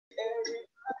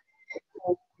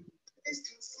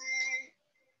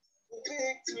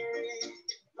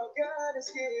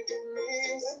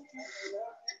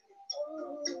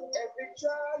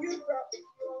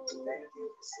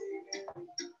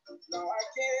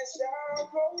shall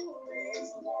glory,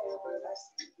 my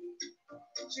everlasting King.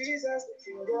 Jesus, the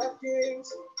King of Kings,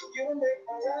 you make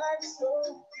my life so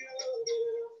beautiful.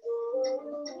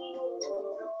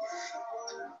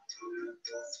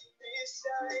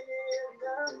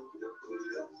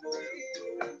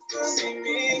 See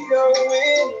me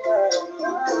going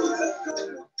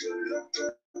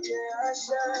yeah, I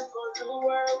shine for the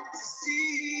world to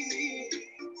see,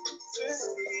 to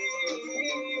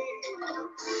see.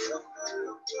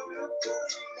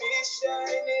 Me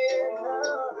shining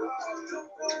now,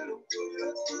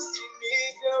 see me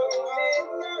going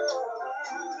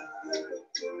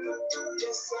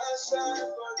yes, I shine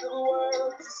for the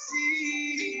world to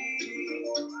see,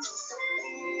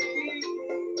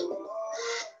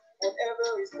 whatever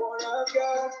is born of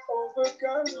God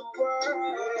overcomes the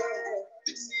world.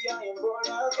 See, I am born of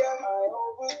God, I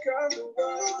overcome the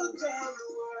world.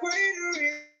 Greater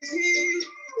is He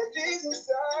that is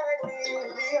inside me.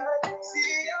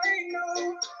 See, I know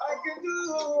I can do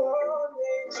all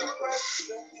things through Christ who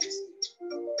strengthens me.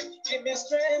 Give me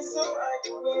strength so I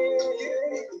can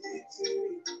win.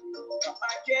 I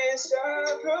can't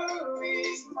stop glory,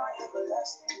 my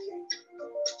everlasting King.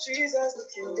 Jesus, the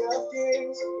King of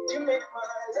Kings, you make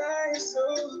my life so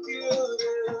beautiful.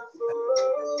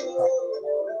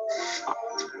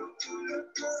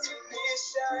 See me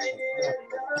shining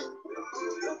now,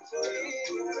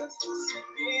 see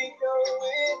me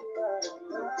going round.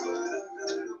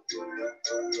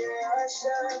 Yeah, I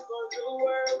shine for the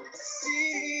world to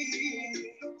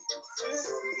see, to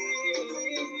see.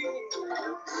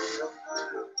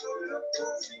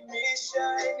 See me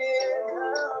shining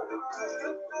now,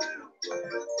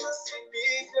 see me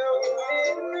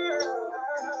going round.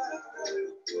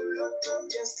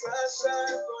 Yes, I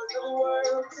shine for the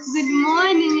world to see. Good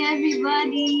morning,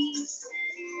 everybody.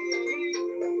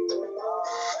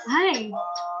 Hi.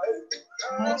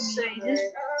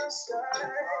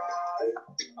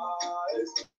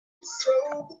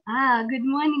 Good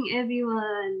morning,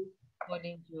 everyone.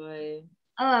 Morning, Joy.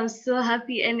 Oh, I'm so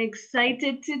happy and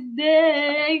excited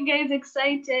today. Are you guys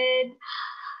excited?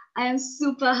 I am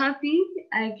super happy.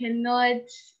 I cannot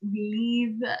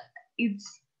believe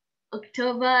it's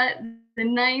October the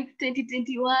 9th,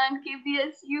 2021,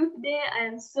 KBS Youth Day. I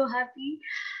am so happy.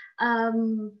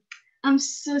 I'm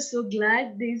so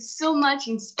glad. There's so much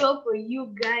in store for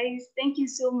you guys. Thank you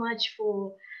so much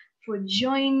for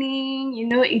joining. You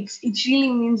know, it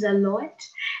really means a lot.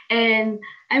 And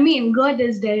I mean, God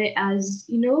has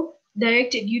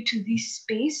directed you to this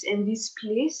space and this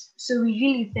place. So we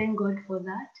really thank God for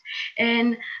that.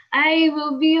 And I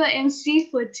will be your MC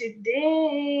for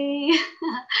today.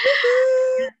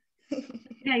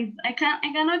 Guys, I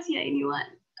cannot hear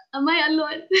anyone. Am I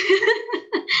alone?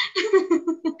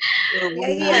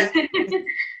 Yeah.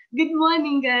 Good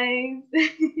morning, guys.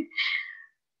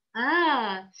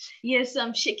 Yes,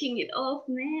 I'm shaking it off,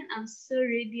 man. I'm so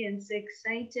ready and so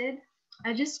excited.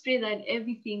 I just pray that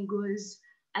everything goes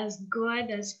as God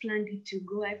has planned it to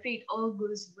go. I pray it all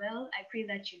goes well. I pray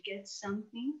that you get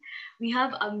something. We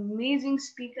have amazing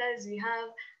speakers.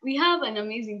 We have an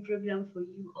amazing program for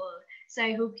you all. So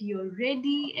I hope you're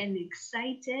ready and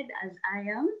excited as I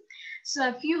am. So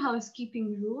a few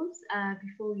housekeeping rules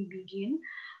before we begin.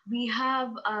 We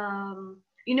have,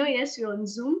 yes, we're on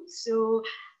Zoom. So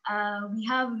we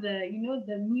have the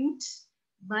mute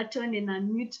button and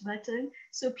unmute button.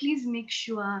 So please make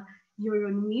sure you're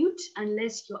on mute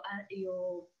unless you're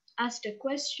asked a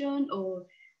question, or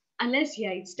unless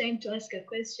it's time to ask a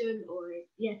question, or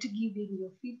to give in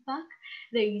your feedback.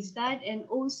 There is that. And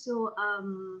also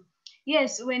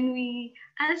yes, when we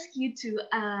ask you to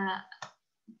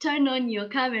turn on your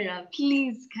camera,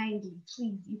 please,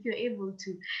 if you're able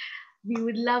to, we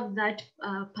would love that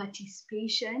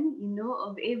participation,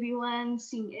 of everyone,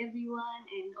 seeing everyone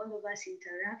and all of us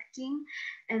interacting.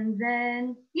 And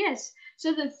then, yes,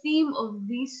 so the theme of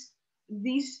this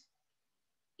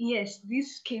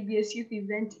KBS Youth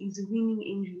event is winning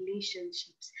in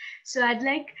relationships. So I'd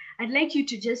like you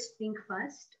to just think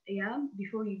first,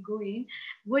 before you go in.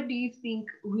 What do you think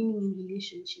winning in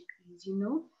relationship is?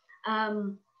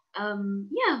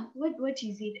 What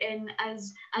is it? And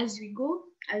as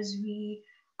we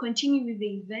continue with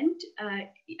the event,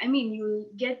 you'll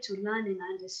get to learn and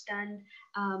understand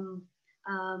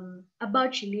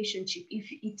about relationship. If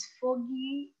it's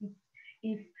foggy,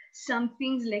 if some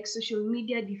things like social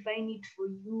media define it for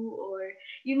you, or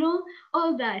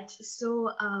all that.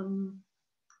 So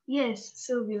yes,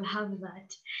 so we'll have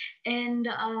that. And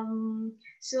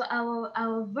so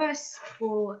our verse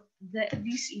for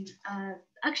this is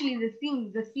actually the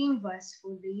theme verse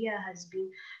for the year has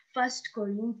been 1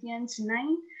 Corinthians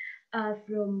 9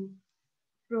 from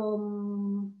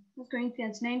from 1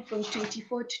 Corinthians 9 from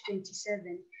 24 to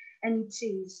 27. And it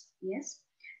says, yes,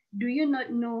 do you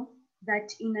not know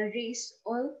that in a race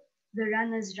all the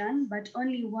runners run, but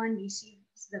only one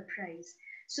receives the prize?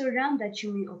 So run that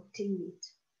you may obtain it.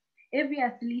 Every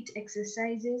athlete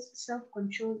exercises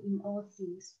self-control in all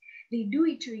things. They do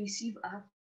it to receive a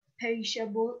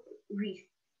perishable wreath,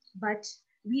 but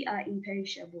we are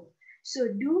imperishable. So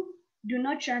do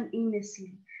not run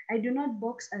aimlessly. I do not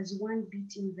box as one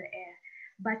beating the air,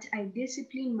 but I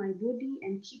discipline my body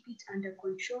and keep it under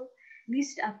control,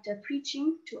 lest after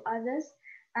preaching to others,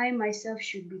 I myself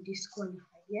should be disqualified.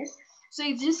 Yes? So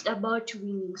it's just about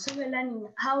winning. So we're learning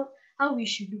how we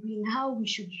should win, how we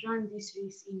should run this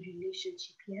race in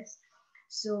relationship. Yes.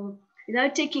 So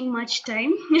without taking much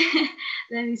time,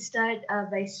 let me start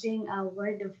by saying a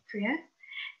word of prayer.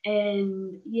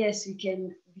 And yes, we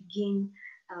can begin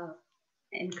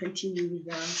and continue with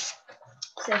the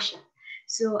session.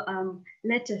 So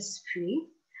let us pray.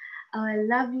 Our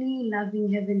lovely,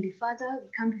 loving Heavenly Father, we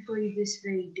come before you this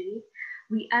very day.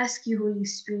 We ask you, Holy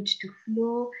Spirit, to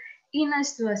flow in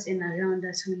us, through us, and around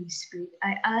us, Holy Spirit.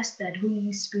 I ask that,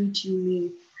 Holy Spirit, you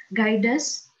may guide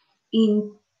us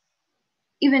in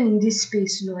even in this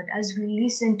space, Lord, as we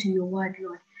listen to your word,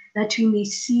 Lord, that we may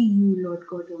see you, Lord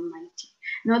God Almighty.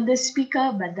 Not the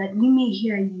speaker, but that we may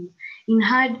hear you in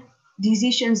hard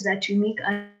decisions that we make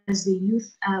as the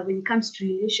youth when it comes to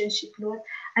relationship, Lord.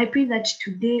 I pray that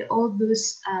today all the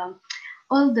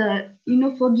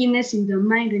fogginess in the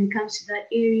mind when it comes to that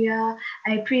area,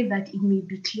 I pray that it may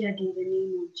be cleared in the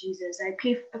name of Jesus. I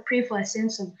pray for a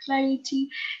sense of clarity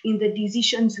in the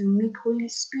decisions we make, Holy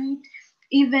Spirit.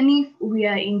 Even if we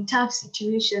are in tough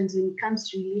situations when it comes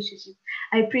to relationship,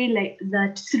 I pray like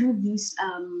that through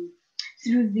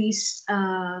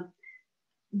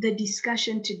the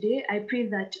discussion today, I pray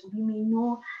that we may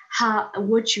know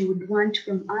what you would want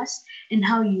from us and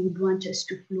how you would want us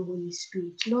to flow, Holy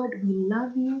Spirit. Lord, we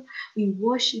love you, we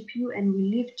worship you, and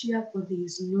we lift you up, for there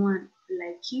is no one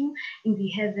like you in the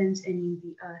heavens and in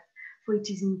the earth. For it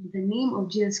is in the name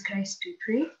of Jesus Christ we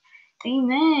pray.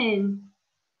 Amen.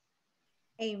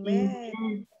 Amen.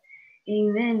 Amen.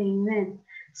 Amen. Amen.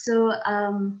 So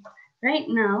right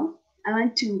now, I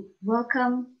want to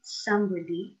welcome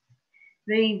somebody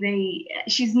very,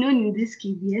 she's known in this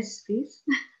KBS space.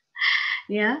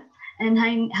 Yeah. And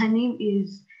her name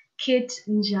is Kate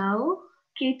Njao.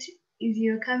 Kate, is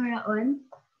your camera on?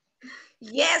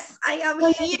 Yes, I am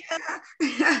here.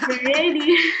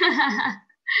 Ready?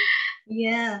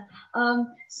 Yeah.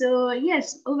 So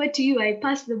yes, over to you. I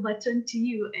pass the baton to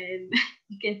you and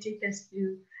you can take us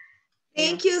through.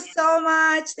 Thank you so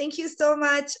much. Thank you so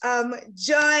much.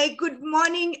 Joy, good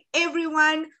morning,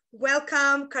 everyone.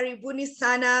 Welcome. Karibuni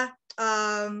sana.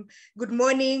 Good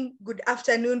morning, good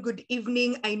afternoon, good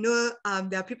evening. I know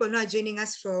there are people now joining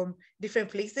us from different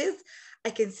places. I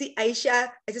can see Aisha.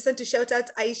 I just want to shout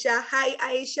out Aisha. Hi,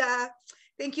 Aisha.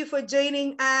 Thank you for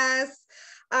joining us.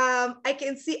 I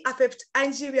can see Apept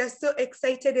Angie. We are so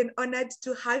excited and honored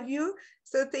to have you.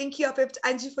 So thank you, Apept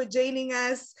Angie, for joining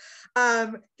us.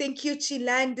 Thank you,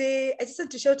 Chilande. I just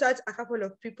want to shout out a couple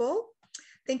of people.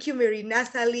 Thank you, Mary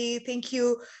Nathalie. Thank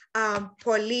you,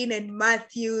 Pauline and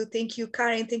Matthew. Thank you,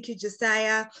 Karen. Thank you,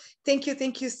 Josiah. Thank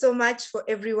you so much for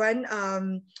everyone,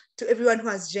 to everyone who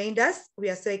has joined us. We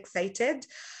are so excited.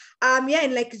 Yeah,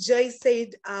 and like Joy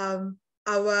said,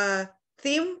 our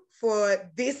theme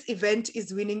for this event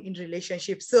is winning in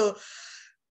relationships. So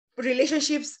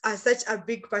relationships are such a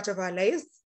big part of our lives.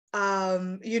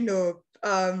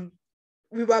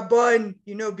 We were born,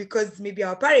 because maybe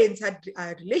our parents had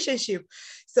a relationship.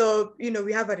 So,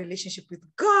 we have a relationship with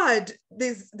God.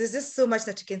 There's just so much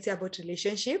that you can say about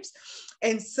relationships.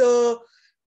 And so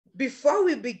before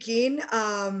we begin,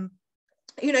 I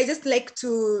just like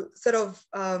to sort of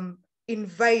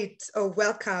invite or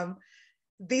welcome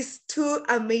these two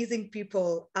amazing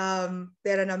people.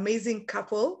 They're an amazing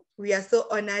couple. We are so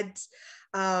honored,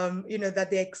 that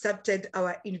they accepted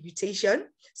our invitation.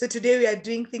 So today we are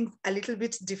doing things a little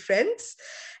bit different.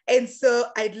 And so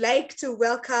I'd like to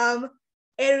welcome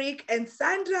Eric and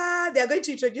Sandra. They're going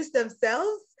to introduce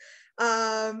themselves.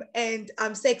 And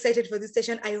I'm so excited for this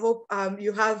session. I hope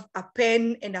you have a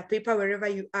pen and a paper wherever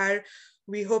you are.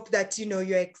 We hope that,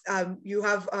 you're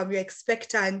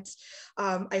expectant.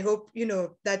 I hope,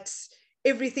 that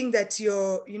everything that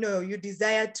you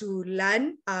desire to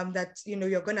learn, that,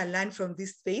 you're going to learn from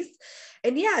this space.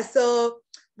 And yeah, so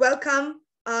welcome,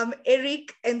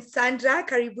 Eric and Sandra,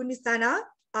 karibuni sana.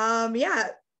 Yeah,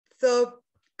 so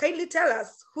kindly tell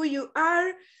us who you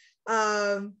are.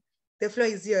 The floor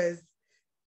is yours.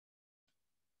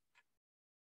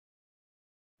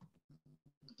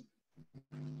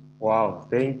 Wow,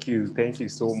 thank you. Thank you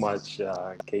so much,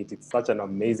 Kate. It's such an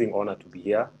amazing honor to be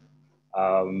here.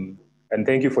 And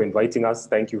thank you for inviting us.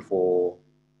 Thank you for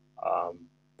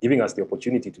giving us the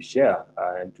opportunity to share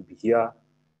and to be here.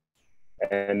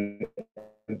 And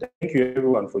thank you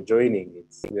everyone for joining.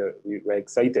 We're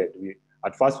excited.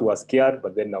 At first we were scared,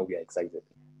 but then now we are excited.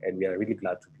 And we are really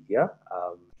glad to be here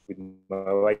with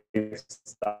my wife,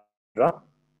 Sandra.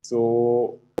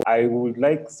 So I would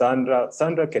like Sandra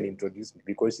can introduce me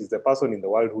because she's the person in the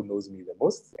world who knows me the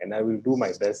most, and I will do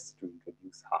my best to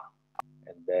introduce her.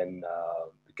 And then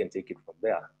we can take it from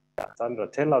there. Sandra,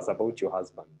 tell us about your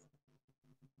husband.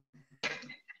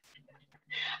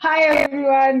 Hi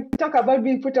everyone, talk about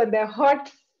being put on the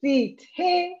hot seat.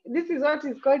 Hey, this is what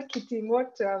is called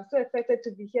Kitimoto. I'm so excited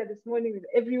to be here this morning with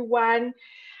everyone.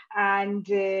 And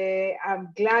I'm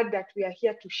glad that we are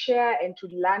here to share and to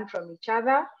learn from each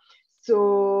other.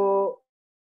 So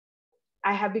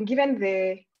I have been given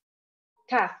the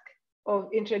task of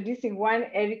introducing one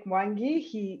Eric Mwangi.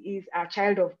 He is a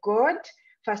child of God.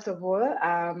 First of all,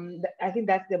 I think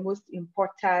that's the most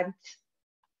important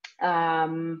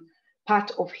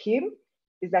part of him,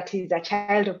 is that he's a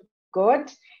child of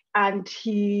God, and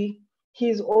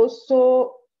he's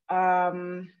also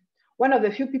one of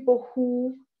the few people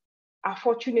who are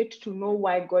fortunate to know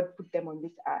why God put them on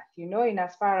this earth, you know, in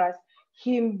as far as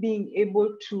him being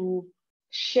able to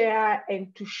share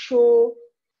and to show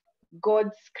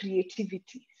God's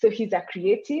creativity. So he's a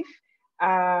creative,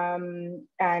 and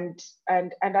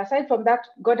aside from that,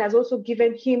 God has also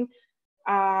given him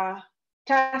a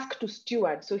task to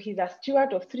steward. So he's a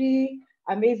steward of 3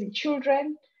 amazing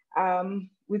children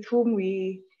with whom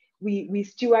we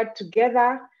steward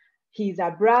together. He's a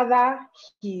brother,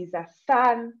 he's a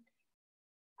son,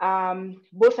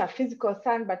 both a physical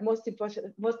son, but most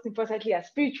importantly, a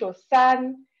spiritual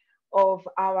son of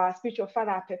our spiritual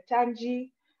father, Peptanji.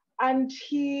 And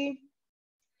he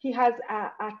has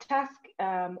a task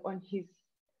on his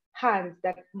hands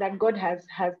that God has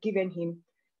given him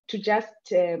to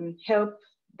just help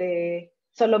the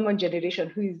Solomon generation,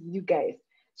 who is you guys.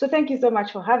 So thank you so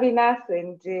much for having us,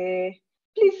 and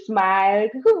please smile.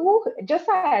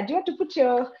 Josiah, do you want to put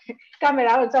your camera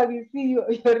out so we see your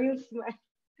real smile?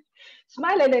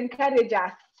 Smile and encourage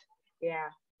us. Yeah,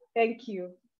 thank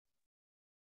you.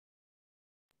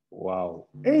 Wow.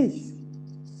 Hey.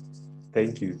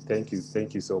 Thank you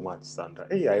so much, Sandra.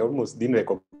 Hey, I almost didn't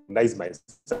recognize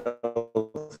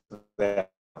myself there,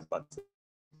 but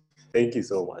thank you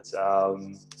so much.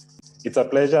 It's a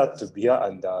pleasure to be here,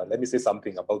 and let me say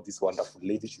something about this wonderful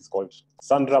lady. She's called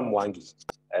Sandra Mwangi,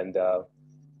 and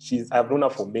I've known her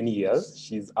for many years.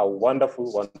 She's a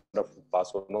wonderful, wonderful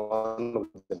person, one of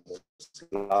the most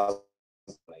loved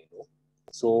I know.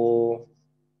 So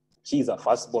she is a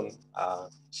firstborn.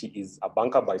 She is a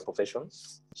banker by profession.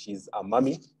 She's a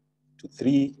mommy to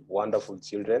 3 wonderful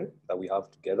children that we have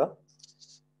together.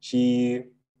 She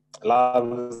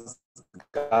loves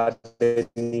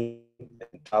gardening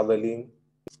and traveling.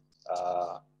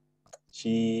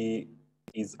 She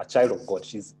is a child of God.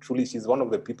 She's one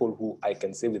of the people who I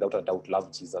can say without a doubt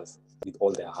love Jesus with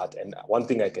all their heart. And one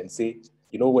thing I can say,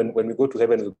 you know, when we go to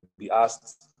heaven, we'll be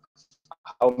asked,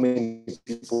 how many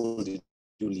people did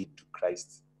you lead to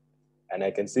Christ? And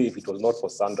I can say if it was not for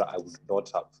Sandra, I would not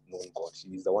have known God. She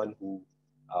is the one who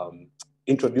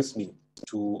introduced me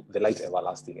to the light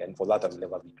everlasting. And for that, I will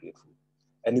never be grateful.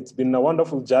 And it's been a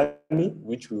wonderful journey,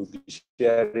 which we'll be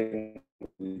sharing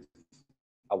with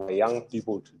our young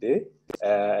people today.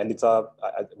 And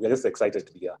we're just excited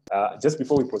to be here. Just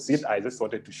before we proceed, I just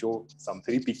wanted to show some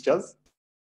 3 pictures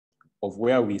of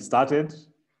where we started,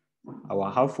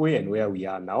 our halfway, and where we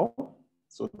are now.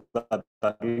 So that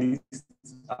at least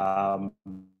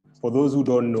for those who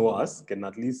don't know us, can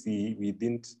at least see we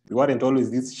weren't always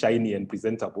this shiny and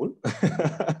presentable.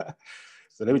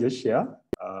 So let me just share.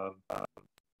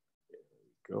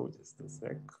 Go just a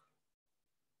sec.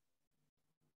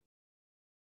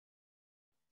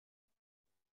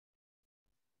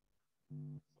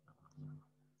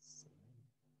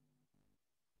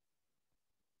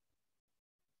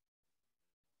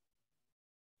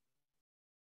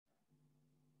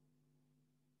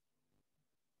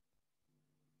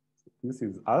 This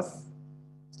is us.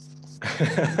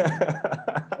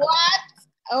 What?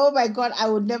 Oh my God, I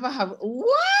would never have.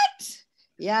 What?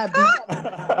 Yeah,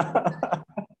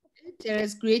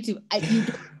 Terrace Creative. You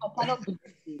don't have part of the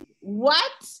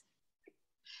What?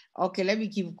 Okay, let me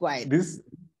keep quiet. This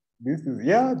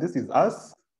is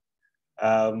us.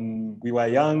 We were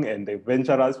young and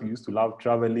adventurous. We used to love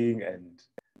traveling, and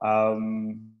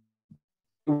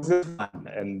it was fun.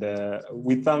 And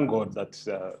we thank God that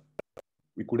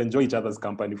we could enjoy each other's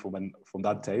company from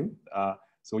that time.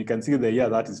 So you can see the year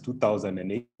that is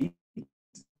 2008.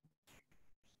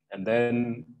 And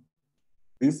then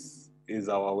this is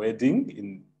our wedding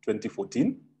in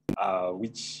 2014,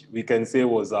 which we can say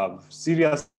was a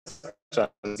serious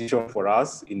transition for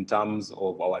us in terms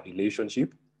of our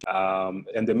relationship.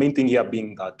 And the main thing here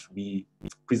being that we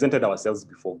presented ourselves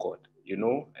before God,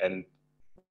 and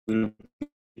we'll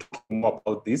talk more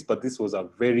about this, but this was a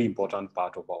very important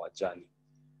part of our journey.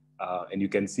 And you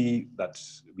can see that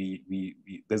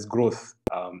there's growth.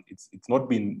 It's not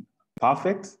been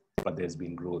perfect, but there's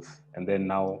been growth. And then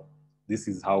now, this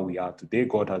is how we are today.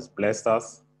 God has blessed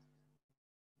us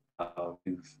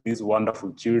with these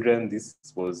wonderful children. This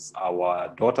was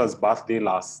our daughter's birthday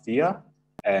last year.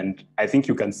 And I think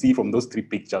you can see from those 3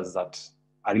 pictures that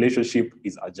a relationship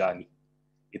is a journey.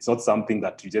 It's not something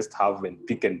that you just have and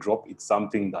pick and drop. It's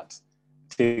something that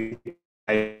takes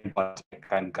time, but I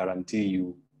can guarantee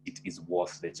you it is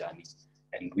worth the journey.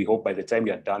 And we hope by the time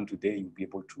we are done today, you'll be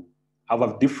able to have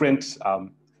a different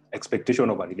expectation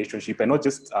of a relationship, and not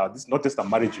just a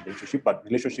marriage relationship, but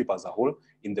relationship as a whole,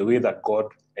 in the way that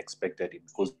God expected it,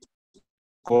 because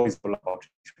God is all about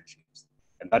relationships,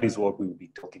 and that is what we will be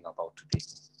talking about today.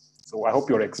 So I hope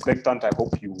you're expectant. I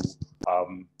hope you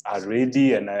are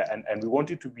ready, and we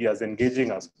want it to be as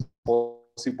engaging as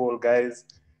possible, guys.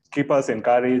 Keep us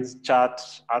encouraged, chat,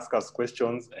 ask us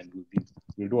questions, and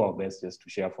we'll do our best just to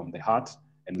share from the heart.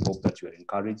 And we hope that you are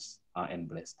encouraged and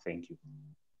blessed. Thank you.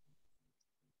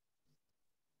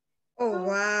 Oh,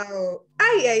 wow.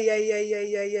 Ay.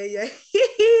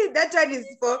 That one is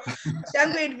for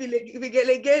Shango and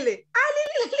Vigelegele.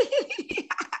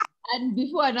 And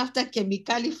before and after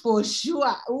chemically for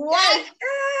sure. What?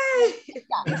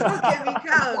 Before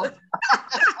chemical.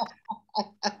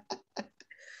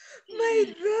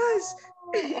 My gosh.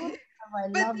 I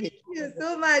But love thank it. you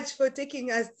so much for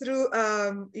taking us through,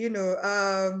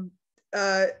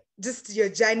 just your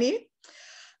journey.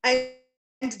 And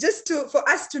just for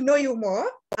us to know you more,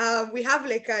 we have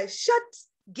like a short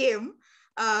game.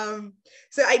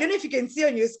 So I don't know if you can see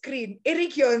on your screen.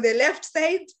 Eric, you're on the left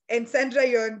side, and Sandra,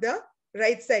 you're on the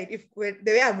right side, the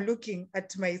way I'm looking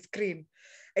at my screen.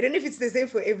 I don't know if it's the same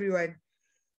for everyone.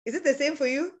 Is it the same for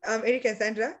you, Eric and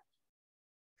Sandra?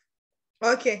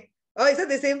 Okay. Oh, is that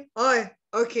the same? Oh,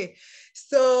 okay.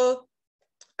 So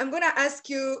I'm going to ask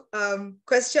you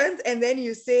questions, and then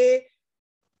you say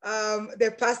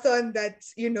the person that,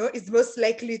 is most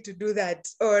likely to do that,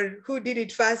 or who did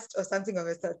it first, or something of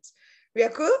a sort. We are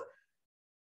cool?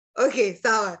 Okay,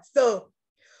 sawa. So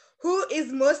who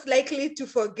is most likely to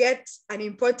forget an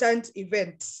important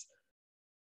event?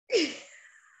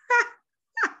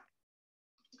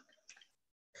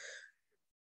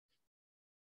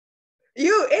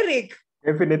 You, Eric.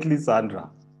 Definitely Sandra.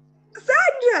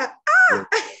 Sandra. Ah.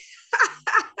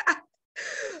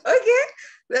 Okay,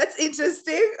 that's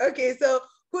interesting. Okay, so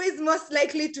who is most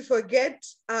likely to forget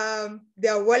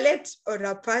their wallet or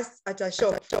a purse at a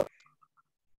shop?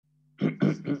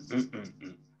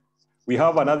 We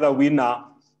have another winner,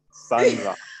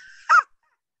 Sandra.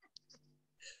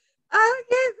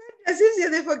 Okay, Sandra, since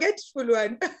you're the forgetful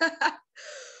one.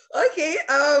 Okay,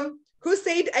 who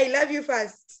said I love you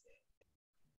first?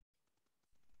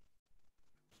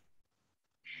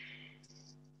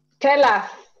 Tell us.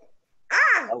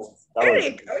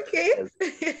 Eric, okay.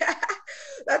 Yes.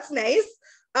 That's nice.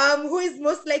 Who is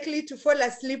most likely to fall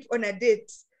asleep on a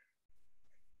date?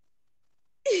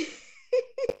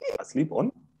 Asleep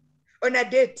on? On a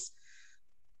date.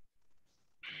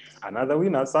 Another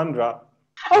winner, Sandra.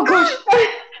 Oh gosh.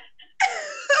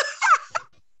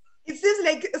 It seems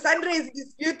like Sandra is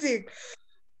disputing.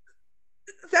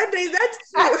 Sandra, is that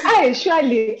true? I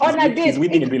surely on a date. She's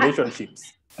winning in relationships.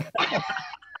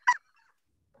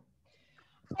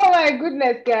 Oh my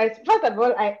goodness, guys. First of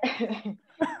all,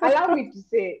 allow me to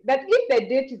say that if the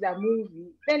date is a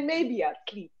movie, then maybe I'll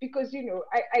sleep, because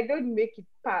I don't make it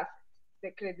past the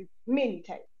credits many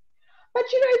times. But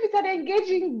if it's an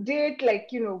engaging date, like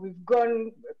we've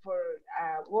gone for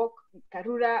a walk in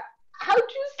Karura, how do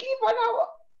you sleep on a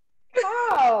walk?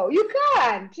 How? You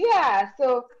can't. Yeah.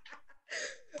 So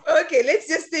okay, let's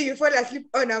just say you fall asleep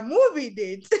on a movie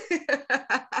date.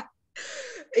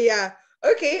 Yeah.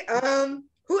 Okay.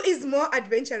 Who is more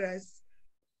adventurous?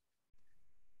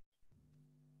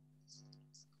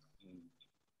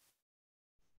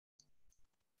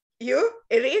 You,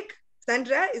 Eric,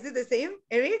 Sandra, is it the same?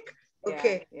 Eric?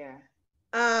 Okay. Yeah.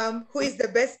 Who is the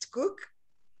best cook?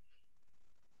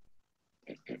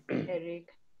 Eric.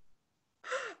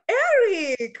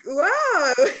 Eric,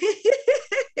 wow.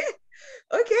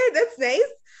 Okay, that's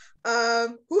nice.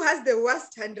 Who has the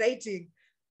worst handwriting?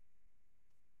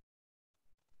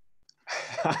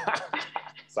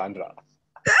 Sandra.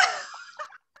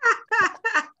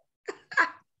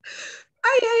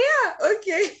 Yeah.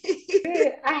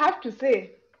 Okay. I have to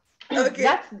say, Okay.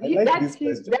 that's I like that these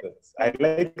is questions. I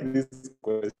like these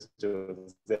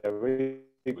questions. They're very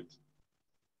good.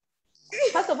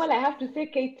 first of all, I have to say,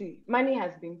 Katie, money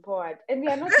has been poured, and we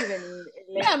are not even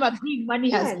Yeah, I'm agreeing. Money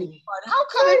has been money. poured. How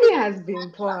come Money has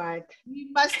been poured. we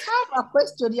must have a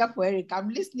question here for Eric? I'm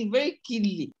listening very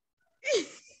keenly.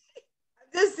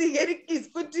 Just seeing Eric is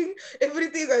putting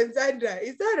everything on Sandra.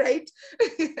 Is that right?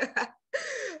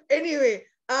 Anyway,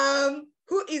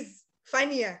 who is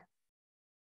funnier?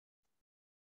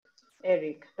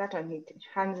 Eric, that one hit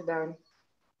hands down.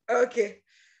 Okay.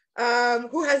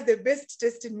 Who has the best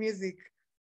taste in music?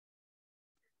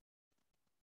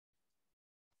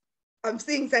 I'm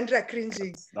seeing Sandra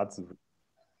cringing. That's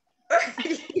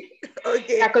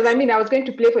Okay. Yeah, because I mean, I was going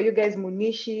to play for you guys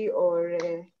Munishi or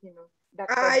that.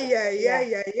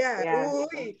 Yeah. Yeah. Ooh.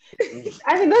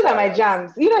 I mean, those are my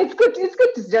jams. It's good. It's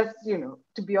good to just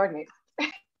to be honest.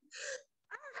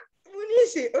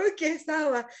 Munishi. Okay,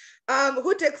 sawa.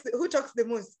 Who talks the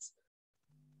most?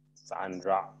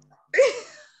 Sandra.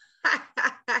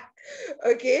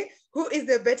 Okay. Who is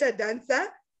the better dancer?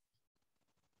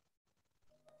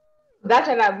 That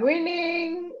and I'm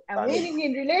winning. I'm Sandra. winning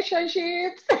in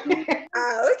relationships.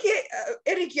 Okay.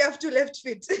 Eric, you have two left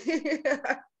feet.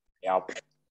 Yep.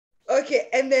 Okay,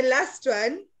 and the last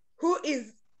one, who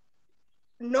is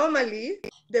normally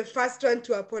the first one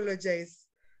to apologize?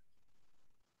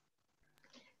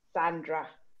 Sandra.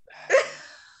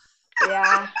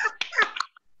 Yeah.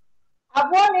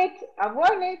 I've won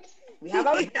it. We have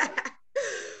a win.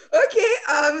 Okay,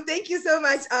 thank you so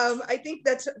much. I think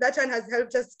that one has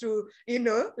helped us to,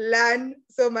 learn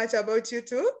so much about you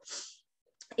too.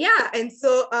 Yeah, and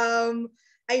so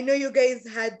I know you guys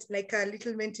had like a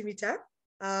little Mentimeter,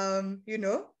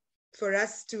 for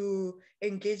us to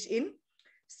engage in.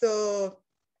 So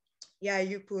yeah,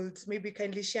 you could maybe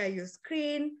kindly share your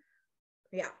screen.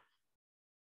 Yeah.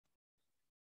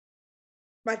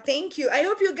 But thank you. I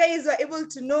hope you guys were able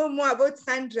to know more about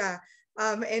Sandra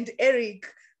and Eric.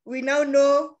 We now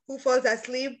know who falls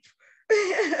asleep.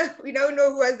 We now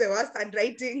know who has the worst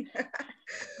handwriting.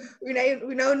 we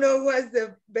now know who has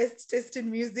the best taste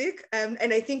in music. And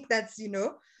I think that's,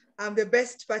 the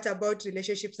best part about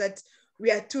relationships, that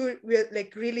we're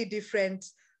like really different,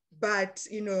 but,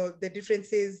 the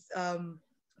differences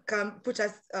put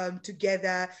us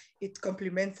together. It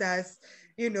complements us,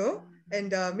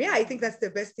 and yeah, I think that's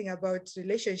the best thing about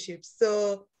relationships.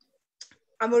 So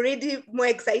I'm already more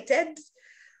excited.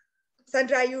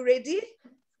 Sandra, are you ready?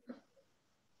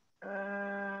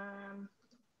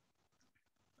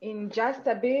 In just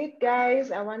a bit,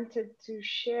 guys, I wanted to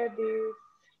share this.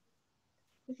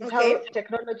 This is Okay. how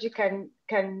technology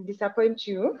can disappoint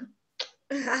you.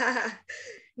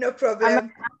 No problem. I'm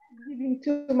not giving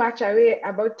too much away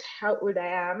about how old I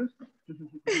am.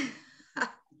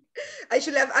 I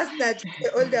should have asked that,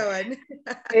 the older one.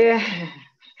 Yeah,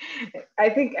 I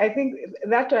think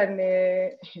that one,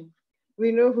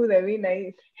 we know who the winner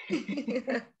is.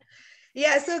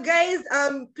 Yeah, so guys,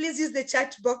 please use the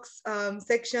chat box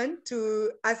section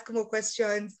to ask more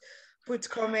questions, put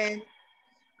comments.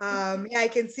 Yeah, I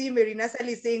can see Marina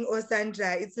Sally saying, oh,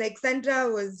 Sandra. It's like Sandra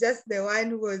was just the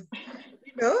one who was,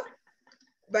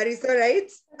 but it's all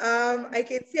right. I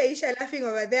can see Aisha laughing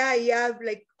over there. Yeah,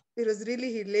 like it was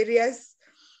really hilarious.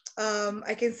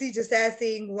 I can see Josiah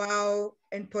saying, wow,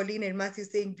 and Pauline and Matthew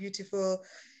saying beautiful.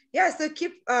 Yeah, so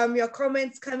keep your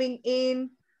comments coming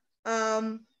in.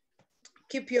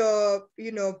 Keep your,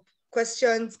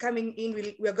 questions coming in.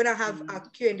 We're going to have a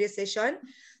Q&A session.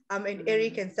 And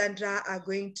Eric and Sandra are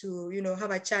going to,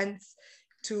 have a chance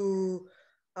to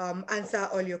answer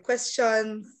all your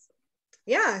questions.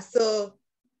 Yeah, so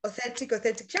authentic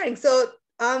sharing. So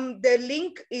the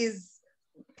link is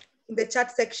in the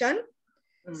chat section.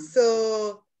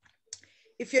 So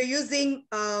if you're using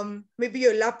maybe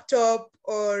your laptop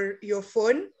or your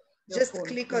phone, just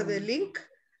click on the link.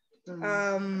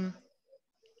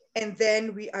 And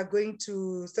then we are going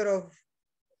to sort of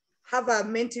have a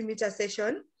Mentimeter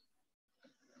session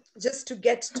just to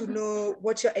get to know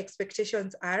what your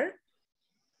expectations are.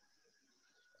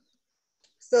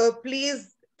 So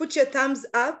please put your thumbs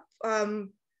up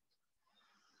on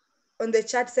the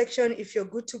chat section if you're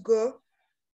good to go.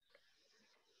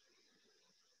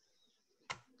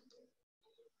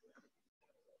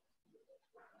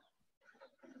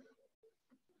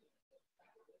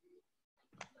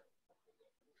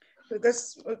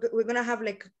 Because we're gonna have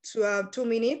like 2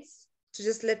 minutes to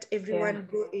just let everyone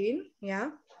go in.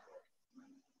 Yeah.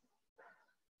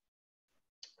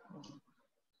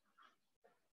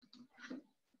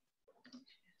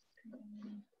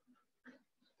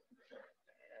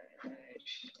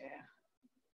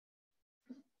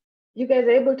 You guys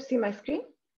are able to see my screen?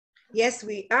 Yes,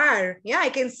 we are. Yeah, I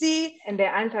can see. And the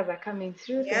answers are coming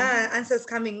through. Yeah, answers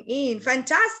coming in.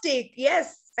 Fantastic.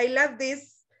 Yes, I love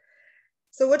this.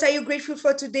 So what are you grateful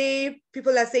for today?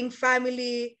 People are saying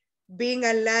family, being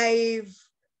alive,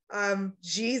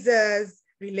 Jesus,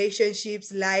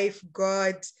 relationships, life,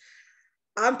 God.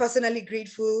 I'm personally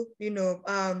grateful,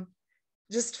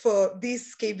 just for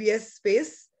this KBS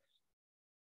space.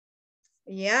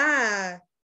 Yeah.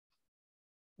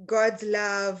 God's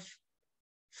love.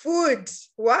 Food.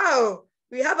 Wow.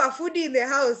 We have a foodie in the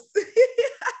house.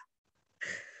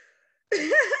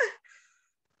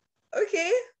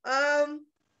 Okay.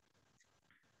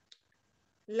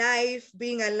 Life,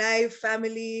 being alive,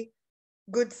 family,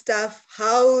 good stuff.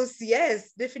 House.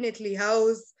 Yes, definitely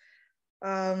house.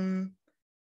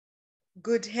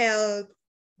 Good health,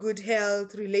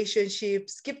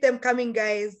 relationships. Keep them coming,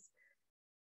 guys.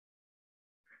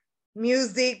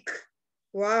 Music.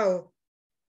 Wow.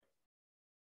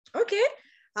 Okay.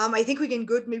 I think we can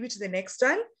go maybe to the next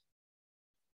one.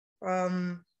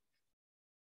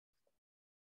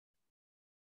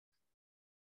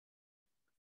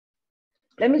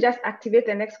 Let me just activate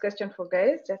the next question for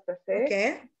guys, just a sec.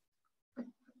 Okay.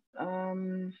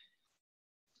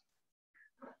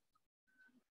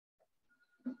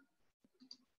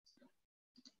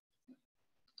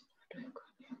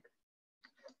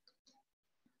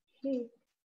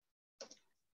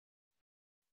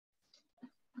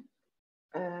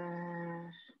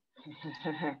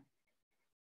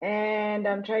 And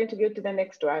I'm trying to get to the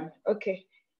next one. Okay.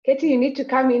 Katie, you need to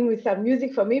come in with some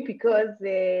music for me because...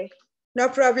 No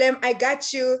problem. I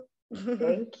got you.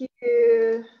 Thank you.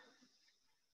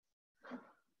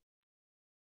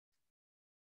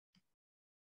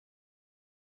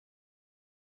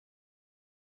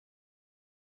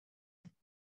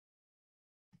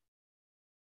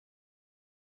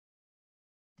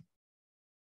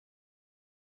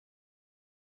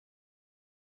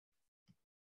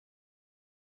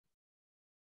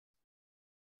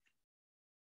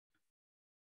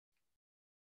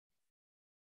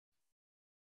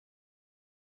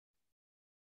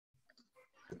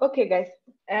 Okay, guys.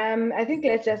 I think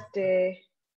let's just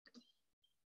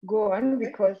go on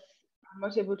because I'm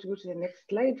not able to go to the next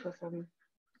slide for some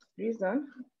reason.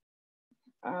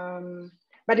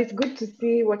 But it's good to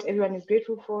see what everyone is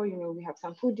grateful for. We have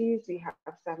some foodies, we have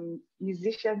some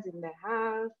musicians in the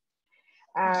house.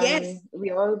 Yes.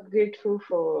 We're all grateful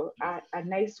for a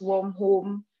nice warm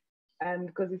home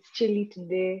because it's chilly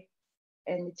today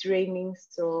and it's raining.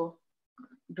 So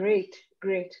great.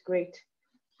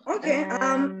 Okay.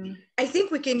 I think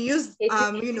we can use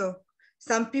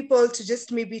some people to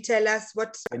just maybe tell us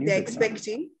what they're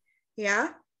expecting.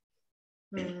 Yeah.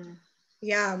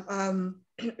 Yeah.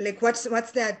 Like what's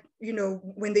that,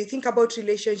 when they think about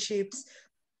relationships,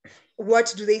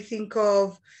 what do they think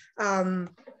of,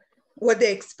 what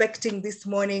they're expecting this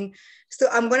morning. So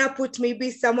I'm gonna put maybe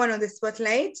someone on the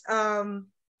spotlight.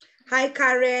 Hi,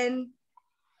 Karen.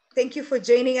 Thank you for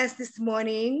joining us this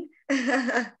morning.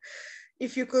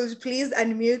 If you could please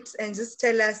unmute and just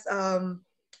tell us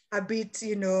a bit,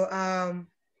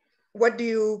 what do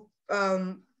you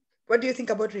think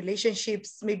about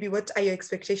relationships? Maybe what are your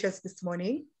expectations this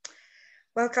morning?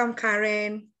 Welcome,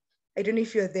 Karen. I don't know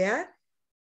if you're there.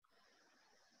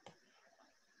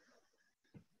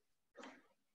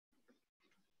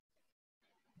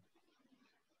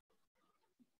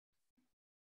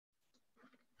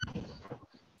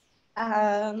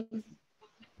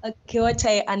 Okay, what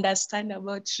I understand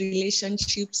about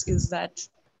relationships is that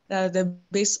the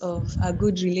base of a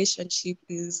good relationship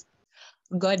is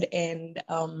God and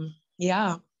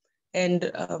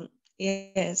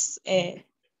yes, and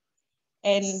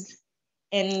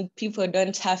people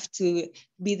don't have to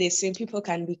be the same. People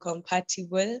can be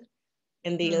compatible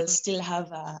and they'll still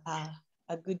have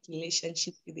a good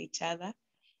relationship with each other.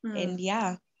 And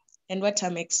what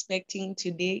I'm expecting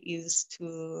today is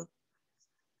to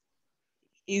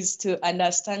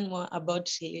understand more about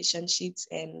relationships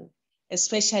and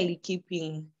especially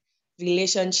keeping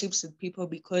relationships with people,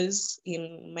 because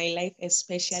in my life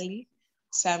especially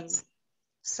some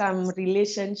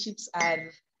relationships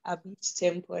are a bit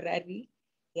temporary.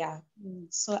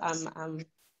 So I'm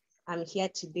here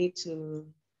today to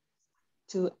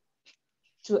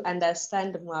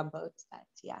understand more about that.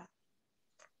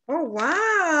 Oh,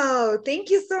 wow. Thank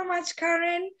you so much,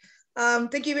 Karen.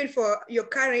 Thank you even for your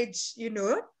courage. I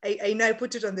know I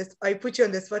put you on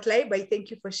the spotlight, but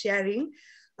thank you for sharing.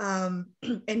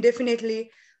 And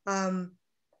definitely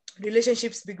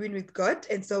relationships begin with God.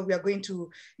 And so we are going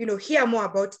to, hear more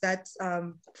about that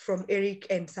from Eric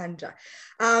and Sandra.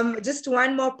 Just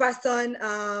one more person.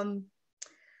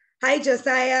 Hi,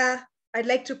 Josiah. I'd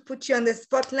like to put you on the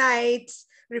spotlight,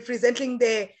 representing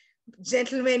the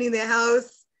gentleman in the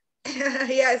house.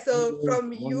 Yeah, so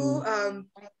from you,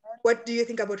 what do you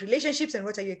think about relationships and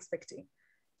what are you expecting?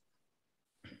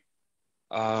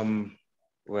 Well,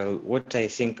 what I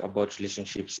think about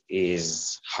relationships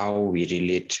is how we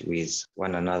relate with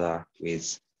one another,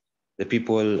 with the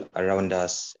people around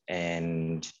us,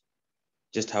 and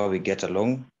just how we get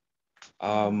along.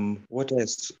 What I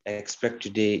expect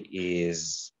today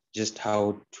is just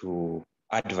how to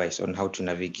advise on how to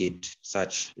navigate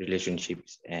such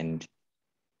relationships and,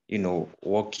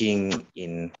 walking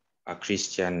in a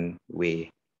Christian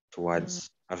way towards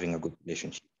having a good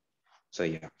relationship. So,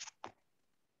 yeah.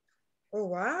 Oh,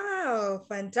 wow.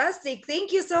 Fantastic.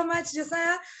 Thank you so much,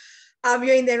 Josiah.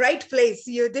 You're in the right place.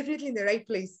 You're definitely in the right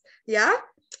place. Yeah.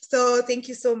 So thank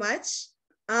you so much.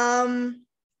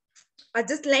 I'd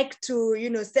just like to,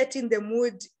 set in the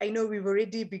mood. I know we've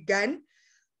already begun,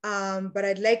 but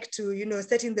I'd like to,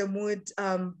 set in the mood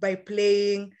by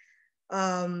playing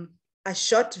a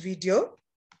short video.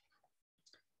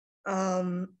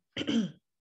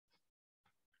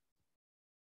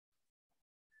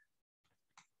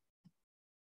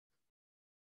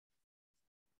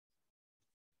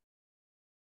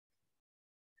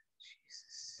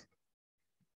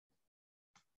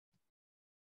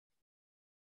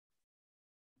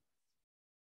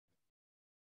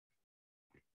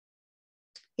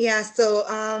 Yeah, so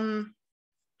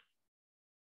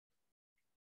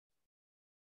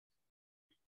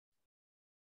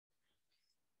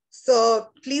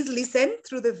please listen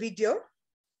through the video.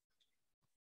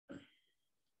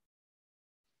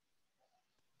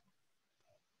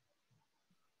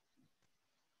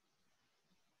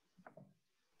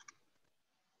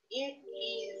 It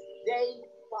is day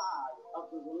 5 of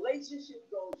the Relationship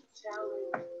Goals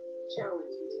Challenge.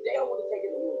 Today I want to take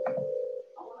it a little bit.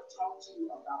 I want to talk to you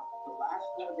about the last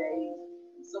 4 days,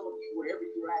 and some of you, wherever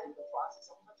you're at in the process,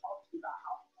 I want to talk to you about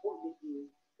how important it is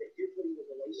that you're putting a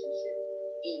relationship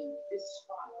in this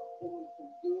spot of going from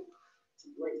good to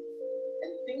great. And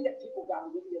the thing that people got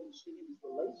to really understand is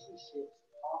relationships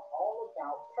are all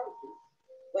about purpose.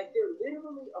 Like they're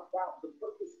literally about the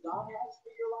purpose God has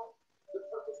for your life, the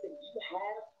purpose that you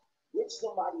have with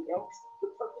somebody else, the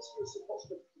purpose you're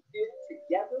supposed to fulfill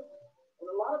together. And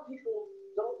a lot of people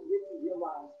don't really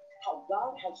realize how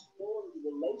God has formed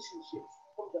relationships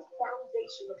from the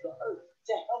foundation of the earth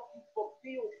to help you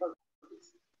fulfill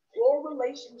purpose. Your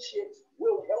relationships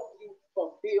will help you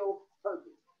fulfill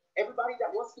purpose. Everybody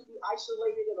that wants to be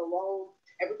isolated and alone,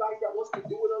 everybody that wants to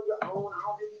do it on your own, I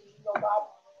don't really need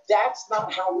nobody. That's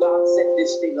not how God set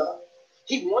this thing up.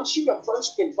 He wants you to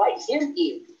first invite him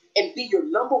in and be your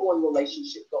number one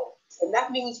relationship goal. And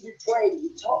that means we pray,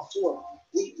 we talk to him,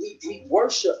 we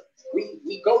worship,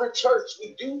 we go to church,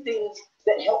 we do things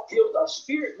that help build our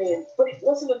spirit, man. But it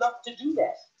wasn't enough to do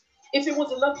that. If it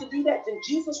was enough to do that, then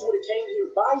Jesus would have came here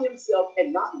by himself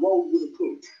and not rode with a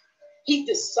crew. He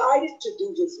decided to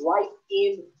do his life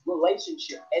in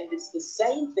relationship. And it's the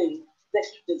same thing that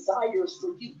he desires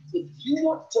for you. If you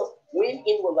want to win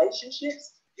in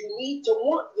relationships, you need to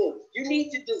want them. You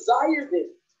need to desire them.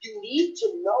 You need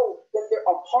to know that they're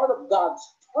a part of God's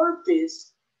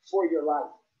purpose for your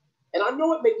life. And I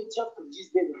know it may be tough because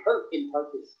you've been hurt in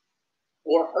purpose,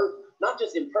 or hurt not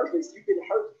just in purpose, you've been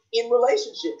hurt in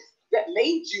relationships that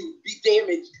made you be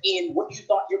damaged in what you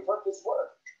thought your purpose were.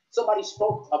 Somebody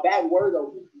spoke a bad word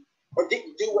over you or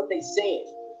didn't do what they said.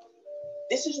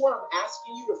 This is why I'm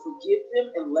asking you to forgive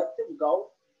them and let them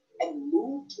go and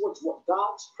move towards what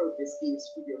God's purpose is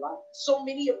for your life. So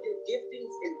many of your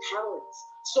giftings and talents,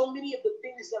 so many of the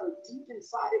things that are deep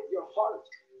inside of your heart,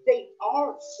 they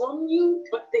are from you,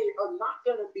 but they are not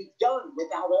going to be done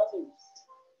without others.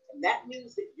 And that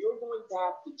means that you're going to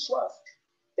have to trust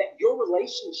that your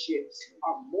relationships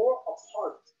are more a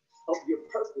part of your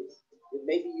purpose than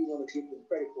maybe you want to give them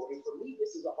credit for. And for me,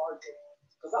 this is a hard thing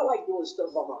because I like doing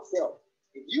stuff by myself.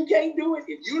 If you can't do it,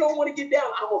 if you don't want to get down,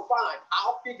 I'm going to find.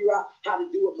 I'll figure out how to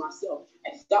do it myself.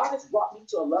 And God has brought me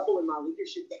to a level in my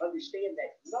leadership to understand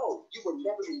that, no, you were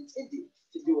never intended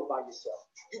to do it by yourself.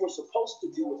 You were supposed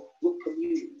to do it with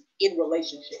community, in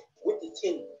relationship, with the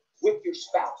team, with your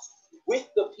spouse, with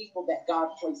the people that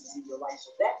God places in your life.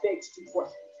 So that begs 2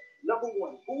 questions. Number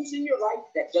 1, who's in your life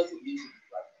that doesn't need you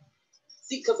right now?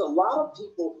 See, because a lot of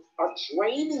people are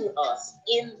draining us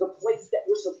in the place that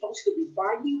we're supposed to be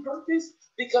finding purpose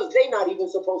because they're not even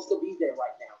supposed to be there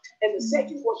right now. And the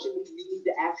second question you need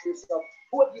to ask yourself,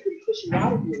 who have you been pushing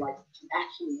out of your life that you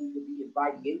actually need to be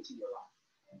inviting into your life?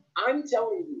 I'm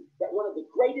telling you that one of the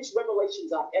greatest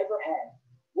revelations I've ever had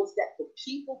was that the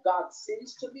people God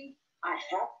sends to me I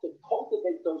have to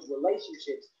cultivate those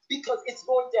relationships because it's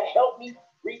going to help me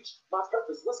reach my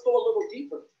purpose. Let's go a little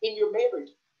deeper in your marriage,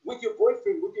 with your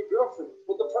boyfriend, with your girlfriend,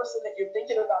 with the person that you're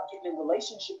thinking about getting in a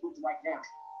relationship with right now.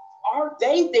 Are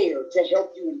they there to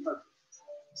help you in purpose?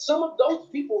 Some of those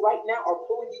people right now are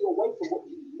pulling you away from what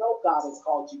you know God has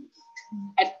called you to do.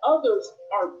 And others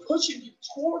are pushing you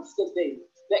towards the thing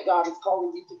that God is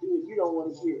calling you to do, and you don't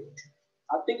want to hear it.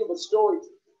 I think of a story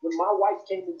when my wife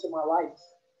came into my life.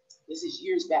 This is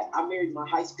years back. I married my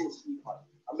high school sweetheart.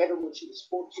 I met her when she was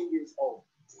 14 years old.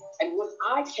 And when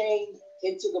I came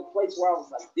into the place where I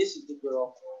was like, this is the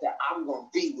girl that I'm going to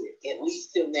be with at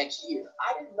least till next year,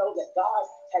 I didn't know that God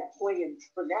had planned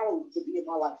for Natalie to be in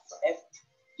my life forever.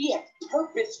 He had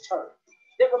purposed her.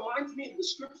 That reminds me of the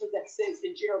scripture that says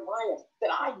in Jeremiah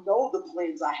that I know the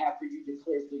plans I have for you,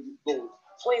 declares the Lord.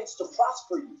 Plans to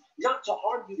prosper you, not to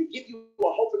harm you, to give you a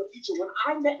hope in the future. When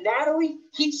I met Natalie,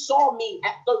 he saw me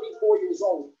at 34 years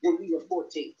old when we were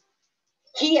 14.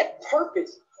 He had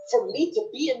purpose for me to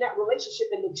be in that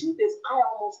relationship. And the truth is, I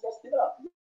almost messed it up.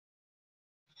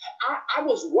 I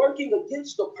was working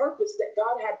against the purpose that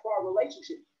God had for our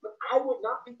relationship. But I would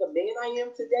not be the man I am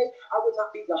today. I would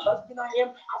not be the husband I am.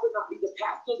 I would not be the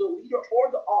pastor, the leader, or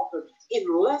the author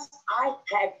unless I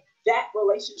had that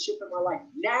relationship in my life.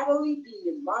 Natalie being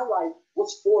in my life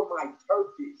was for my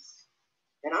purpose.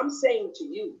 And I'm saying to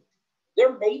you,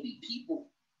 there may be people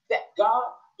that God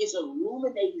is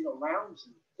illuminating around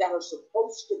you that are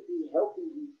supposed to be helping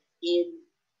you in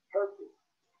purpose.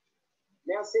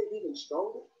 Now say it even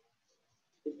stronger.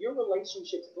 If your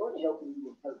relationships aren't helping you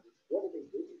in purpose, what are they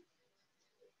doing?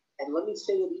 And let me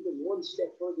say it even one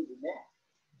step further than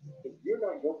that. If you're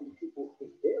not helping people in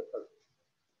their purpose,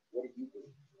 what are you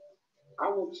doing? I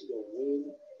want you to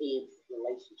win in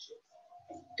relationships.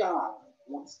 And God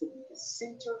wants to be the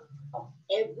center of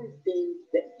everything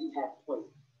that you have planned.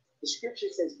 The scripture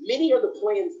says, many are the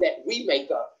plans that we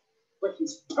make up, but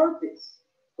his purpose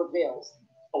prevails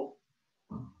over.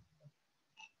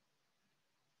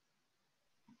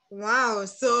 Wow.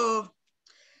 So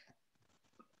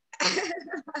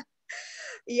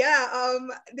yeah,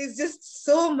 there's just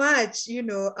so much,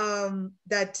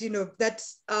 that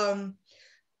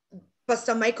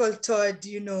Pastor Michael Todd,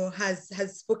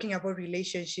 has spoken about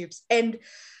relationships. And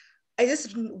I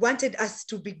just wanted us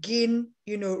to begin,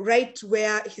 right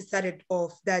where he started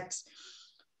off, that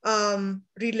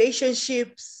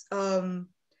relationships,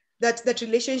 that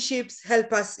relationships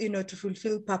help us, to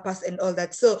fulfill purpose and all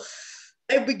that. So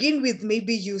I begin with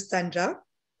maybe you, Sandra.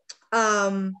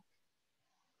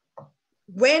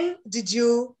 When did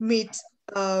you meet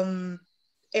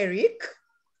Eric?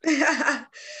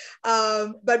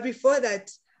 But before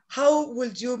that, how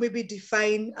would you maybe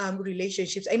define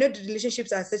relationships? I know the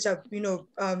relationships are such a,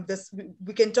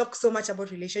 we can talk so much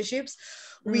about relationships.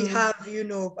 We have,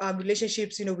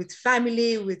 relationships, with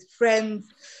family, with friends,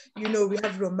 we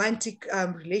have romantic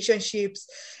relationships.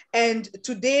 And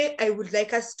today I would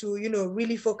like us to,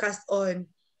 really focus on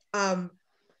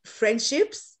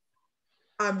friendships,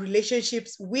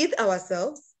 relationships with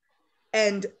ourselves,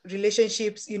 and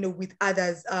relationships, with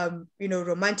others,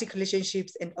 romantic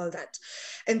relationships and all that.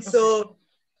 And so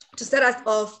to start us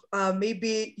off,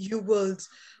 maybe you would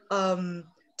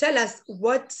tell us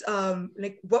what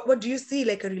do you see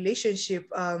like a relationship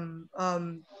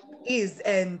is,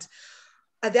 and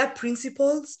are there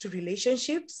principles to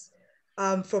relationships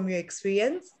from your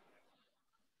experience?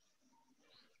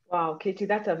 Wow, Katie,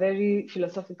 that's a very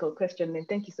philosophical question, and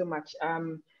thank you so much.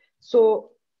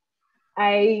 So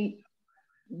I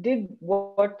did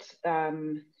what I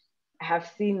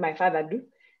have seen my father do.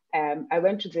 I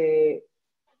went to the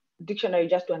dictionary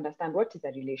just to understand what is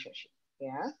a relationship.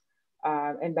 Yeah,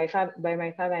 and by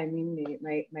my father I mean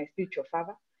my spiritual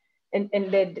father. And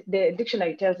the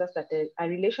dictionary tells us that a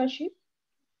relationship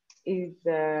is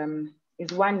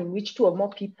one in which two or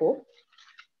more people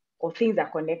or things are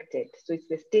connected. So it's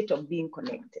the state of being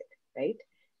connected, right?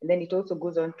 And then it also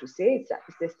goes on to say it's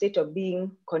the state of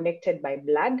being connected by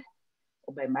blood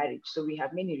or by marriage. So we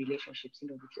have many relationships,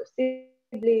 with your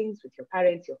siblings, with your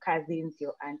parents, your cousins,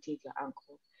 your aunties, your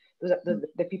uncles. Those are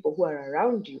the people who are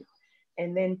around you.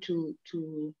 And then to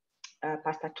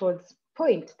Pastor Todd's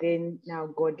point, then now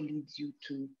God leads you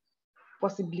to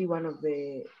possibly one of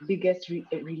the biggest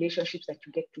relationships that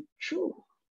you get to choose,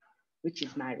 which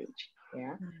is marriage.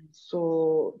 Yeah.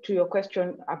 So to your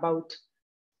question about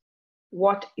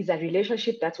what is a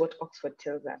relationship, that's what Oxford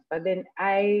tells us. But then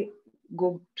I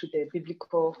go to the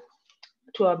biblical,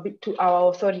 to our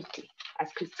authority as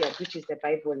Christians, which is the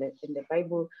Bible. And the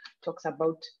Bible talks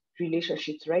about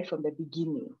relationships right from the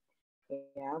beginning.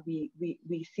 Yeah, we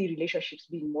see relationships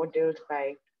being modeled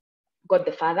by God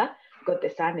the Father, God the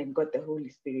Son, and God the Holy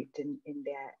Spirit, and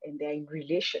they're in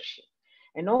relationship.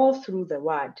 And all through the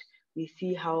word, we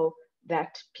see how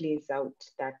that plays out,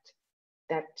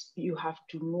 that you have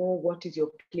to know what is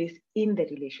your place in the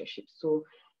relationship. So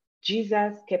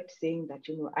Jesus kept saying that,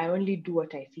 I only do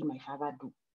what I see my Father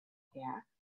do. Yeah.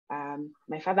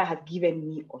 My Father has given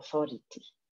me authority.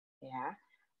 Yeah.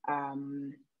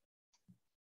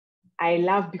 I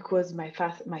love because my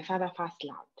Father first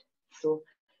loved. So,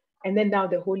 and then now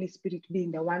the Holy Spirit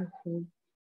being the one who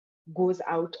goes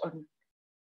out on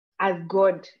as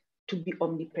God to be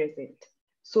omnipresent.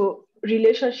 So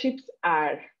relationships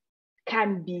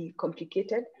can be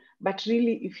complicated, but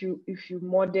really if you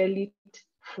model it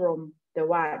from the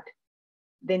word,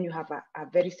 then you have a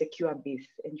very secure base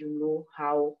and you know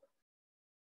how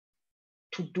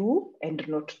to do and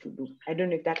not to do. I don't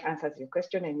know if that answers your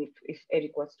question, and if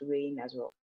Eric wants to weigh in as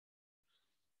well.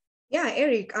 Yeah,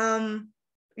 Eric,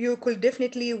 you could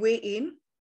definitely weigh in.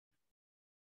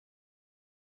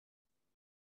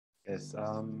 Yes,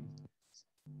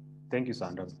 thank you,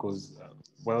 Sandra, because,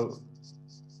 well,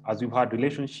 as we've heard,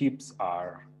 relationships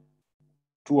are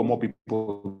two or more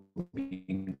people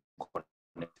being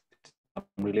connected.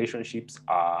 Relationships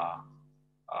are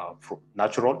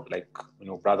natural, like,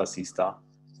 brother, sister,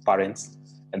 parents,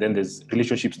 and then there's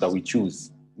relationships that we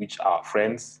choose, which are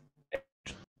friends and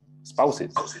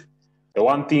spouses. The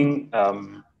one thing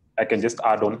I can just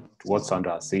add on to what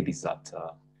Sandra has said is that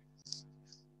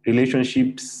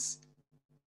relationships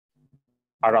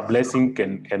are a blessing,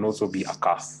 can also be a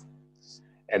curse.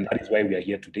 And that is why we are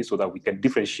here today, so that we can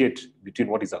differentiate between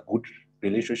what is a good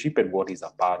relationship and what is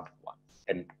a bad one.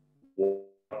 And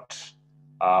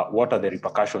what are the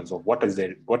repercussions of what is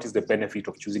the benefit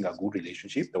of choosing a good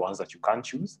relationship, the ones that you can't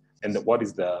choose, and what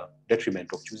is the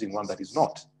detriment of choosing one that is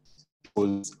not.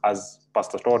 Because as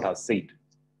Pastor Todd has said,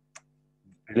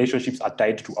 relationships are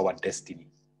tied to our destiny.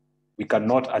 We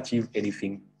cannot achieve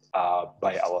anything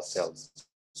by ourselves.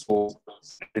 So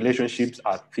relationships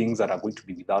are things that are going to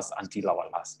be with us until our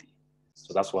last day.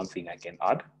 So that's one thing I can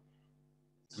add.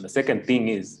 And the second thing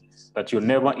is that you're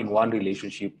never in one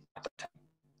relationship at a time.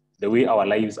 The way our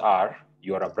lives are,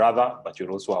 you're a brother, but you're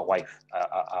also a wife,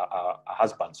 a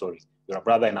husband, sorry. You're a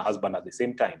brother and a husband at the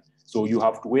same time. So you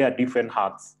have to wear different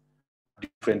hats,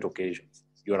 different occasions.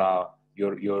 You're a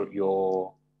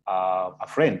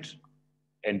friend,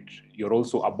 and you're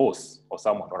also a boss or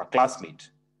someone or a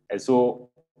classmate. And so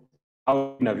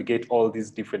how to navigate all these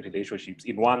different relationships?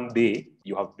 In one day,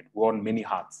 you have worn many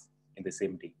hats in the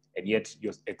same day, and yet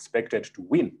you're expected to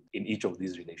win in each of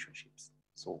these relationships.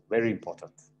 So very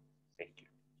important. Thank you.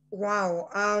 Wow.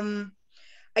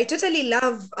 I totally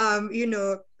love,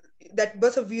 that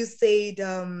both of you said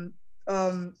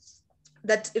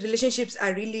that relationships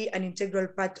are really an integral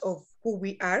part of who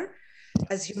we are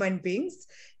as human beings.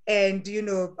 And,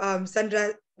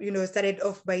 Sandra, started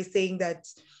off by saying that,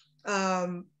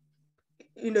 from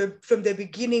the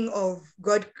beginning of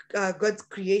God's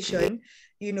creation,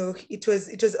 it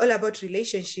was all about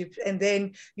relationships. And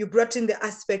then you brought in the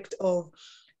aspect of,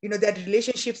 there are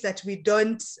relationships that we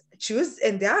don't choose,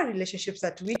 and there are relationships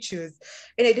that we choose.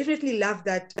 And I definitely love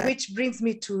that, which brings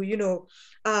me to,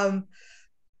 for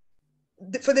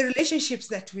the relationships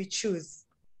that we choose.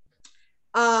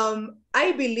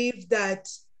 I believe that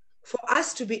for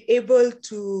us to be able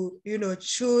to,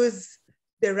 choose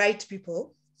the right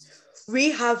people,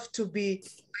 we have to be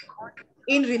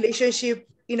in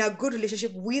a good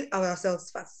relationship with ourselves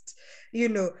first.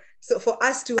 So for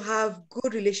us to have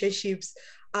good relationships,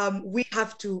 we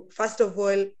have to, first of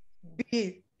all,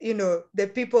 be, the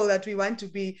people that we want to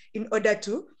be in order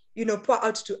to, pour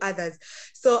out to others.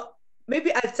 So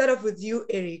maybe I'll start off with you,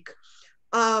 Eric.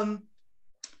 From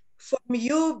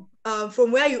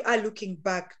where you are looking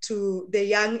back to the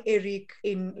young Eric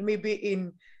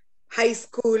in high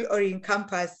school or in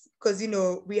campus, because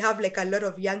we have like a lot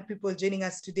of young people joining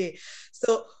us today.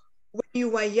 So when you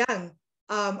were young,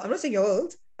 I'm not saying you're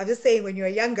old, I'm just saying when you were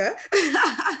younger,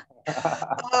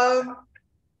 how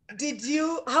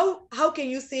can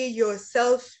you say your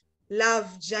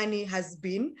self-love journey has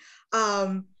been?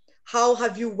 How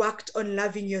have you worked on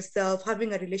loving yourself,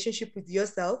 having a relationship with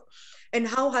yourself, and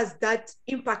how has that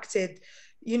impacted,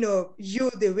 you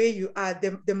the way you are,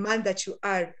 the man that you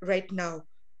are right now?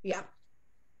 Yeah.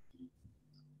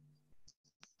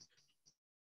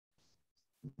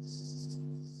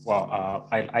 Well,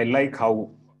 I like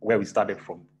where we started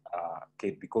from,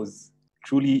 Kate, because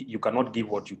truly you cannot give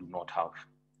what you do not have.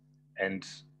 And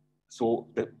so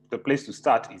the place to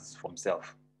start is from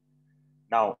self.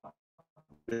 Now,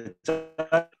 the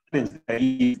challenge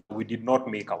is we did not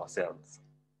make ourselves,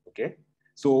 okay?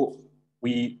 So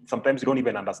we sometimes don't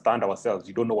even understand ourselves.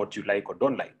 You don't know what you like or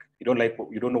don't like. You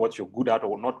don't know what you're good at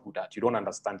or not good at. You don't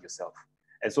understand yourself.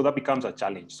 And so that becomes a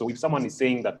challenge. So if someone is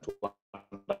saying that to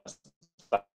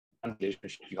understand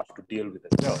relationship, you have to deal with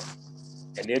yourself,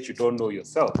 and yet you don't know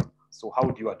yourself. So how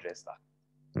do you address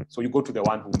that? So you go to the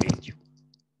one who made you,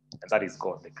 and that is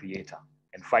God, the creator,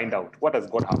 and find out, what does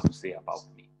God have to say about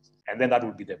me? And then that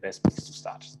would be the best place to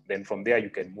start. Then from there, you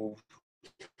can move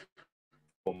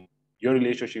from your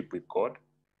relationship with God,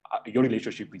 your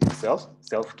relationship with yourself,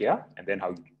 self-care, and then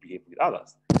how you behave with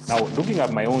others. Now, looking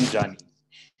at my own journey,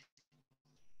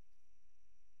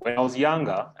 when I was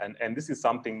younger, and this is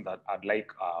something that I'd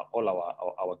like all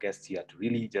our guests here to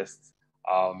really just,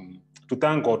 to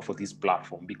thank God for this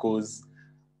platform, because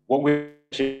what we're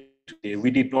sharing today,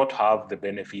 we did not have the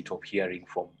benefit of hearing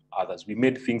from others. We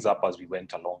made things up as we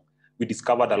went along. We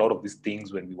discovered a lot of these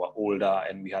things when we were older,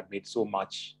 and we had made so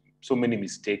many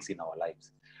mistakes in our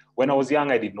lives. When I was young,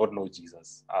 I did not know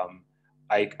Jesus.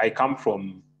 I come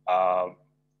from a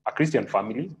Christian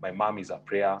family. My mom is a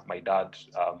prayer. My dad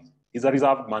is a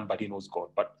reserved man, but he knows God.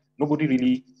 But nobody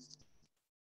really...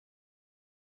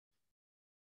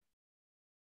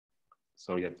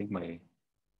 Sorry, I don't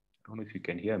know if you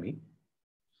can hear me.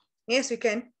 Yes, we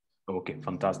can. Okay,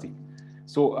 fantastic.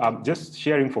 So just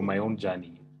sharing from my own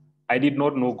journey, I did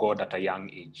not know God at a young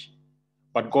age,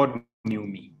 but God knew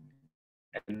me.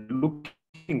 And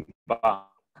looking back,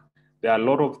 there are a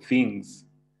lot of things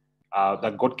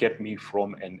that God kept me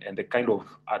from, and the kind of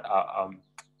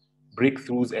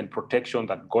breakthroughs and protection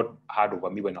that God had over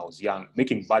me when I was young,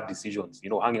 making bad decisions,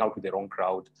 hanging out with the wrong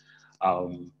crowd,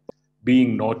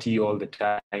 being naughty all the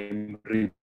time,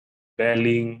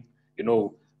 rebelling.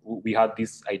 We had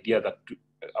this idea that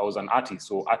I was an artist,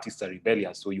 so artists are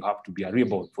rebellious, so you have to be a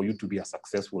rebel for you to be a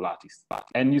successful artist.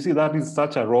 And you see, that is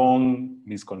such a wrong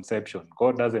misconception.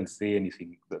 God doesn't say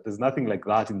anything. There's nothing like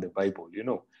that in the Bible,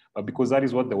 but because that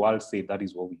is what the world said, that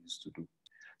is what we used to do.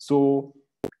 So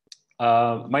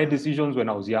my decisions when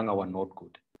I was younger were not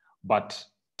good, but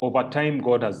over time,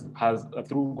 God has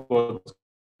through God's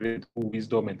through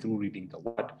wisdom and through reading the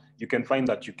word, you can find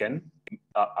that you can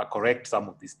correct some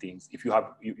of these things. If you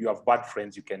have bad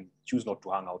friends, you can choose not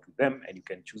to hang out with them, and you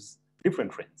can choose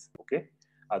different friends. Okay,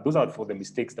 those are for the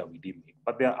mistakes that we did make.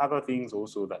 But there are other things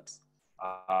also that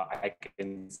I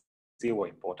can say were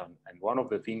important. And one of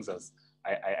the things, as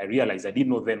I realized, I didn't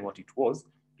know then what it was,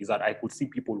 is that I could see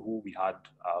people who we had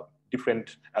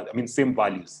same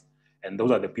values, and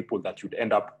those are the people that you'd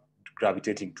end up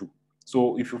gravitating to.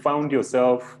 So if you found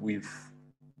yourself with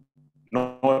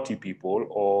naughty people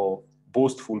or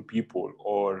boastful people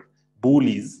or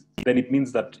bullies, then it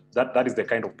means that is the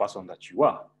kind of person that you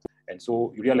are. And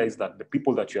so you realize that the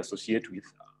people that you associate with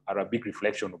are a big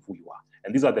reflection of who you are.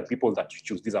 And these are the people that you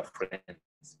choose. These are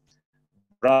friends.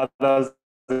 Brothers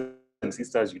and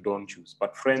sisters you don't choose,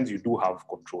 but friends you do have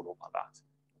control over that.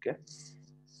 Okay?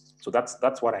 So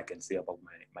that's what I can say about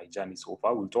my journey so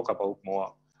far. We'll talk about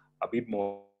a bit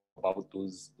more about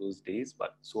those days,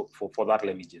 but so for that,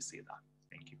 let me just say that.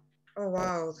 Thank you. Oh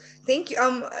wow, thank you.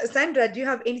 Sandra, do you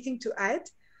have anything to add?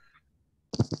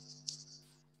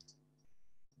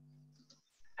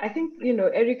 I think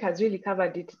Eric has really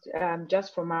covered it.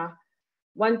 Just from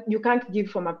you can't give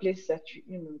from a place that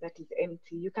that is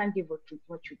empty. You can't give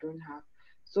what you don't have.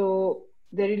 So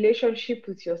the relationship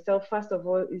with yourself, first of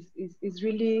all, is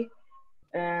really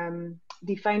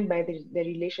defined by the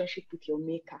relationship with your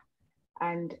maker.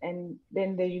 And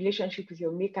then the relationship with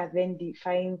your maker then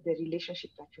defines the relationship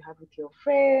that you have with your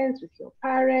friends, with your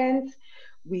parents,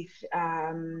 with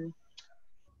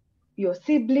your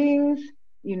siblings,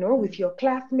 with your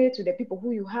classmates, with the people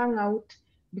who you hang out,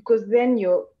 because then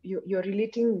you're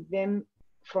relating with them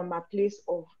from a place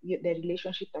of the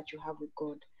relationship that you have with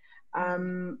God.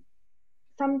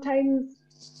 Sometimes,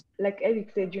 like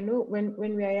Eric said, when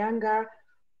we are younger,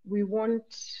 we want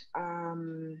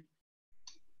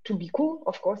to be cool,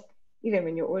 of course. Even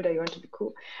when you're older, you want to be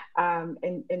cool,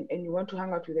 and you want to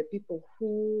hang out with the people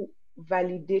who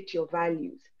validate your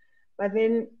values. But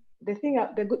then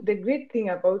the great thing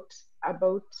about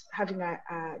having a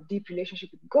deep relationship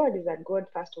with God is that God,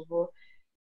 first of all,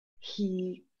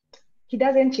 he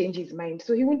doesn't change his mind.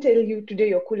 So he won't tell you today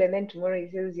you're cool and then tomorrow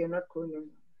he says you're not cool. No.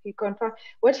 He confirms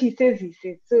what he says, he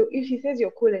says. So if he says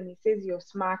you're cool and he says you're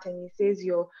smart and he says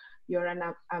you're an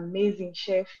amazing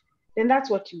chef, then that's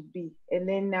what you'll be. And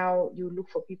then now you look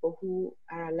for people who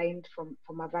are aligned from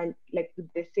a value, like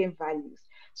with the same values.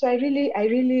 So I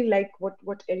really like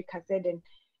what Eric has said,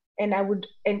 and I would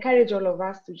encourage all of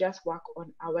us to just work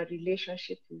on our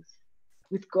relationship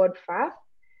with God first,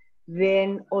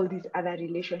 then all these other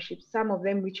relationships, some of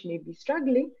them which may be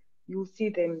struggling, you'll see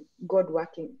them, God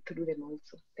working through them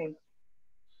also. Thanks.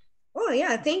 Oh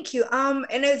yeah, thank you.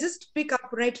 And I'll just pick up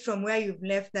right from where you've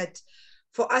left that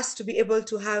for us to be able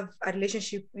to have a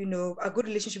relationship, a good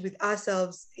relationship with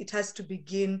ourselves, it has to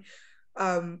begin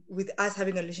with us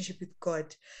having a relationship with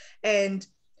God. And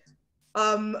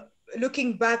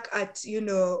looking back at,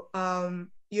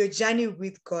 your journey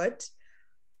with God,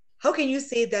 how can you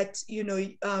say that,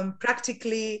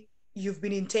 practically you've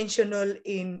been intentional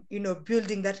in,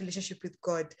 building that relationship with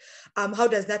God? How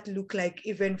does that look like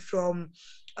even from,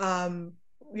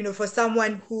 for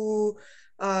someone who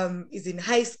is in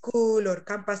high school or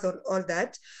campus or all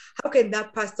that? How can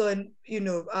that person,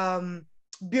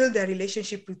 build their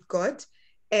relationship with God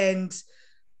and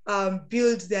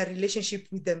build their relationship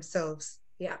with themselves?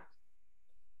 Yeah.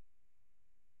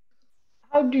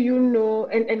 How do you know,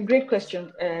 and great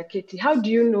question, Katie, how do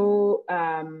you know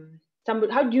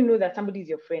somebody, how do you know that somebody is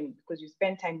your friend? Because you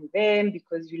spend time with them,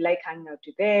 because you like hanging out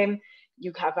with them,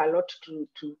 you have a lot to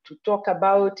talk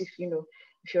about. If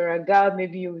you're a girl,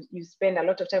 maybe you spend a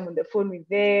lot of time on the phone with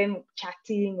them,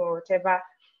 chatting or whatever.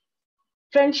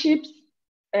 Friendships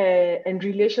and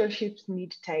relationships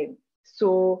need time.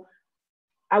 So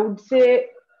I would say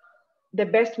the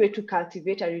best way to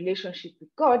cultivate a relationship with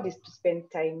God is to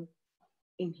spend time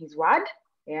in his word.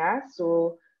 Yeah,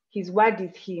 so his word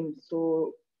is him.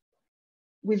 So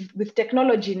with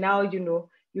technology now, you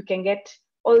can get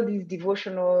all these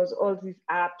devotionals, all these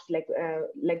apps like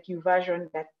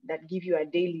YouVersion that give you a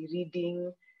daily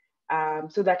reading,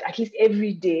 so that at least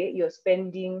every day you're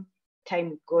spending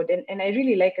time with God. And I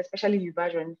really like, especially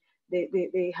YouVersion,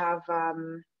 they have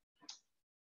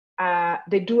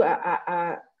they do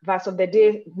a verse of the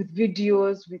day with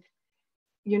videos, with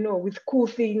cool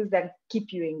things that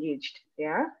keep you engaged.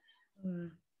 Yeah.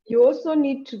 You also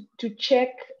need to check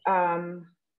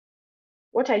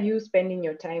what are you spending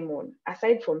your time on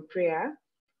aside from prayer.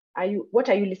 What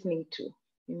are you listening to?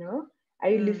 Are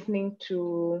you listening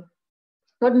to,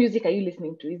 what music are you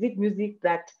listening to? Is it music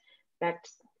that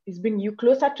is bringing you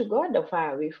closer to God or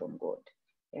far away from God?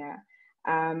 Yeah.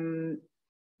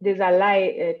 There's a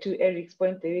lie to Eric's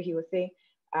point, the way he was saying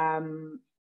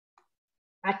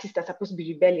artists are supposed to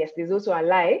be rebellious. There's also a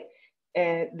lie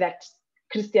that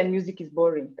Christian music is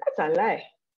boring. That's a lie.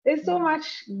 There's so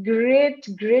much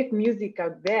great music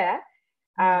out there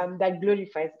that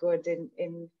glorifies God.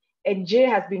 And Jay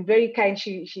has been very kind.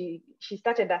 She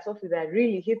started us off with a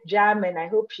really hip jam, and I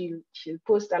hope she'll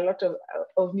post a lot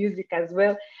of music as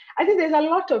well. I think there's a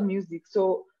lot of music.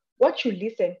 So what you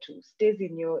listen to stays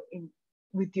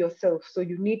with yourself. So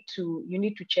you need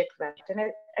to check that.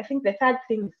 And I think the third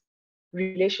thing is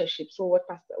relationships. So what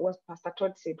Pastor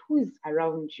Todd said, who is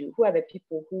around you? Who are the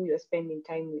people who you're spending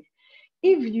time with?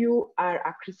 If you are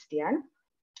a Christian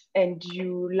and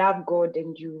you love God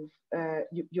and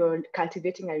you're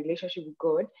cultivating a relationship with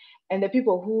God, and the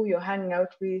people who you're hanging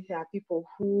out with are people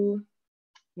who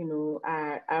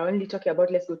are only talking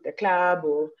about, let's go to the club,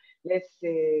 or let's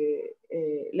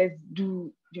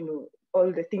do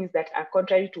all the things that are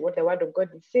contrary to what the word of God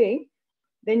is saying,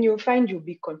 then you'll find you'll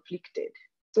be conflicted.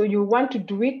 So you want to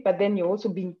do it, but then you're also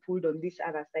being pulled on this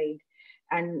other side.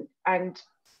 And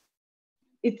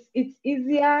it's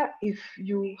easier if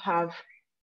you have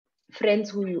friends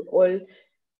who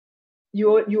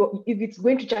if it's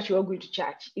going to church, you're all going to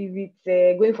church. If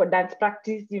it's going for dance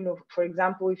practice, for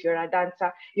example, if you're a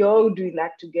dancer, you're all doing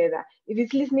that together. If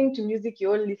it's listening to music,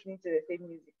 you're all listening to the same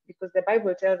music, because the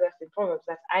Bible tells us in Proverbs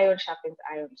that iron sharpens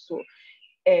iron. So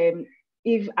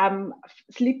if I'm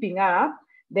sleeping up,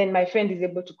 then my friend is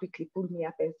able to quickly pull me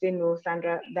up and say, no,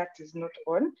 Sandra, that is not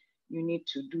on. You need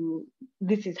to do,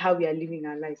 this is how we are living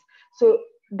our lives. So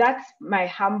that's my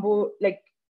humble,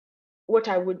 what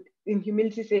I would in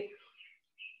humility say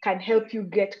can help you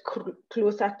get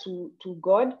closer to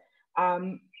God.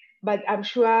 But I'm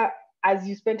sure as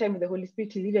you spend time with the Holy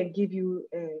Spirit, He'll even give you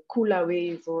cooler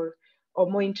ways or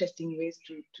more interesting ways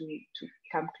to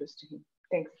come close to Him.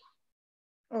 Thanks.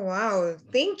 Oh, wow.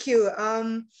 Thank you.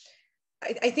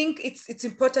 I think it's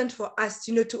important for us,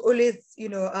 to always,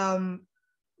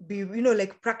 be,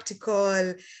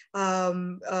 practical.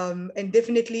 And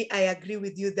definitely I agree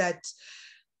with you that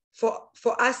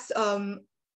for us,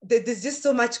 there's just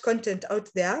so much content out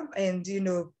there, and,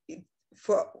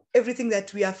 for everything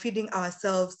that we are feeding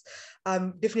ourselves,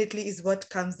 definitely is what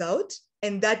comes out.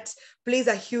 And that plays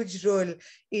a huge role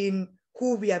in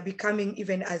who we are becoming,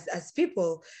 even as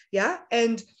people. Yeah.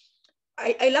 And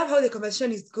I love how the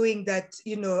conversation is going, that,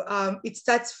 it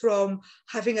starts from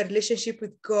having a relationship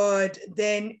with God,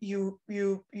 then you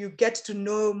get to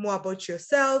know more about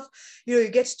yourself, you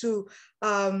get to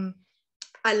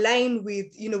align with,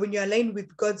 when you align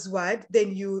with God's word,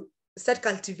 then you start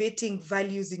cultivating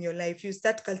values in your life. You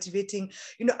start cultivating,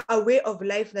 a way of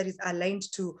life that is aligned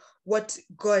to what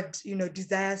God,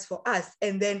 desires for us.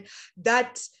 And then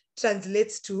that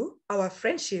translates to our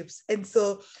friendships. And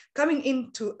so coming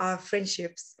into our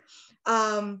friendships,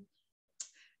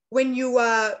 when you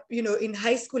are, in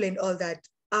high school and all that,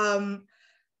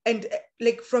 and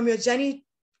like from your journey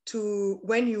to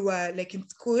when you were like in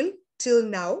school till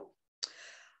now,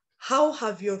 how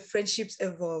have your friendships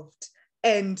evolved?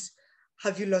 And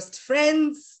have you lost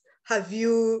friends? Have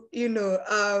you,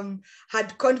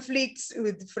 had conflicts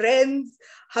with friends?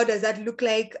 How does that look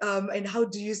like? And how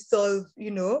do you solve,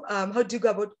 how do you go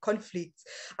about conflicts?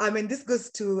 And this goes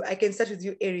to, I can start with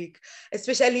you, Eric,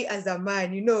 especially as a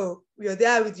man, you're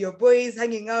there with your boys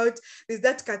hanging out. There's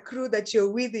that crew that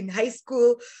you're with in high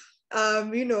school,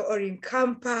 or in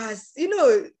campus,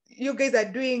 you guys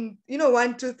are doing,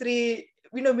 1, 2, 3,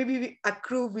 maybe a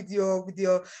crew with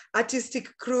your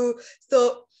artistic crew.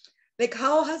 So like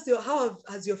how has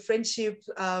your friendship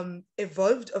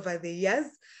evolved over the years,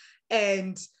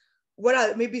 and what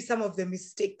are maybe some of the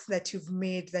mistakes that you've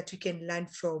made that we can learn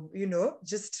from,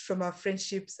 just from our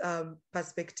friendships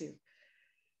perspective?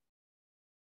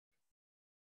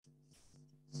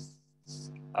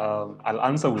 I'll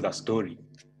answer with a story.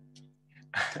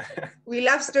 We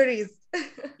love stories.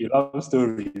 You love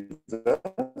stories.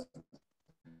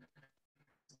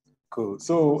 Cool.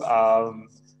 So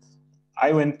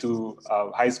I went to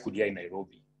high school here in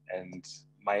Nairobi, and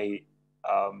my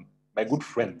good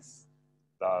friends,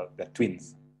 they're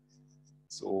twins.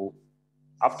 So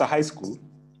after high school,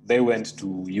 they went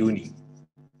to uni.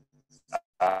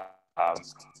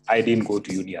 I didn't go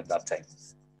to uni at that time.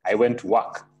 I went to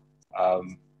work.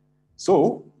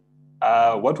 So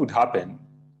what would happen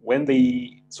when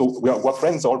so we were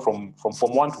friends all from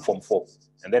Form 1 to Form 4.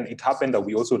 And then it happened that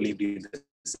we also lived in the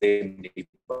same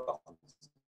neighborhood.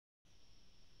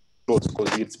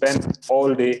 Because we'd spend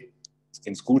all day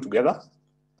in school together,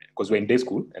 because we're in day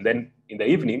school. And then in the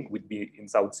evening, we'd be in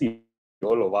South Sea,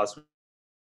 all of us.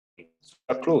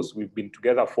 We're close. We've been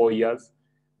together 4 years.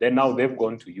 Then now they've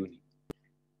gone to uni.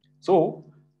 So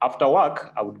after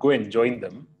work, I would go and join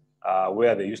them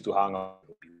where they used to hang out.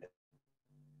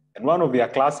 And one of their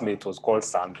classmates was called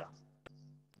Sandra.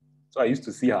 So I used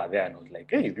to see her there and I was like,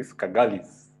 hey, this girl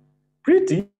is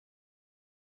pretty.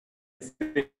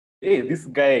 Hey, this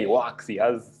guy works, he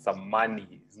has some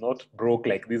money. He's not broke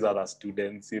like these other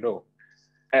students, And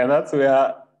that's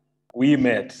where we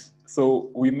met.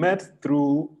 So we met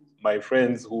through my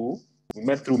friends we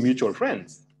met through mutual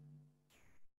friends.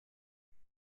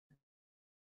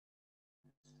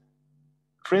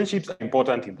 Friendships are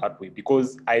important in that way,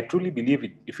 because I truly believe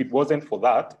if it wasn't for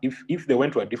that, if they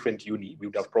went to a different uni, we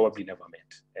would have probably never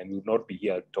met and we would not be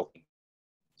here talking.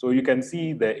 So you can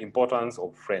see the importance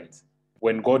of friends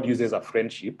when God uses a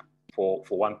friendship for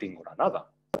one thing or another.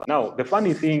 Now, the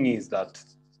funny thing is that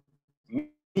me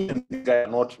and this guy are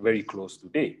not very close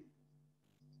today.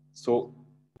 So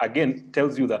again,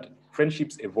 tells you that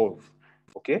friendships evolve,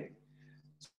 okay?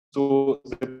 So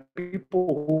the people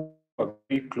who were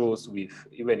very close with,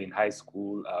 even in high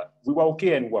school, we were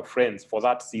okay and we were friends for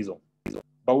that season.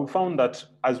 But we found that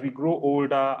as we grow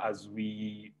older, as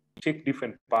we take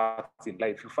different paths in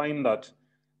life, you find that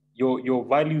your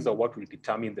values are what will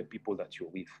determine the people that you're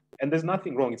with. And there's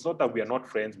nothing wrong. It's not that we are not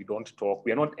friends, we don't talk,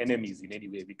 we are not enemies in any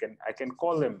way. I can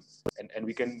call them and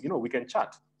we can, we can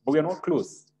chat, but we are not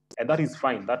close. And that is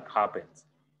fine, that happens.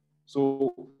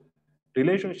 So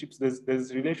relationships,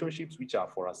 there's relationships which are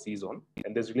for a season,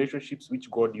 and there's relationships which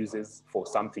God uses for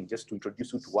something, just to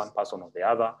introduce you to one person or the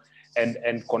other,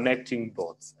 and connecting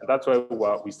dots. And that's why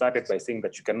we started by saying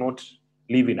that you cannot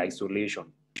live in isolation.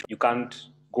 You can't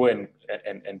go and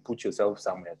put yourself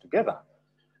somewhere together.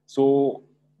 So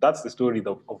that's the story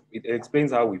of it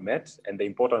explains how we met and the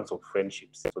importance of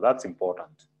friendships. So that's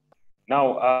important.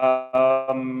 Now,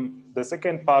 the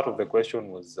second part of the question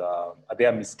was, are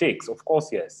there mistakes? Of course,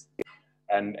 yes.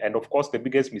 And of course, the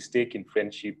biggest mistake in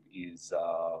friendship is,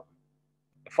 the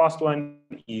first one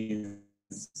is,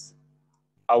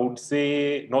 I would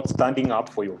say, not standing up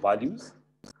for your values,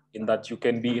 in that you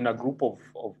can be in a group of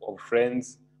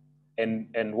friends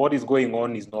and what is going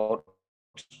on is not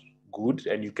good,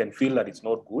 and you can feel that it's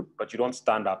not good, but you don't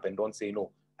stand up and don't say,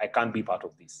 no, I can't be part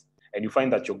of this. And you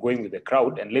find that you're going with the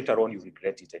crowd, and later on you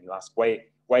regret it, and you ask, why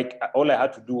all I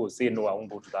had to do was say, no, I won't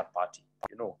go to that party,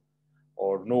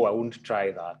 or no, I won't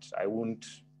try that. I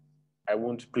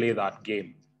won't play that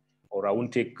game, or I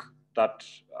won't take that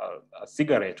a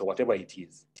cigarette, or whatever it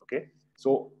is. Okay.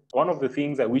 So one of the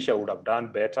things I wish I would have done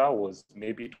better was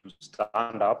maybe to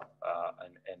stand up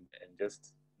and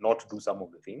just not do some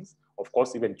of the things. Of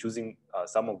course, even choosing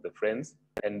some of the friends,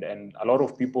 and a lot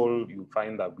of people you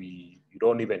find that you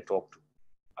don't even talk to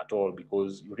at all,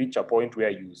 because you reach a point where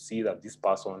you see that this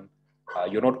person,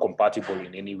 you're not compatible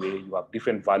in any way. You have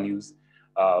different values.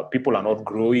 People are not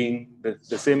growing.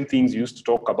 The same things you used to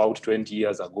talk about 20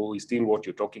 years ago is still what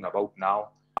you're talking about now,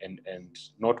 and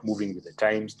not moving with the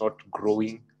times, not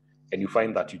growing, and you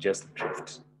find that you just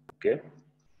drift. Okay.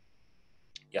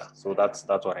 Yeah, so that's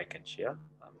what I can share.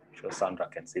 I'm sure Sandra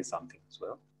can say something as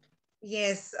well.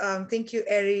 Yes, thank you,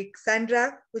 Eric.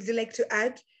 Sandra, would you like to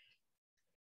add?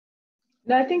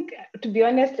 No, I think, to be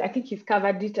honest, I think he's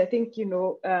covered it. I think,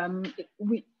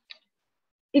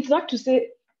 it's not to say,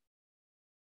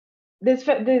 there's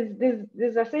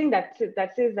a saying that says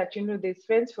that, there's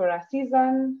friends for a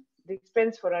season, there's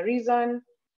friends for a reason,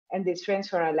 and there's friends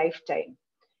for a lifetime.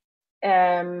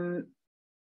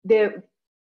 The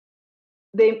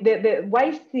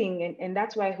wise thing, and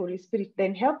that's why Holy Spirit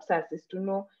then helps us, is to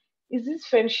know, is this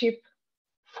friendship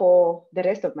for the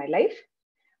rest of my life?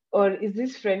 Or is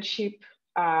this friendship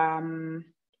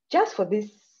just for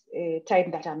this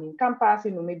time that I'm in campus,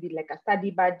 maybe like a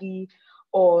study buddy,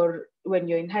 or when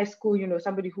you're in high school,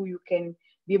 somebody who you can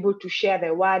be able to share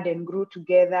the word and grow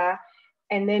together.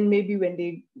 And then maybe when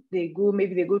they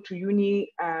go to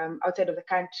uni outside of the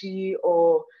country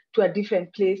or to a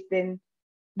different place, then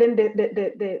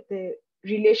the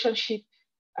relationship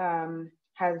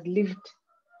has lived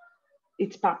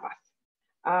its purpose.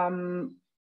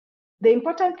 The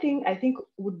important thing, I think,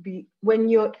 would be when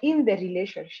you're in the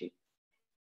relationship,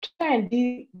 try and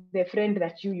be the friend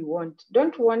that you want.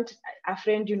 Don't want a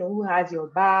friend, who has your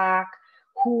back,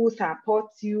 who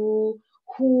supports you,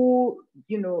 who,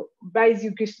 buys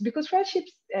you gifts, because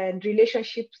friendships and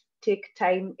relationships take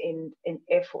time and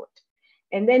effort.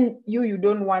 And then you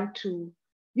don't want to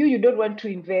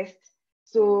invest.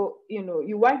 So,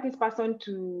 you want this person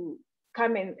to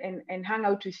come and hang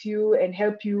out with you and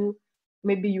help you.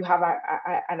 Maybe you have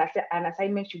an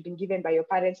assignment you've been given by your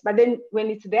parents, but then when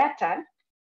it's their turn,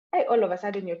 all of a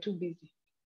sudden you're too busy.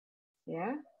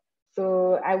 Yeah.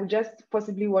 So I would just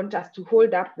possibly want us to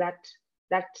hold up that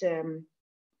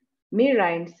mirror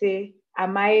and say,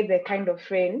 am I the kind of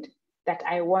friend that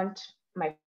I want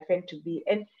my friend to be?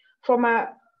 And from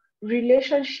a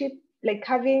relationship, like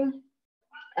having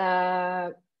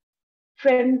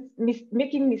friends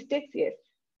making mistakes,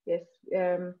 yes.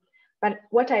 But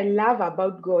what I love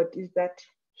about God is that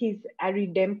he's a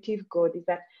redemptive God, is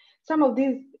that some of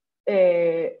these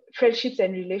friendships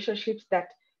and relationships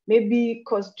that maybe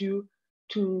caused you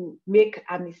to make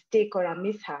a mistake or a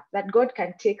mishap, that God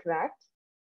can take that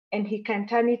and he can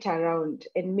turn it around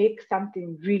and make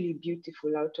something really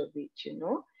beautiful out of it,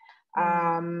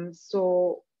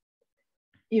 So,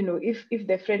 if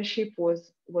the friendship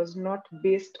was not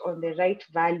based on the right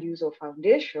values or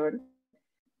foundation,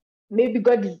 maybe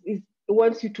God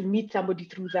wants you to meet somebody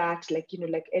through that, like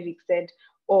Eric said,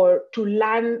 or to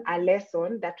learn a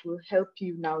lesson that will help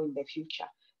you now in the future.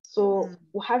 So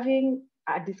having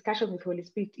a discussion with Holy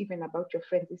Spirit, even about your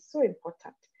friends, is so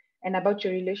important. And about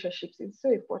your relationships, it's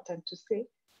so important to say,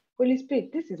 Holy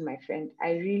Spirit, this is my friend.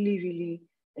 I really, really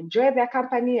enjoy their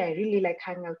company. I really like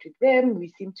hanging out with them. We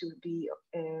seem to be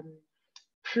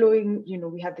flowing,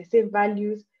 we have the same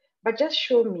values, but just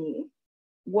show me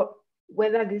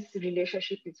whether this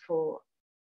relationship is for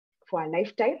a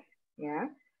lifetime, yeah,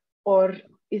 or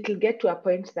it'll get to a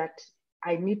point that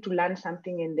I need to learn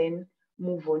something and then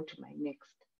move on to my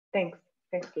next. Thanks,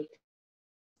 Kate.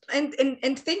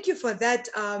 And thank you for that,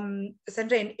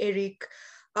 Sandra and Eric.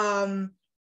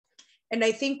 And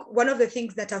I think one of the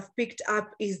things that I've picked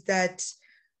up is that,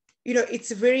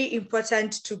 it's very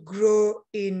important to grow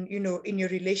in your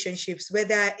relationships,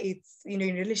 whether it's, in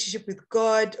relationship with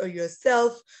God or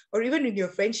yourself, or even in your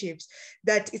friendships,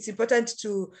 that it's important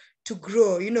to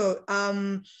grow.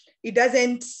 It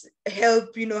doesn't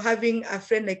help, having a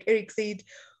friend, like Eric said,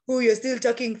 who you're still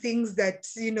talking things that,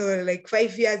 like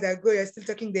 5 years ago, you're still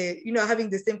talking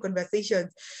having the same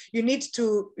conversations. You need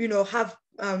to, have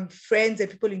friends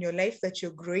and people in your life that you're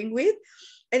growing with.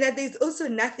 And that there's also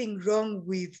nothing wrong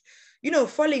with,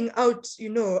 falling out,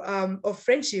 of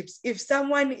friendships. If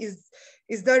someone is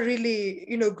not really,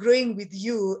 growing with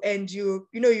you, and you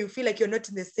feel like you're not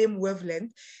in the same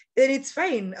wavelength, then it's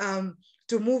fine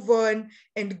to move on.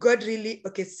 And God really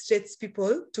orchestrates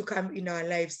people to come in our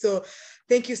lives. So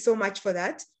thank you so much for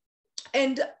that.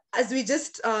 And as we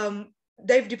just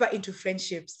dive deeper into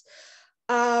friendships,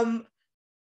 have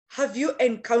you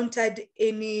encountered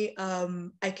any,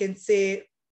 I can say,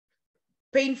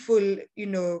 painful,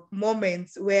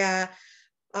 moments where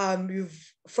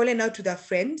you've fallen out with a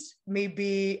friend,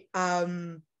 maybe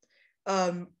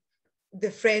the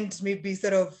friend maybe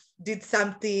sort of did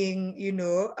something,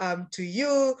 to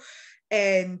you,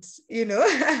 and you're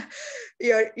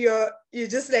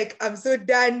just like, I'm so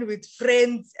done with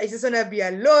friends, I just want to be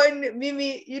alone.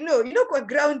 Mimi, kwa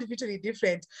ground literally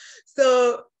different.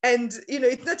 So, and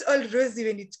it's not all rosy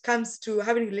when it comes to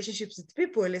having relationships with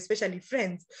people, especially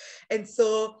friends. And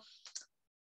so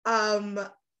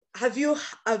have you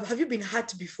been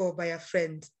hurt before by a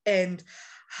friend, and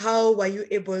how were you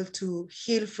able to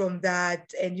heal from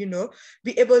that and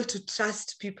be able to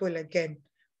trust people again?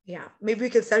 Yeah, maybe we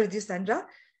can start with you, Sandra.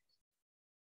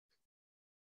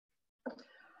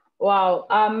 Wow.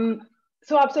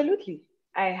 So absolutely,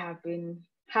 I have been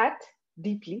hurt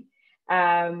deeply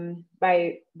by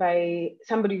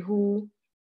somebody who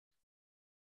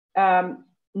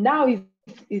now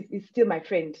is still my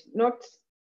friend. Not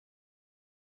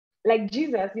like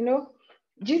Jesus,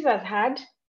 Jesus had,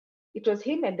 it was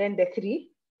him and then the 3,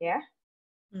 yeah,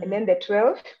 and then the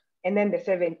 12, and then the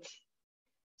 70.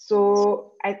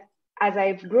 So as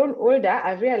I've grown older,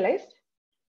 I've realized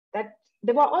that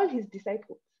they were all his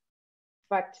disciples,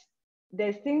 but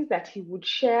there's things that he would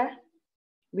share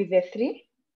with the 3,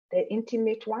 the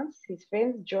intimate ones, his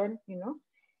friends, John,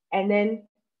 and then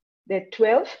the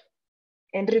 12,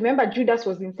 and remember Judas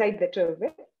was inside the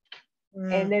 12,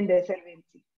 and then the 70.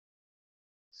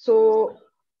 So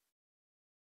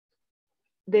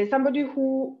there's somebody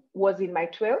who was in my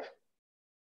 12,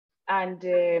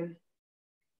 and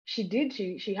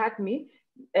she had me.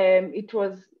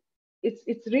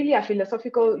 It's really a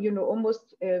philosophical,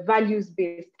 almost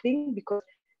values-based thing, because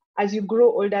as you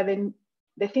grow older, then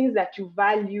the things that you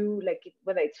value, like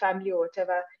whether it's family or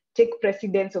whatever, take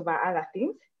precedence over other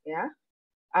things. Yeah.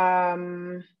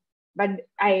 But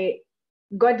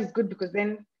God is good, because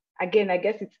then again, I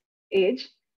guess it's age.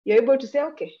 You're able to say,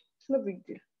 okay, it's no big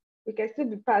deal. We can still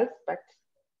be pals, but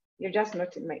you're just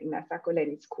not in a circle,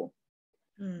 and it's cool.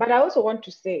 But I also want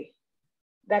to say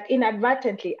that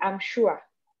inadvertently, I'm sure,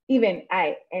 even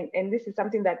I, and this is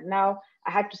something that now I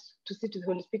had to sit with the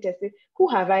Holy Spirit and say, who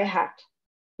have I hurt?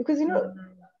 Because,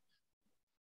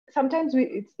 sometimes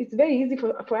it's very easy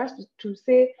for us to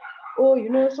say, oh,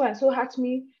 so and so hurt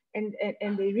me, and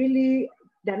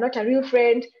they're not a real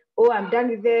friend, oh, I'm done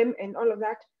with them, and all of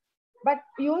that. But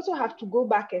you also have to go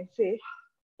back and say,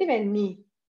 even me,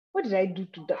 what did I do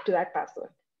to that person?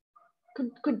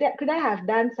 Could I have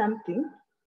done something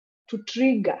to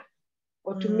trigger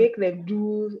or to make them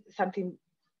do something,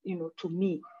 to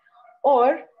me?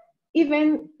 Or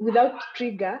even without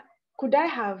trigger, could I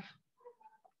have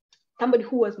somebody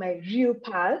who was my real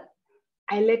pal,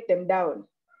 I let them down,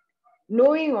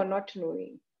 knowing or not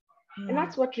knowing? And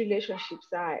that's what relationships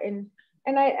are. And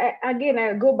I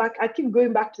keep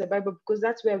going back to the Bible, because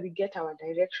that's where we get our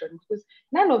direction. Because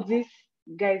none of these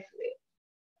guys,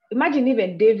 imagine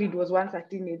even David was once a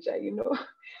teenager,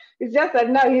 It's just that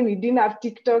now he didn't have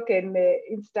TikTok and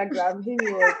Instagram.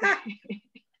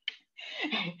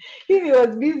 He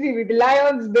was busy with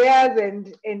lions, bears,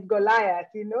 and Goliath,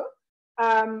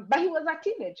 But he was a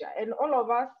teenager, and all of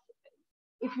us,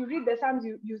 if you read the Psalms,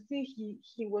 you see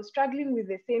he was struggling with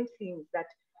the same things,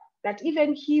 that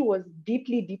even he was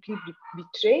deeply, deeply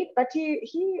betrayed, but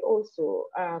he also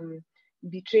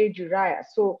betrayed Uriah.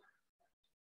 So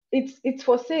it's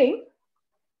for saying,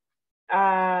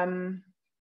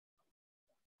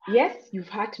 yes, you've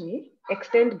hurt me,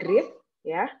 extend grace,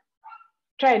 yeah.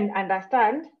 Try and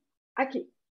understand, Aki,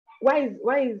 why is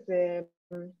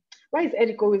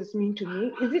Eric always mean to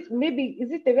me? Is it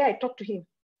the way I talk to him?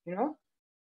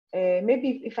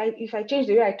 Maybe if I change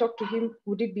the way I talk to him,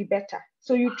 would it be better?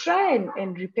 So you try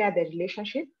and repair the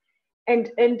relationship, and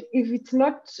if it's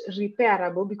not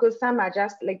repairable, because some are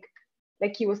just like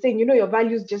he was saying, your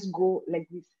values just go like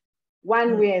this,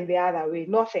 one way and the other way,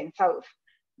 north and south,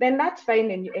 then that's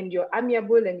fine, and you're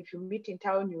amiable, and if you meet in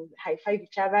town, you high five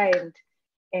each other,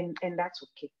 and that's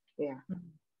okay. Yeah.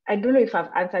 I don't know if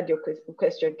I've answered your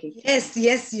question, Katie.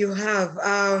 Yes, you have.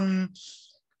 I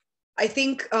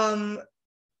think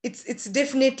it's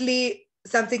definitely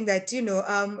something that,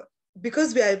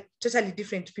 because we are totally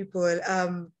different people,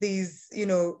 there's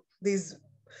a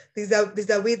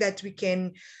way that we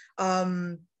can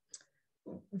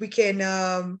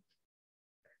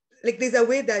like, there's a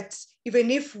way that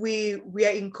even if we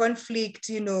are in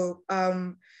conflict,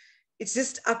 it's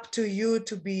just up to you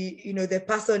to be, the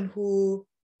person who,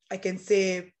 I can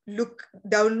say, look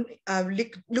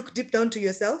deep down to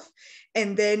yourself,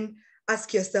 and then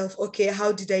ask yourself, okay,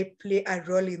 how did I play a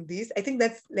role in this? I think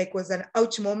that's was an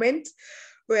ouch moment,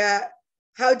 where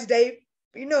how did I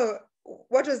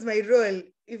what was my role,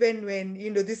 even when,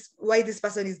 why this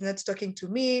person is not talking to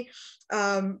me.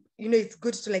 It's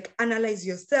good to like analyze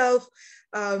yourself.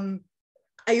 Are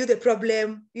you the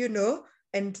problem,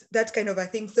 and that kind of a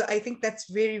thing. So I think that's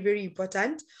very, very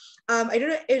important. I don't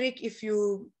know, Eric, if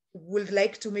you would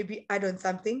like to maybe add on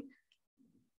something.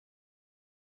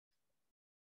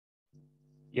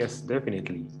 Yes,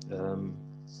 definitely.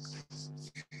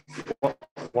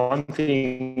 One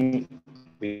thing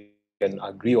we can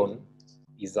agree on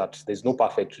is that there's no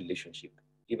perfect relationship.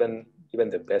 Even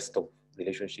the best of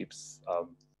relationships,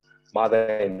 mother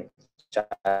and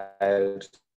child,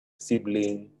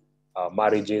 sibling,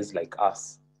 marriages like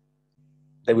us,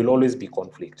 there will always be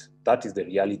conflict. That is the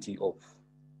reality of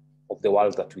the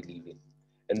world that we live in.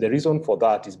 And the reason for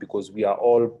that is because we are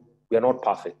not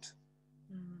perfect.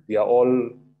 We are all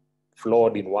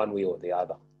flawed in one way or the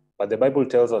other. But the Bible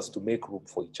tells us to make room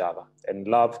for each other, and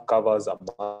love covers a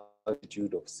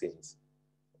multitude of sins.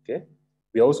 Okay?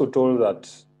 We are also told that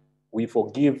we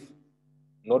forgive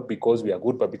not because we are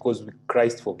good, but because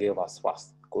Christ forgave us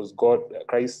first, because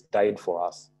Christ died for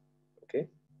us. Okay?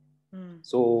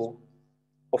 So,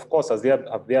 of course, have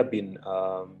there been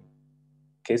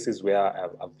cases where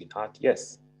I've been hurt?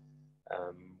 Yes.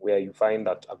 Where you find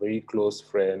that a very close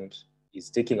friend is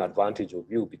taking advantage of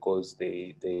you because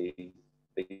they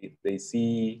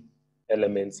see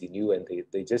elements in you, and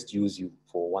they just use you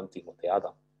for one thing or the other.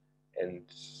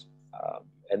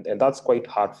 And that's quite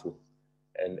hurtful,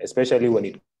 and especially when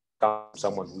it comes to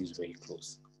someone who is very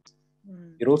close.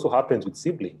 It also happens with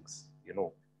siblings,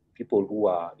 people who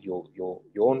are your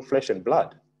own flesh and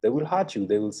blood. They will hurt you.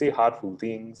 They will say hurtful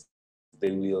things.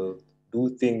 They will do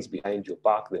things behind your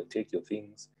back. They'll take your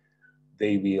things.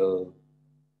 They will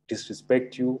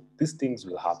disrespect you. These things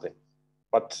will happen.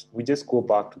 But we just go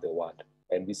back to the word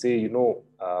and we say,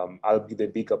 I'll be the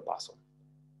bigger person.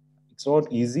 It's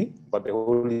not easy, but the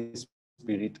Holy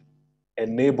Spirit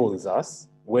enables us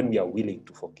when we are willing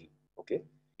to forgive. Okay?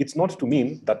 It's not to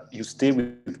mean that you stay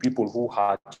with people who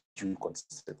hurt you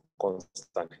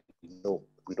constantly. No,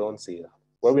 we don't say that.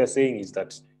 What we are saying is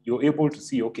that you're able to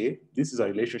see, okay, this is a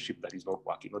relationship that is not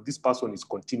working, or this person is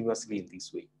continuously in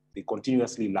this way. They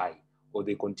continuously lie, or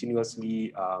they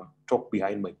continuously talk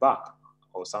behind my back,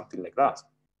 or something like that.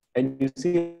 And you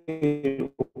say,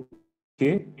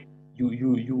 okay,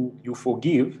 you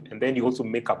forgive, and then you also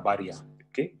make a barrier.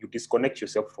 Okay, you disconnect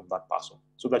yourself from that person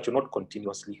so that you're not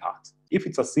continuously hurt. If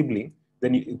it's a sibling,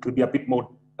 then it will be a bit more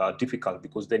difficult,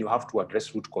 because then you have to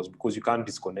address root cause, because you can't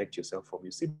disconnect yourself from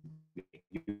your sibling.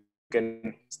 You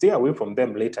can stay away from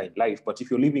them later in life, but if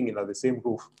you're living in the same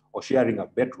roof or sharing a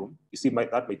bedroom, you see,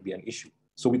 that might be an issue.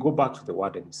 So we go back to the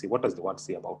word and we say, what does the word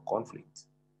say about conflict?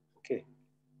 Okay,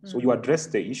 so you address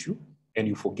the issue and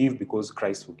you forgive because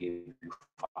Christ forgave you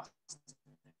first.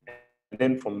 And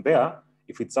then from there,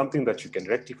 if it's something that you can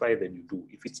rectify, then you do.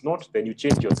 If it's not, then you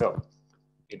change yourself.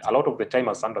 And a lot of the time,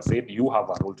 as Sandra said, you have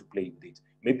a role to play with it.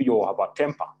 Maybe you have a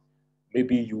temper.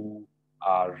 Maybe you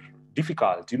are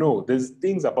difficult. There's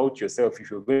things about yourself.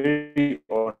 If you're very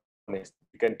honest,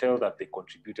 you can tell that they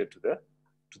contributed to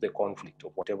the conflict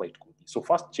of whatever it could be. So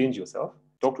first, change yourself.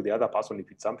 Talk to the other person.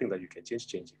 If it's something that you can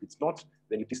change. If it's not,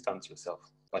 then you distance yourself.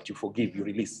 But you forgive, you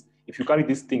release. If you carry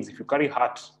these things, if you carry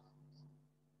hurt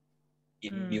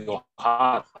in your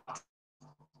heart,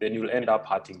 then you'll end up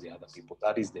hurting the other people.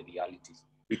 That is the reality.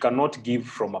 We cannot give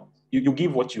from you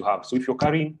give what you have. So if you're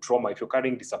carrying trauma, if you're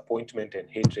carrying disappointment and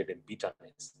hatred and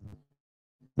bitterness,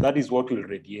 that is what will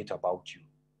radiate about you.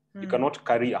 You cannot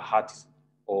carry a hurt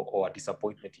or a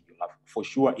disappointment in your life. For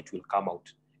sure, it will come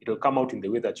out. It will come out in the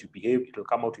way that you behave. It will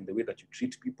come out in the way that you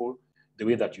treat people, the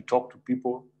way that you talk to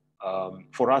people.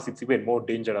 For us, it's even more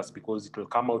dangerous because it will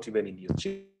come out even in your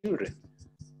children.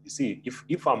 You see,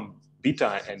 if I'm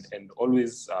bitter and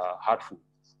always hurtful,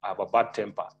 I have a bad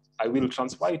temper, I will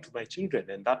transfer it to my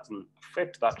children, and that will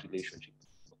affect that relationship.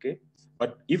 Okay?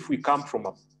 But if we come from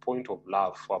a point of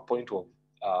love, for a point of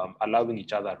allowing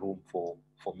each other room for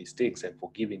mistakes and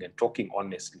forgiving and talking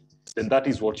honestly, then that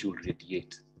is what you'll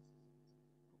radiate.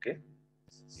 Okay?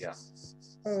 Yeah.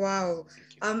 Oh, wow.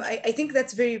 I think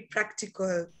that's very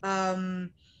practical,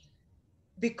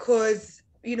 because,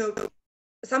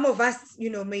 some of us,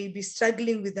 may be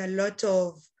struggling with a lot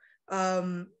of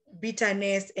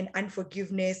bitterness and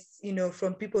unforgiveness,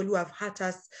 from people who have hurt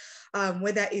us,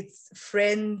 whether it's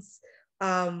friends,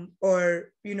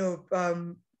 or,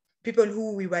 people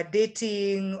who we were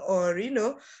dating, or,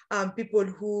 people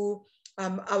who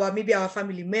maybe our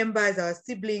family members, our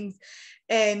siblings.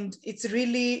 And it's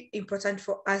really important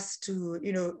for us to,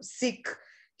 seek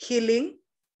healing,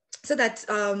 so that,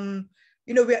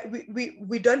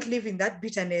 we don't live in that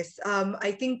bitterness.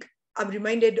 I think I'm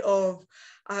reminded of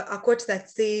a quote that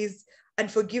says,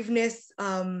 unforgiveness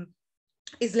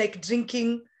is like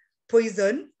drinking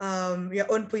poison,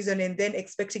 your own poison, and then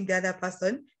expecting the other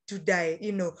person to die.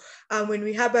 When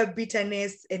we harbor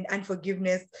bitterness and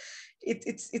unforgiveness,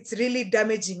 it's really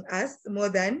damaging us more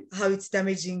than how it's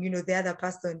damaging, the other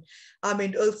person.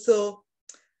 And also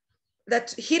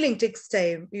that healing takes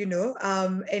time,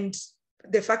 and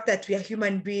the fact that we are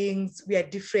human beings, we are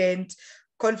different,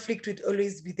 conflict would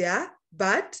always be there.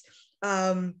 But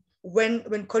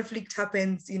when conflict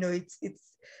happens, it's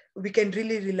we can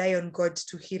really rely on God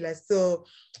to heal us. So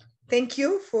thank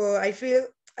you for, I feel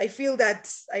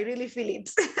that I really feel it.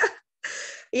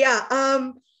 Yeah.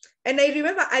 And I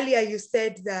remember earlier you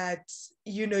said that,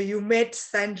 you met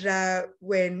Sandra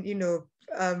when, in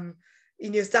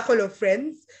your circle of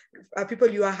friends, people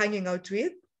you are hanging out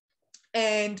with.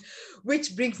 And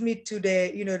which brings me to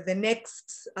the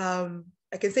next,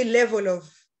 I can say, level of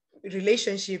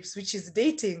relationships, which is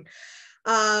dating.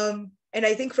 And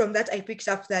I think from that, I picked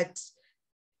up that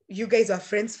you guys were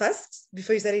friends first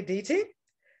before you started dating.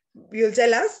 You'll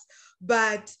tell us.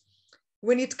 But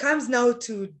when it comes now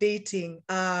to dating,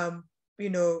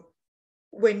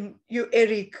 when you,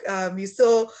 Eric, you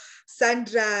saw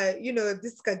Sandra,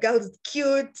 this girl is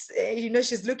cute,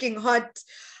 she's looking hot.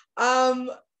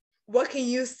 What can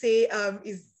you say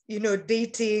is,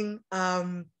 dating,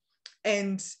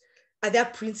 and are there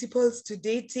principles to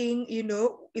dating?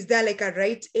 Is there like a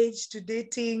right age to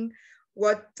dating?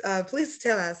 What, please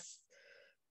tell us.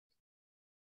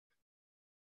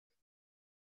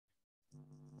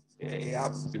 Yeah,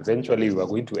 eventually we're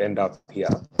going to end up here.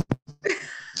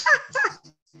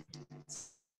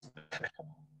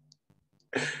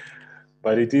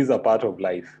 But it is a part of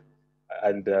life.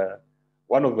 And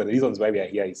one of the reasons why we are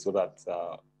here is so that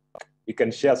we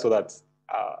can share, so that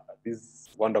these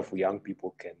wonderful young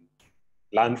people can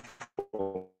learn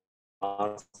from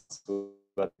us, so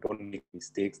that they don't make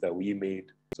mistakes that we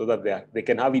made, so that they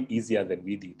can have it easier than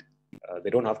we did. They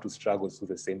don't have to struggle through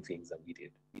the same things that we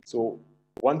did. So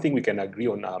one thing we can agree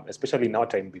on, especially in our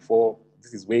time, before,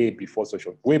 this is way before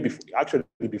actually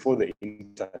before the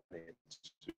internet,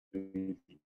 a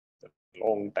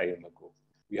long time ago.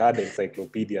 We had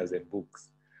encyclopedias and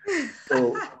books.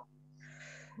 So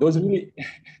there was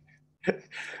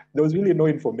really no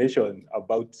information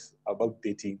about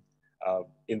dating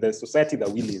in the society that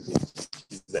we live in,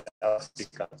 the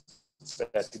African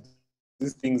society.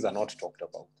 These things are not talked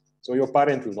about. So your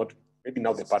parents will not, maybe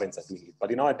now the parents are doing it,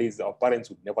 but in our days, our parents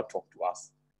would never talk to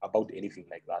us about anything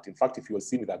like that. In fact, if you were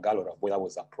seen with a girl or a boy, that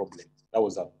was a problem. That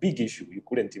was a big issue. You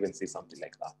couldn't even say something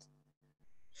like that.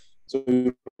 So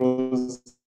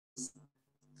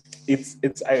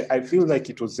I feel like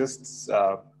it was just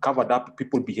covered up.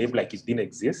 People behaved like it didn't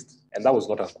exist, and that was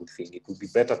not a good thing. It would be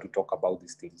better to talk about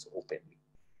these things openly.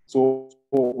 So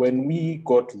when we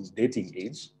got to dating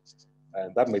age,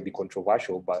 and that might be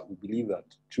controversial, but we believe that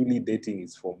truly dating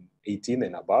is from 18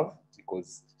 and above,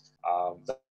 because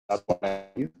that's what I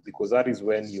believe, because that is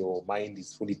when your mind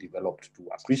is fully developed to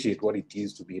appreciate what it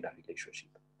is to be in a relationship.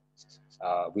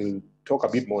 We'll talk a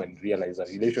bit more and realize that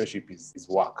relationship is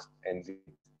work, and it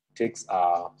takes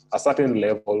a certain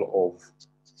level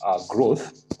of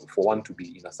growth for one to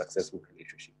be in a successful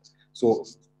relationship. So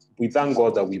we thank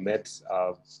God that we met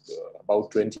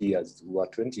about 20 years. We were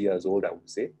 20 years old, I would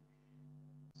say,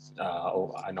 in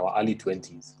our early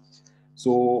 20s.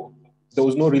 So there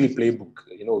was no really playbook.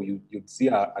 You'd see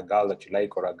a girl that you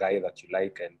like or a guy that you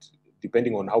like, and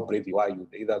depending on how brave you are,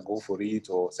 you'd either go for it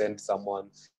or send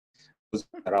someone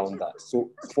around that.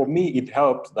 So for me, it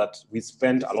helped that we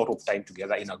spent a lot of time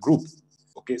together in a group.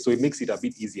 Okay, so it makes it a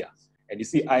bit easier. And you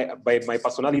see, by my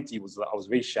personality, I was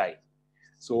very shy.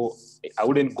 So I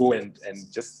wouldn't go and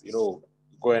just,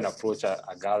 go and approach a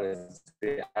girl and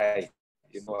say hi.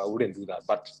 I wouldn't do that.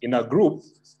 But in a group,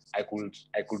 I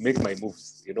could make my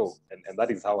moves, and that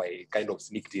is how I kind of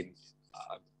sneaked in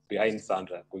behind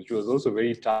Sandra, because she was also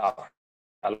very tough.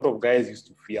 A lot of guys used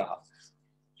to fear her.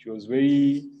 She was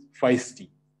very feisty,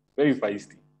 very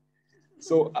feisty.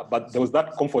 So, but there was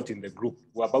that comfort in the group.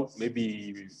 We're about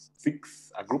maybe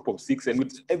a group of 6,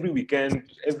 and every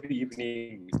weekend, every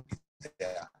evening,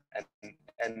 there.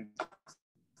 And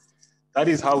that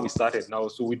is how we started now.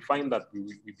 So we'd find that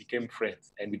we became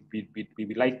friends, and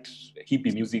we liked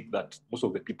hippie music that most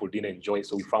of the people didn't enjoy.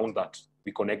 So we found that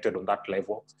we connected on that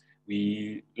level.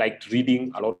 We liked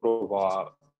reading. A lot of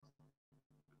our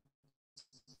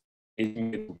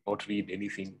would not read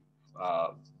anything.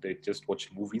 They just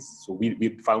watched movies. So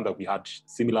we found that we had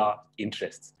similar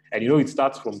interests. And it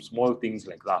starts from small things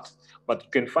like that. But you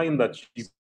can find that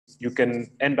you can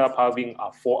end up having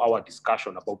a 4-hour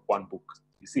discussion about one book.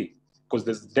 You see, because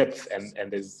there's depth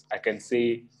and there's, I can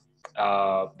say,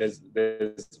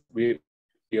 we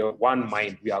are one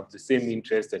mind, we have the same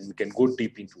interest, and we can go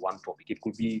deep into one topic. It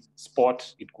could be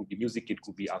sport, it could be music, it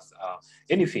could be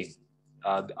anything.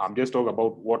 I'm just talking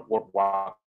about what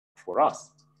works for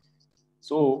us.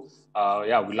 So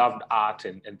yeah, we loved art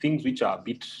and things which are a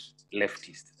bit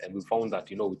leftist, and we found that,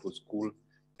 you know, it was cool.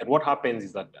 And what happens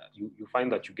is that you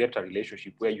find that you get a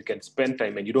relationship where you can spend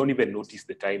time and you don't even notice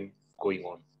the time going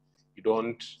on. You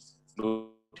don't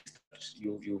notice that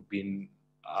you've been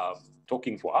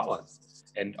talking for hours,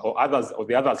 and or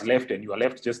the others left, and you are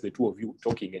left just the two of you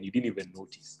talking, and you didn't even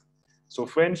notice. So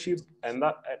friendship, and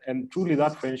truly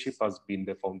that friendship has been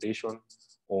the foundation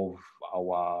of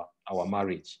our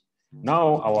marriage.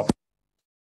 Now our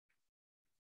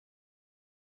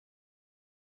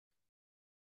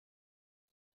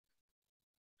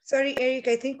Sorry, Eric,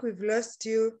 I think we've lost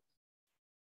you.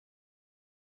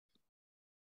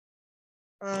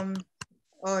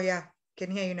 Oh yeah,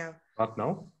 can hear you now. back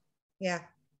now. Yeah.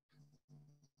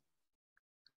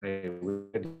 Where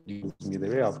did you lose me? The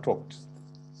way I've talked.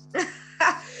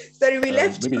 Sorry, we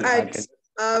left maybe you at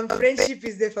friendship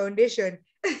is the foundation.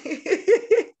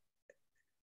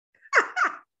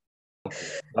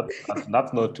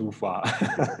 That's not too far.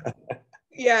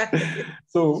 Yeah.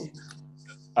 So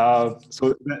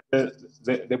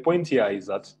the point here is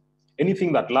that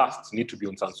anything that lasts needs to be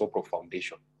on some sort of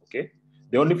foundation. Okay,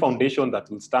 the only foundation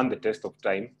that will stand the test of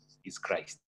time is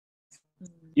Christ.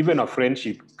 Even a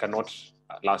friendship cannot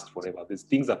last forever. There's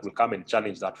things that will come and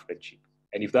challenge that friendship,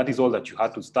 and if that is all that you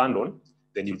had to stand on,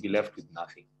 then you'll be left with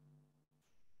nothing.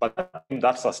 But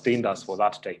that sustained us for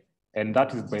that time, and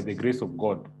that is by the grace of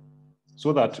God,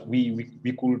 so that we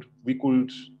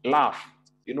could laugh.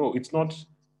 You know, it's not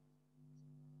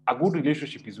a good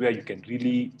relationship is where you can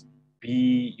really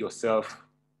be yourself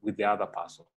with the other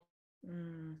person.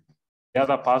 The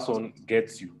other person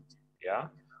gets you, yeah.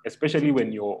 Especially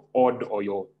when you're odd or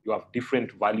you have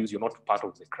different values, you're not part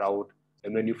of the crowd,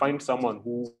 and when you find someone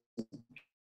who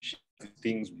shares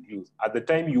things with you, at the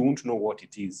time you won't know what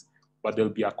it is, but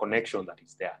there'll be a connection that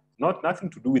is there.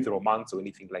 Nothing to do with romance or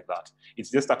anything like that.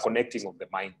 It's just a connecting of the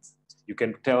minds. You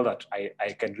can tell that I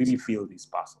can really feel this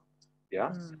person.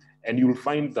 Yeah. And you'll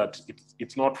find that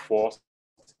it's not forced,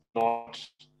 not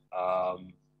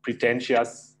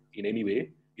pretentious in any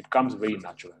way. It comes very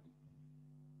naturally.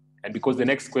 And because the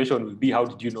next question will be, how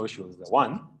did you know she was the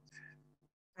one?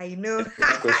 I know. The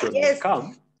next question Yes, will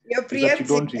come. you're Is that you preempting.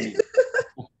 don't really.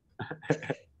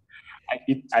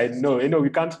 I know, we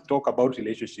can't talk about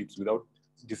relationships without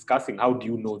discussing how do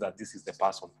you know that this is the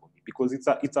person for me? Because it's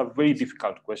a very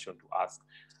difficult question to ask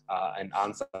and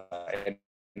answer. And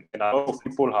a lot of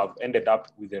people have ended up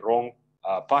with the wrong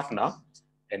partner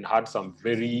and had some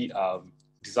very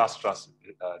disastrous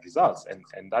results.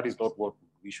 And that is not what we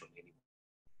wish on anyone.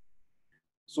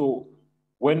 So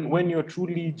when you're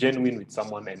truly genuine with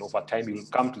someone, and over time you'll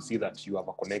come to see that you have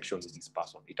a connection with this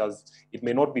person. It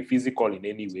may not be physical in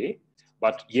any way,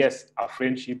 but yes, a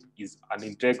friendship is an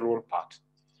integral part.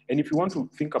 And if you want to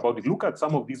think about it, look at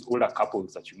some of these older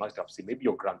couples that you might have seen, maybe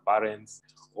your grandparents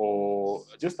or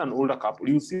just an older couple.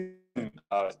 You'll see them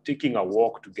taking a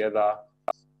walk together.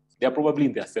 They're probably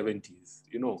in their 70s,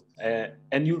 you know,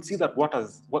 and you'll see that what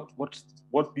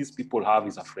these people have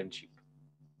is a friendship.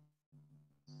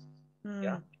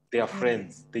 Yeah, they are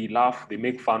friends. They laugh, they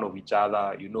make fun of each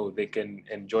other. You know, they can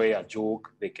enjoy a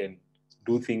joke. They can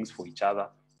do things for each other.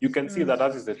 You can see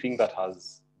that is the thing that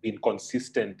has been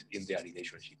consistent in their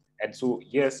relationship. And so,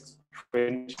 yes,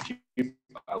 friendship is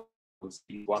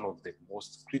one of the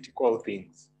most critical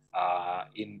things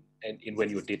in when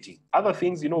you're dating. Other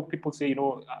things, you know, people say, you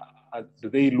know, do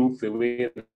they look the way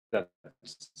that,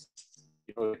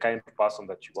 you know, the kind of person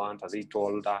that you want? Are they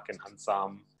tall, dark, and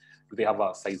handsome? Do they have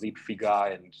a size 8 figure?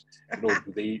 And, you know,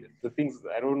 the things,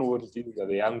 I don't know what it is that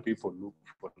the young people look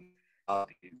for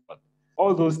nowadays, but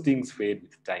all those things fade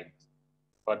with time.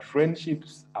 But a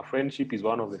friendship is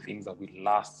one of the things that will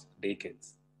last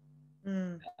decades.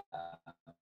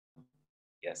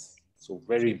 Yes, so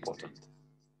very important.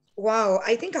 Wow,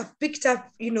 I think I've picked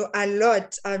up, you know, a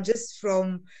lot just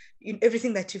from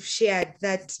everything that you've shared,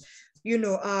 that, you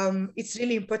know, it's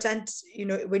really important, you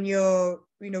know, when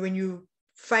you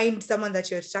find someone that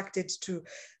you're attracted to,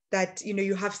 that, you know,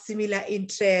 you have similar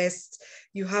interests,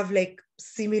 you have like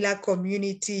similar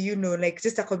community, you know, like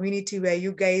just a community where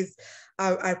you guys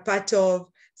are part of,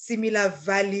 similar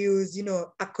values, you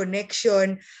know, a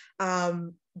connection,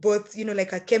 both, you know,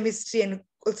 like a chemistry and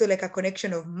also like a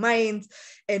connection of minds,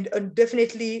 and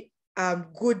definitely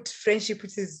good friendship,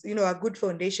 which is, you know, a good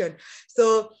foundation.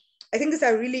 So I think these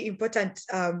are really important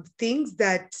things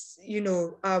that,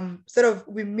 sort of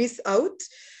we miss out.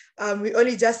 We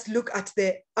only just look at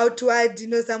the outward,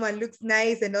 someone looks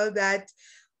nice and all that.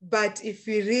 But if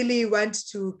we really want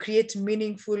to create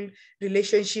meaningful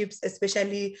relationships,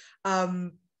 especially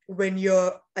when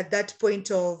you're at that point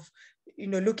of,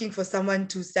 looking for someone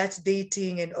to start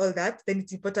dating and all that, then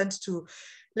it's important to,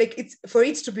 it's for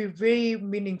it to be very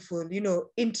meaningful,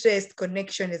 interest,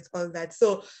 connection, is all that.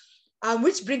 So,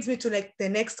 which brings me to the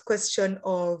next question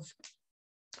of,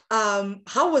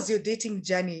 how was your dating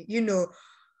journey?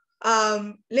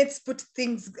 Let's put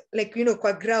things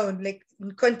qua ground,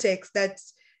 in context that,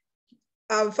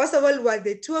 first of all, were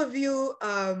the two of you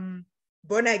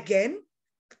born again?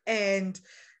 And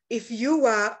if you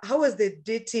were, how was the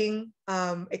dating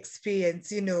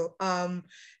experience?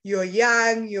 You're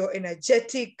young, you're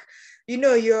energetic,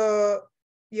 your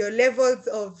levels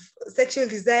of sexual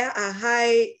desire are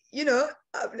high,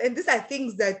 and these are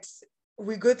things that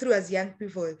we go through as young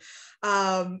people.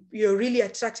 You're really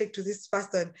attracted to this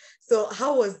person. So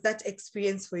how was that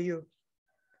experience for you?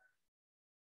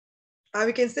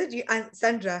 We can say you,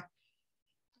 Sandra.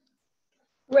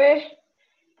 Where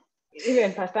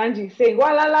even Pastor Angie is saying,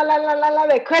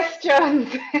 the questions.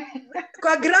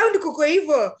 Kwa ground kuko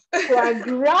hivyo. Kwa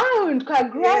ground,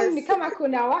 Yes. Ni kama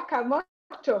kuna waka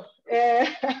moto.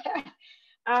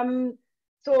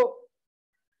 So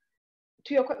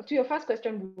to your first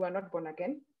question, we were not born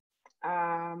again.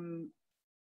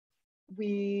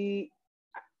 We,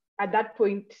 at that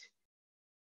point,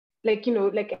 like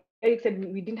Eric said,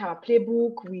 we didn't have a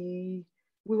playbook. We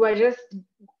were just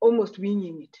almost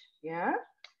winging it, yeah.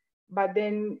 But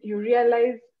then you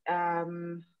realize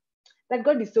that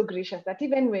God is so gracious that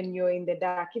even when you're in the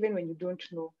dark, even when you don't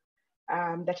know,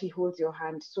 that He holds your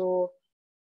hand. So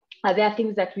are there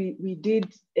things that we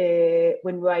did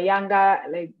when we were younger,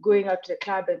 like going out to the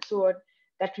club and so on,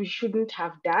 that we shouldn't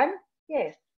have done?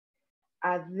 Yes.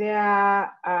 Are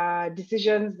there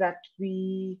decisions that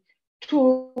we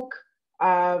took,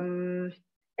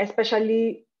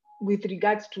 especially with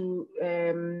regards to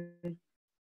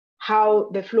how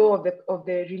the flow of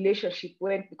the relationship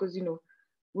went? Because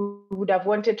we would have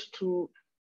wanted to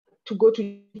go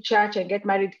to church and get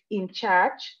married in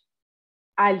church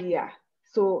earlier.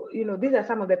 So these are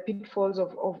some of the pitfalls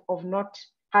of not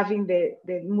having the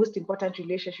most important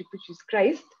relationship, which is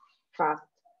Christ first.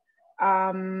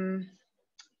 I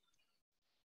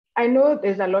know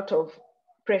there's a lot of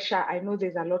pressure. I know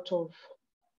there's a lot of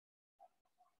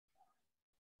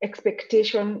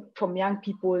expectation from young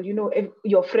people.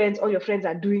 Your friends, all your friends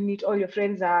are doing it. All your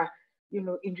friends are,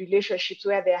 in relationships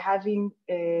where they're having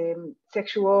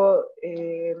sexual,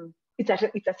 it's a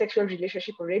sexual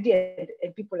relationship already,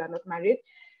 and people are not married.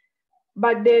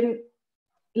 But then,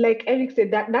 like Eric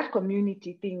said, that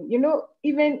community thing,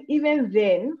 even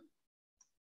then,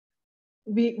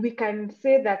 we can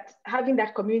say that having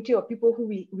that community of people who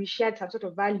we shared some sort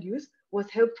of values was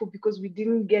helpful, because we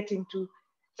didn't get into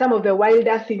some of the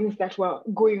wilder things that were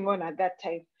going on at that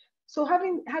time. So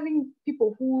having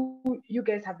people who you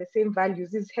guys have the same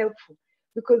values is helpful,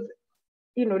 because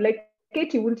like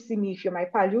Katie wouldn't see me, if you're my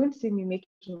pal, you wouldn't see me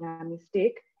making a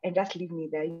mistake and just leave me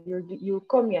there. You'll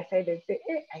call me aside and say,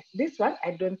 hey, this one,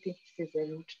 I don't think this is the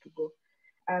route to go.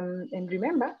 And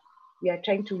remember, we are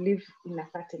trying to live in a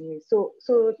certain way. So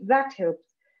that helps.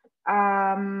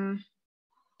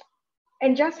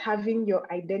 And just having your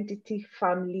identity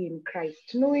firmly in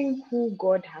Christ, knowing who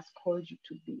God has called you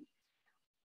to be.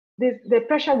 The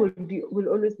pressure will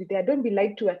always be there. Don't be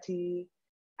lied to at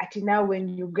now. When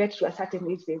you get to a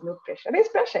certain age, there's no pressure. There's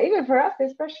pressure. Even for us,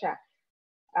 there's pressure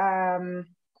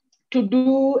to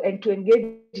do and to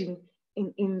engage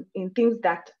in things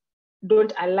that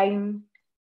don't align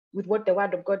with what the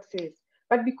Word of God says.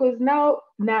 But because now,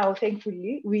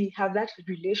 thankfully, we have that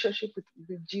relationship with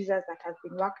Jesus that has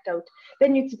been worked out,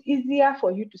 then it's easier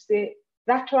for you to say,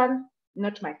 that one,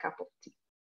 not my cup of tea.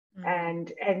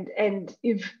 And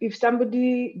if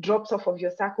somebody drops off of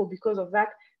your circle because of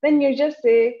that, then you just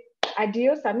say,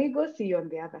 adios, amigos, see you on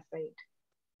the other side.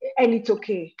 And it's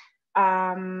okay.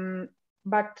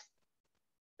 But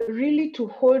really to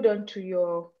hold on to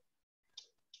your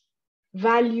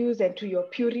values and to your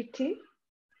purity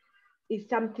is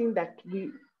something that we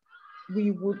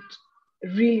would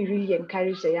really, really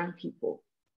encourage the young people,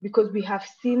 because we have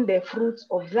seen the fruits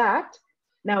of that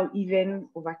now, even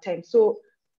over time. So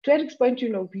to Eric's point,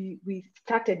 we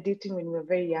started dating when we were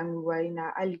very young. We were in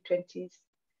our early 20s.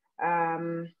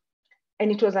 And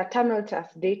it was a tumultuous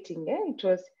dating. It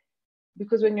was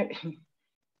because when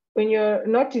you're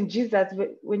not in Jesus,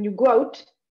 when you go out,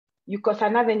 you cause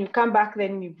another, and you come back,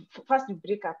 then first you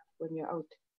break up when you're out.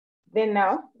 Then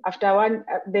now, after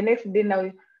the next day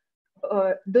now,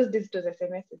 those days it was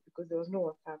SMSs because there was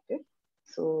no WhatsApp.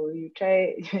 So you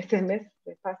try you SMS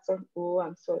the person, oh,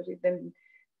 I'm sorry. Then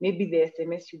maybe they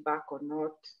SMS you back or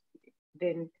not.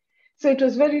 Then, so it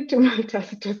was very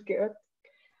tumultuous. It was chaotic.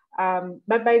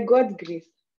 But by God's grace,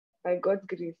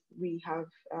 we have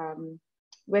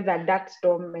weathered that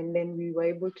storm, and then we were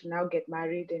able to now get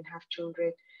married and have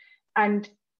children. And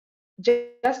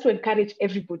just to encourage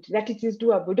everybody that it is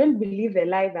doable. Don't believe the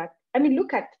lie that, I mean,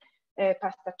 look at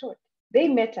Pastor Todd. They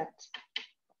met at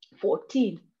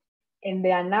 14 and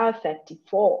they are now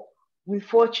 34 with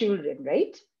 4 children,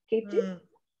 right, Katie?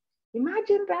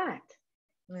 Imagine that.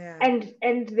 Yeah.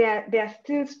 And they're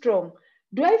still strong.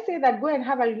 Do I say that go and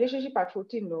have a relationship at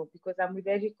 14? No, because I'm with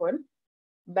Ericon.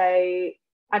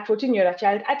 At 14, you're a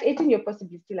child. At 18, you're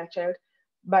possibly still a child.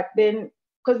 But then,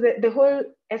 because the whole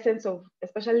essence of,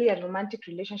 especially a romantic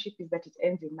relationship, is that it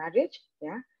ends in marriage.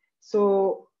 Yeah.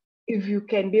 So if you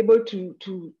can be able to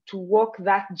walk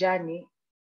that journey,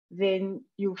 then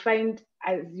you find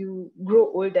as you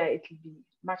grow older, it will be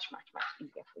much, much, much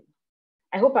easier for you.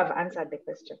 I hope I've answered the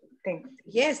question. Thanks.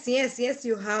 Yes,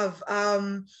 you have.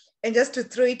 And just to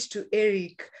throw it to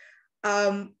Eric,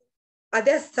 are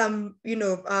there some,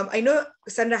 I know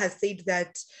Sandra has said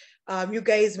that you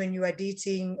guys, when you were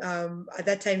dating, at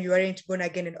that time you weren't born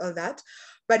again and all that.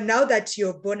 But now that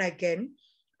you're born again,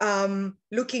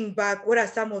 looking back, what are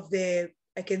some of the,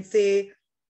 I can say,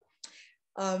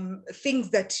 things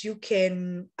that you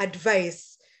can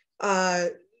advise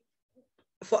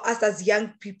for us as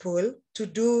young people to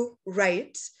do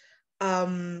right?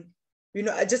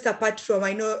 Just apart from,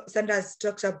 I know Sandra has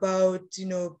talked about,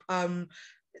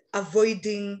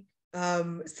 avoiding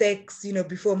sex,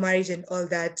 before marriage and all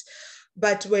that.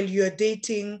 But while you're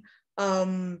dating,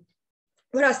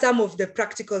 what are some of the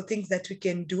practical things that we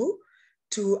can do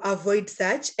to avoid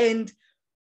such? And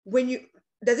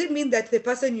does it mean that the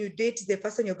person you date is the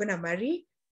person you're gonna marry?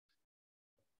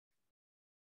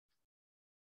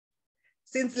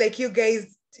 Since like you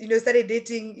guys, started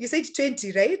dating, you said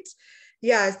 20, right?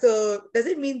 Yeah, so does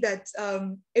it mean that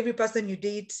every person you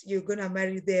date, you're gonna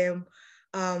marry them?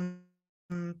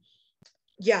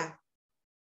 Yeah.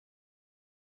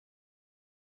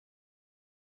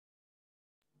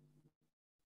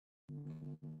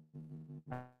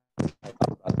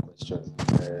 That question.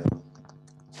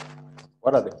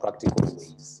 What are the practical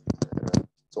ways?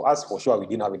 So as for sure, we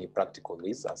didn't have any practical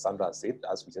ways, as Sandra said,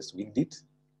 as we just winged it.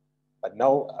 But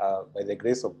now, by the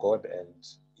grace of God and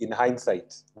in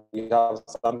hindsight, we have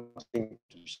something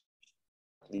to share,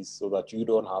 at least, so that you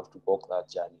don't have to walk that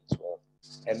journey as well.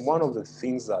 And one of the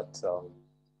things that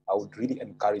I would really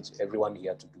encourage everyone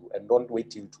here to do, and don't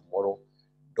wait till tomorrow,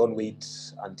 don't wait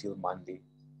until Monday,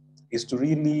 is to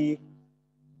really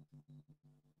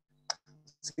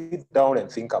sit down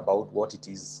and think about what it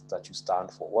is that you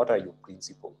stand for. What are your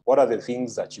principles? What are the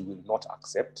things that you will not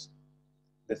accept?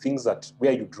 The things that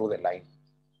where you draw the line.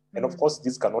 And of course,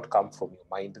 this cannot come from your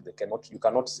mind. You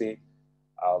cannot say,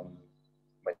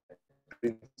 my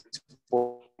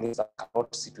principle is I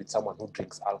cannot sit with someone who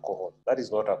drinks alcohol. That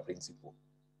is not a principle.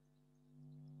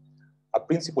 A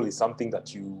principle is something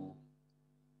that you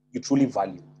truly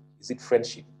value. Is it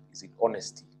friendship? Is it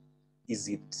honesty? Is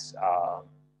it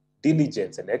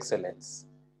diligence and excellence?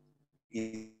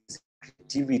 Is it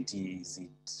creativity? Is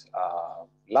it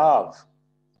love?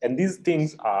 And these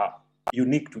things are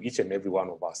unique to each and every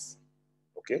one of us,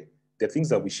 okay? The things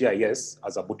that we share, yes,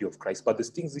 as a body of Christ, but there's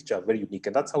things which are very unique.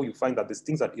 And that's how you find that there's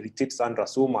things that irritate Sandra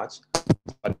so much,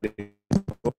 and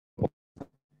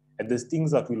there's things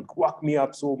that will work me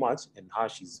up so much, and her,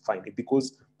 she's fine,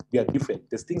 because we are different.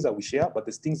 There's things that we share, but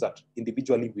there's things that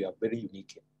individually we are very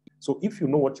unique in. So if you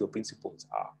know what your principles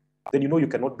are, then you know you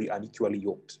cannot be unequally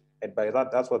yoked. And by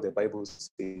that, that's what the Bible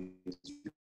says.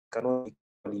 You cannot be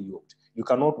equally yoked. You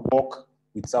cannot walk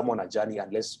with someone a journey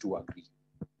unless two agree.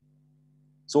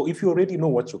 So if you already know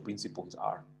what your principles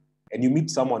are, and you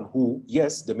meet someone who,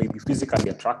 yes, they may be physically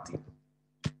attractive,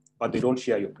 but they don't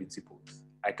share your principles,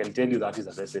 I can tell you that is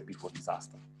a recipe for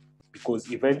disaster.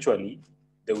 Because eventually,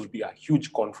 there will be a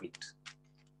huge conflict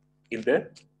in the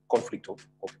conflict of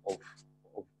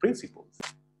principles.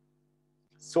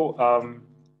 So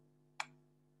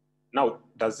now,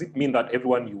 does it mean that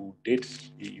everyone you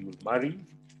date, you will marry?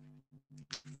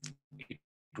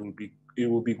 It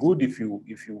will be good if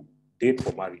you date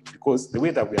for marriage, because the way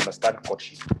that we understand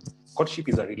courtship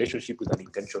is a relationship with an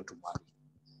intention to marry.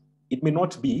 It may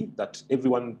not be that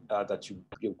everyone that you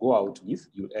go out with,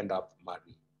 you end up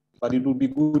marrying, but it would be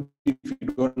good if you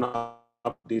don't have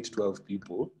to date 12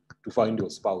 people to find your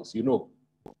spouse,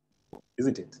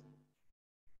 isn't it?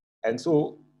 And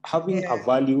so having a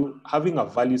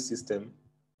value system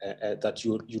that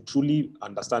you truly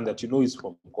understand, that you know is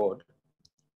from God,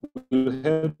 will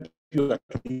help you at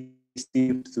least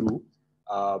live through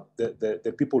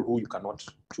the people who you cannot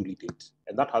truly date.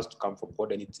 And that has to come from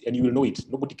God, and you will know it.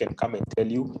 Nobody can come and tell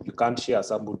you. You can't share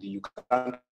somebody. You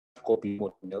can't copy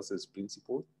someone else's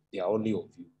principle. They are only of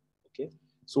you. Okay?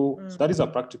 So that is a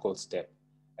practical step.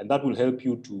 And that will help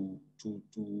you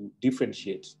to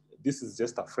differentiate. This is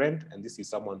just a friend, and this is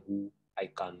someone who I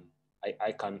can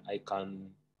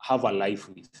have a life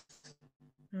with.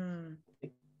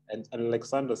 And like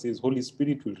Sandra says, Holy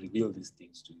Spirit will reveal these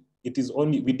things to you. It is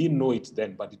only, we didn't know it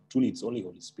then, but it's only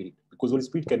Holy Spirit. Because Holy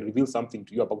Spirit can reveal something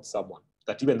to you about someone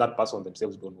that even that person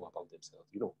themselves don't know about themselves,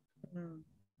 you know.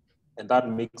 And that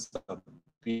makes a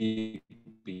big,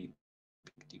 big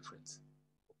difference.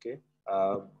 Okay?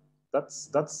 That's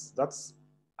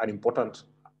an important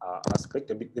aspect.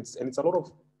 And it's a lot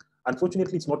of,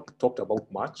 unfortunately, it's not talked about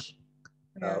much.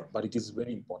 But it is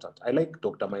very important. I like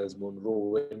Dr. Miles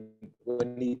Monroe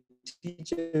when he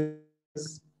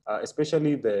teaches,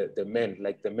 especially the men,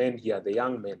 like the men here, the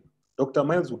young men. Dr.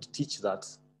 Miles would teach that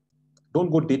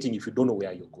don't go dating if you don't know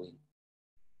where you're going,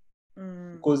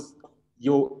 because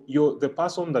the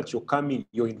person that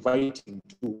you're inviting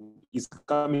to is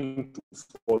coming to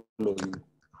follow you.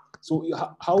 So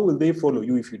how will they follow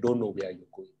you if you don't know where you're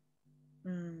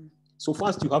going? So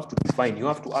first you have to define, you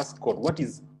have to ask God, what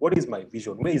is my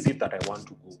vision? Where is it that I want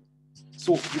to go?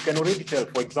 So you can already tell,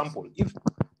 for example, if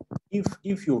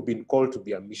you've been called to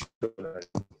be a missionary,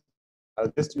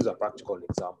 I'll just use a practical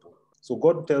example. So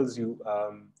God tells you,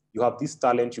 you have this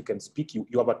talent, you can speak, you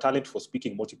have a talent for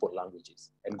speaking multiple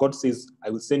languages. And God says, I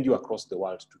will send you across the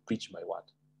world to preach my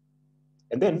word.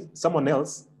 And then someone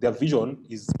else, their vision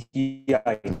is here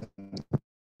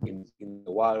in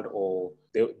the world, or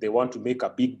they want to make a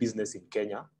big business in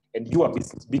Kenya, and you are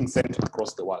being sent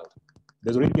across the world.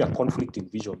 There's already a conflict in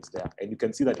visions there, and you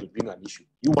can see that it will bring an issue.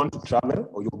 You want to travel,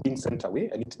 or you're being sent away,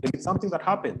 and it's something that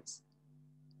happens.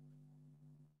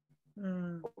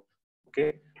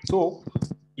 Okay, so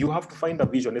you have to find a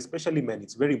vision, especially men.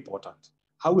 It's very important.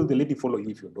 How will the lady follow you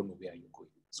if you don't know where you're going?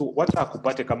 So what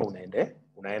akupate kama unaenda,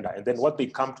 and then what they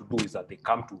come to do is that they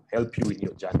come to help you in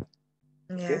your journey.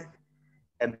 Okay?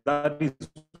 And that is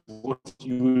what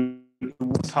you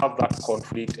would have, that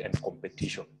conflict and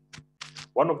competition.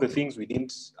 One of the things we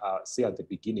didn't say at the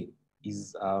beginning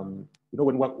is, when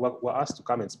we're asked to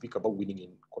come and speak about winning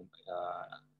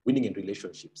in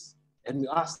relationships, and we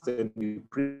asked and we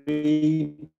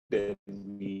prayed and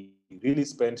we really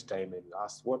spent time and we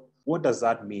asked, what does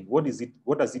that mean? What does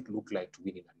it look like to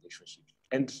win in a relationship?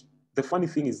 And the funny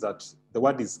thing is that the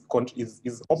word is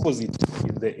opposite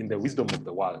in the wisdom of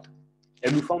the world.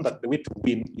 And we found that the way to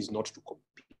win is not to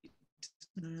compete.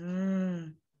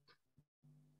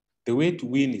 The way to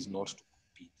win is not to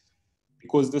compete.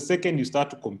 Because the second you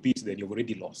start to compete, then you've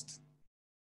already lost.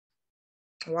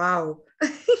 Wow.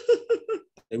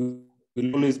 There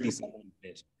will always be someone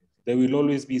better. There will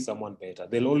always be someone better.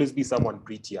 There'll always be someone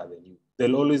prettier than you.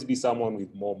 There'll always be someone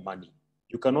with more money.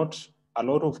 You cannot, a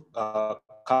lot of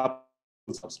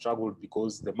couples have struggled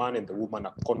because the man and the woman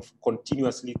are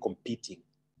continuously competing,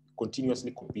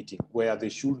 where they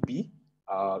should be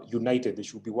united. They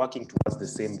should be working towards the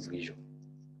same vision.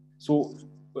 So,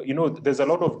 there's a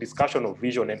lot of discussion of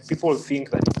vision, and people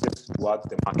think that it's just towards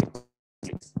the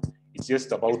marketplace. It's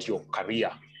just about your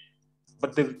career.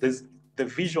 But the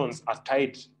visions are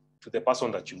tied to the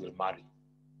person that you will marry.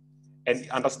 And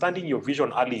understanding your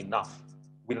vision early enough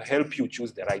will help you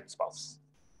choose the right spouse.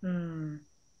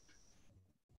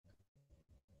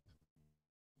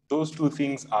 Those two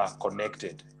things are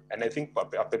connected. And I think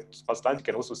Pastor Angie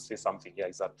can also say something here,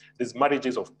 is that there's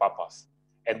marriages of purpose.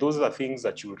 And those are things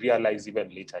that you realize even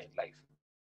later in life.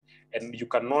 And you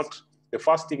cannot, the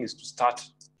first thing is to start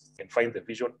and find the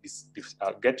vision,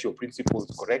 get your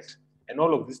principles correct, and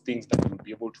all of these things that you'll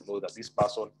be able to know that this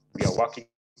person, we are working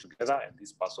together, and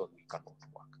this person, we cannot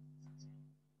work.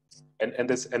 And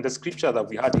the scripture that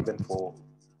we had even for,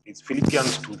 is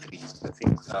Philippians 2:3. I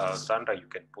think, Sandra, you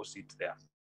can post it there.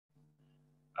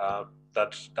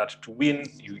 That to win,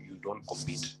 you don't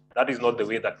compete. That is not the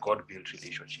way that God built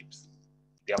relationships.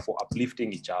 They are for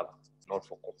uplifting each other, not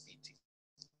for competing.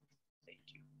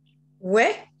 Thank you.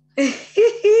 Where?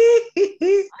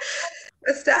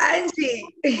 Mr. Angie.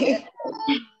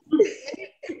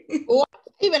 Oh, I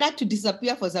even had to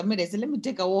disappear for some minutes. Let me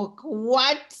take a walk.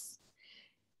 What?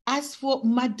 As for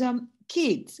Madam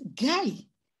Kate, Guy,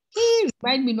 he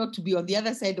remind me not to be on the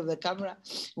other side of the camera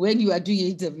when you are doing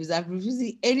interviews. I'm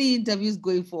refusing any interviews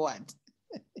going forward.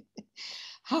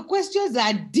 Her questions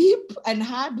are deep and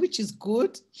hard, which is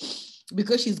good.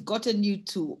 because she's gotten you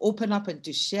to open up and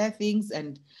to share things.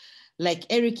 And like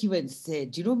Eric even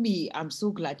said, you know me, I'm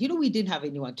so glad. You know, we didn't have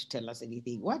anyone to tell us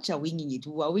anything. Watch our winging it.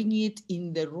 We were winging it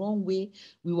in the wrong way.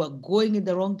 We were going in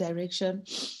the wrong direction.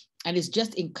 And it's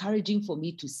just encouraging for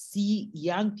me to see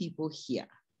young people here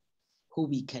who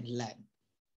we can learn.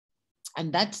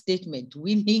 And that statement,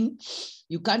 winning,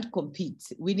 you can't compete.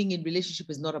 Winning in relationship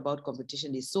is not about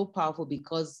competition. It's so powerful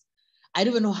because I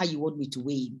don't even know how you want me to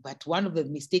win, but one of the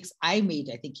mistakes I made,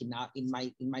 I think, in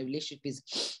my relationship is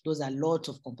there was a lot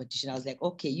of competition. I was like,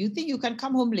 okay, you think you can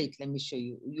come home late? Let me show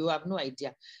you. You have no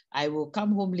idea. I will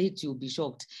come home late. You'll be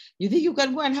shocked. You think you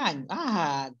can go and hang?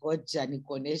 God,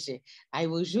 I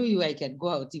will show you I can go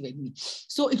out even me.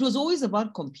 So it was always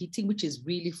about competing, which is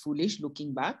really foolish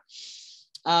looking back.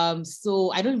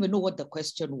 So I don't even know what the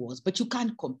question was, but you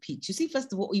can't compete. You see,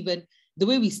 first of all, even the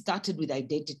way we started with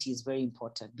identity is very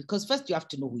important, because first you have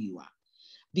to know who you are,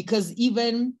 because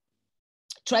even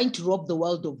trying to rob the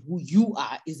world of who you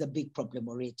are is a big problem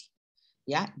already.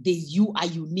 Yeah, you are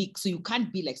unique, so you can't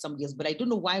be like somebody else. But I don't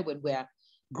know why when we're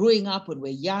growing up, when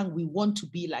we're young, we want to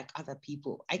be like other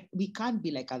people. We can't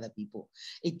be like other people.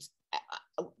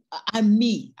 I'm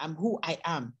me, I'm who I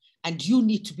am, and you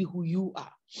need to be who you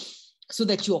are, so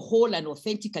that you're whole and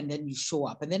authentic, and then you show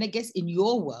up. And then I guess in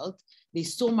your world,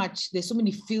 there's so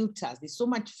many filters, there's so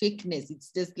much fakeness.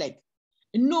 It's just like,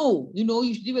 no,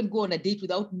 you should even go on a date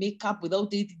without makeup,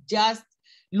 without it, just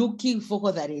looking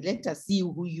for that. Let us see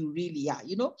who you really are,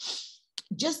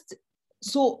 just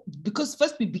so, because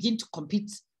first we begin to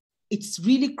compete. It's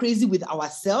really crazy with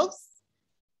ourselves.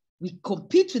 We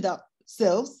compete with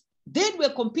ourselves. Then we're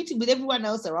competing with everyone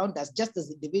else around us, just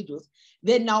as individuals.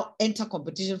 Then now enter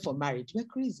competition for marriage. We're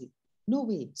crazy. No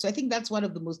way. So I think that's one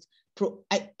of the most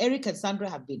Eric and Sandra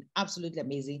have been absolutely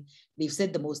amazing. They've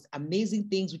said the most amazing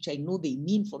things, which I know they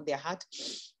mean from their heart.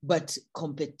 But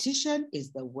competition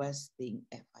is the worst thing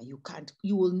ever.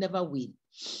 You will never win.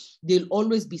 There'll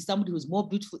always be somebody who's more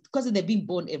beautiful, because they're being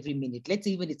born every minute. Let's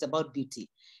say even it's about beauty.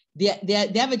 They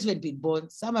haven't even been born.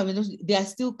 Some of them, they are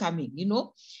still coming,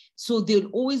 So there'll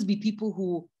always be people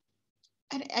who,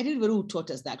 and I don't even know who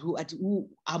taught us that, who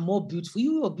are more beautiful.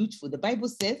 You are beautiful. The Bible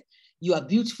says you are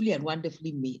beautifully and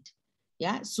wonderfully made.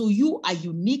 Yeah, so you are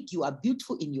unique, you are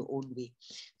beautiful in your own way.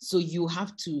 So you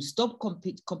have to stop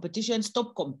competition,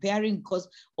 stop comparing, because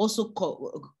also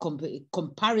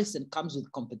comparison comes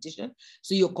with competition.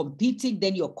 So you're competing,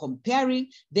 then you're comparing,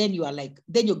 then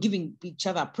you're giving each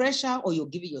other pressure, or you're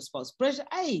giving your spouse pressure.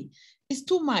 It's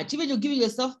too much. Even you're giving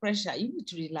yourself pressure. You need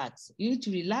to relax. You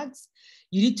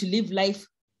need to live life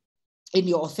in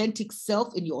your authentic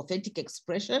self, in your authentic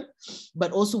expression,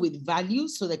 but also with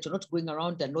values, so that you're not going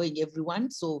around annoying everyone.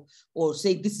 Or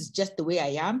saying this is just the way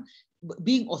I am.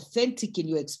 Being authentic in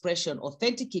your expression,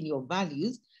 authentic in your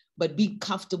values, but being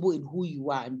comfortable in who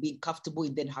you are and being comfortable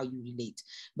in then how you relate.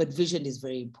 But vision is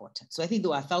very important. So I think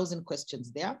there were 1,000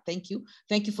 questions there. Thank you.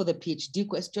 Thank you for the PhD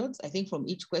questions. I think from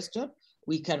each question,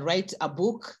 we can write a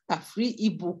book, a free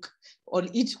ebook on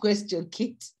each question,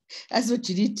 Kate. That's what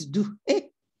you need to do.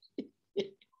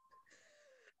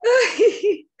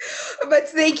 But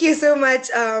thank you so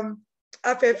much,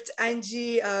 Apept,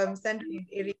 Angie, Sandra, and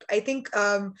Eric. I think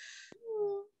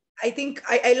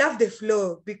I love the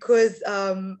flow, because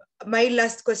my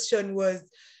last question was,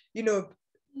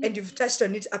 and you've touched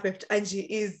on it, Apept, Angie,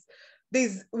 is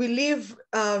this: we live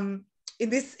in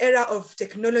this era of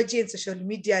technology and social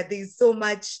media. There's so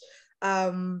much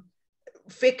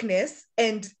fakeness,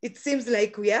 and it seems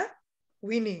like we are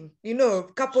winning,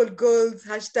 couple goals,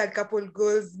 hashtag couple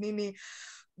goals, Nini.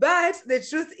 But the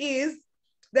truth is,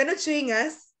 they're not showing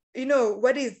us,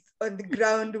 what is on the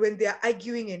ground when they're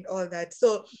arguing and all that.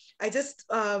 So I just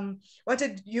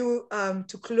wanted you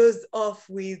to close off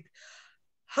with,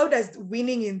 how does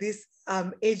winning in this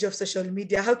age of social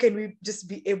media, how can we just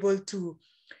be able to,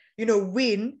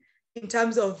 win in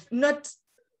terms of not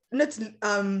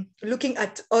looking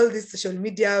at all these social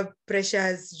media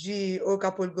pressures,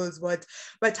 couple goals, but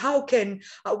how can,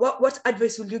 what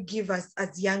advice will you give us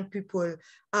as young people?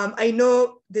 I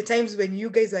know the times when you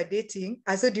guys were dating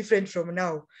are so different from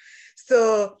now.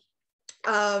 So,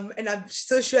 and I'm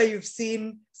so sure you've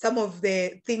seen some of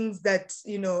the things that,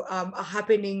 are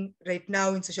happening right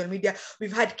now in social media.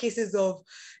 We've had cases of,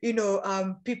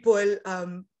 people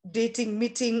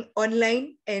meeting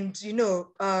online, and,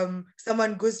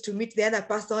 someone goes to meet the other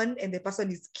person and the person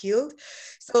is killed.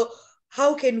 So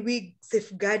how can we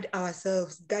safeguard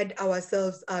ourselves, guard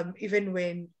ourselves, even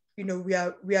when, we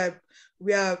are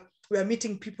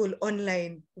meeting people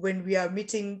online, when we are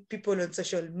meeting people on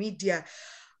social media?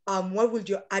 What would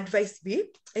your advice be?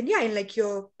 And in like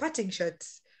your parting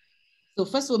shots. So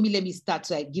first of all, let me start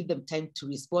so I give them time to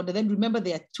respond. And then remember,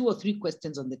 there are 2 or 3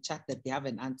 questions on the chat that they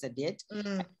haven't answered yet.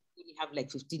 We have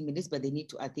like 15 minutes, but they need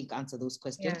to, I think, answer those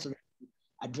questions so that we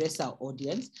address our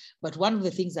audience. But one of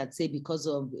the things I'd say, because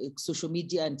of social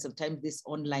media and sometimes this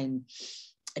online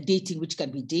dating, which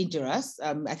can be dangerous,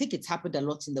 I think it's happened a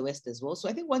lot in the West as well. So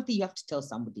I think one thing you have to tell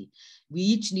somebody, we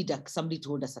each need somebody to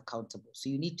hold us accountable. So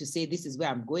you need to say, this is where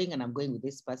I'm going, and I'm going with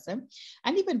this person.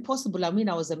 And even possible, I mean,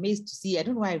 I was amazed to see, I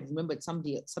don't know why I remembered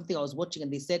something I was watching,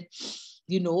 and they said,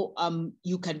 you know,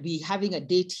 you can be having a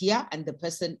date here and the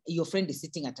person, your friend, is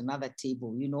sitting at another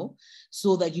table, you know,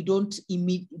 so that you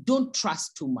don't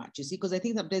trust too much, you see, because I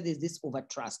think sometimes there's this over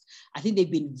trust. I think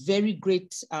they've been very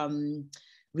great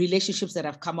relationships that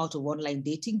have come out of online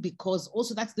dating, because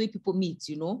also that's the way people meet,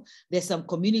 you know. There's some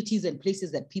communities and places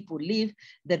that people live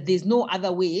that there's no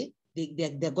other way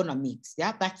they're gonna meet.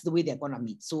 Yeah, that's the way they're gonna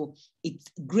meet. So it's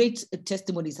great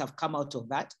testimonies have come out of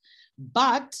that,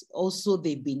 but also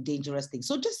they've been dangerous things.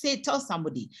 So just tell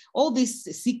somebody, all this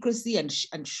secrecy and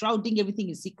shrouding everything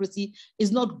in secrecy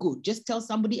is not good. Just tell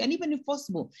somebody, and even if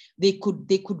possible, they could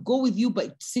go with you,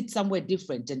 but sit somewhere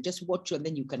different and just watch you, and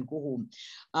then you can go home.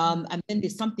 And then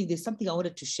there's something I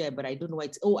wanted to share, but I don't know why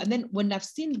it's, and then when I've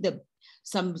seen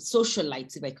some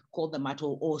socialites, if I could call them that,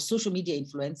 or social media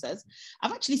influencers,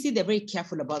 I've actually seen they're very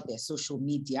careful about their social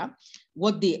media,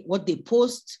 what they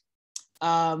post.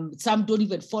 Some don't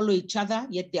even follow each other,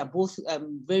 yet they are both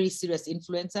very serious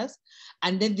influencers.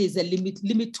 And then there's a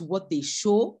limit to what they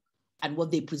show and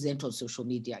what they present on social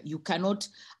media.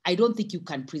 I don't think you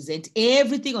can present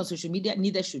everything on social media,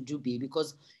 neither should you be,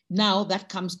 because now that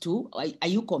comes to, are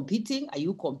you competing? Are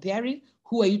you comparing?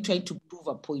 Who are you trying to prove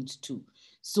a point to?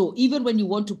 So even when you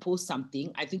want to post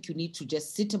something, I think you need to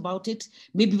just sit about it,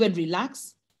 maybe even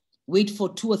relax, wait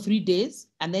for 2 or 3 days,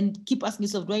 and then keep asking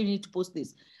yourself, do I need to post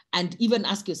this? And even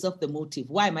ask yourself the motive.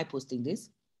 Why am I posting this?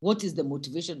 What is the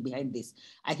motivation behind this?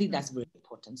 I think that's very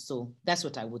important. So that's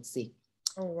what I would say.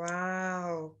 Oh,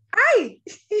 wow. Hi.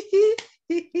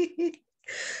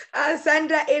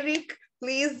 Sandra, Eric,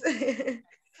 please.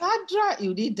 Sandra,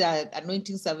 you need an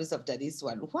anointing service after this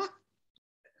one. What?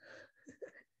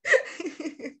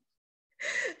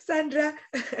 Sandra.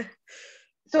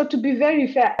 So to be very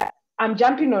fair, I'm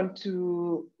jumping on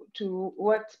to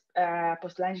what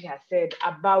Apostle Angie has said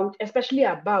about, especially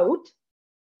about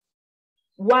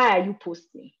why are you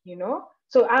posting, you know?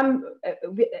 So and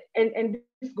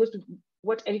this goes to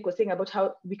what Eric was saying about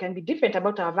how we can be different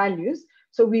about our values.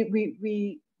 So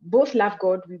we both love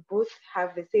God, we both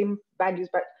have the same values,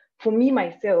 but for me,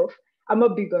 myself, I'm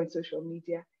not big on social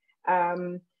media.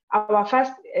 Our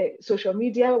first social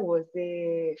media was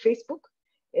Facebook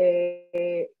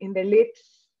in the late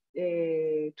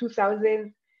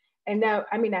 2000s. And now,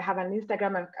 I mean, I have an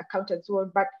Instagram account and so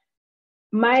on, but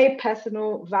my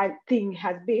personal thing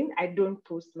has been, I don't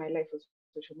post my life on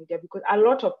social media, because a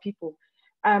lot of people,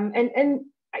 and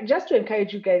just to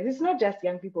encourage you guys, it's not just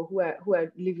young people who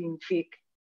are living fake.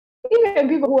 Even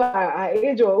people who are our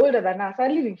age or older than us are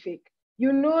living fake.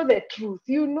 You know the truth.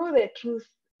 You know the truth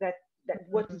that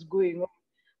what is going on.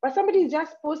 But somebody is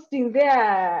just posting their,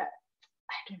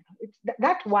 I don't know, it's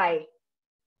that why.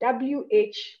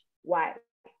 WHY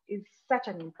is such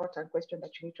an important question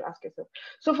that you need to ask yourself.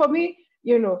 So for me,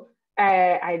 you know,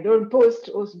 I don't post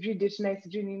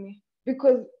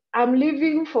because I'm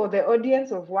living for the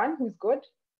audience of one who's God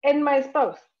and my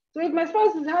spouse. So if my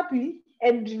spouse is happy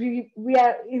and we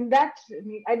are in that,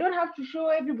 I don't have to show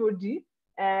everybody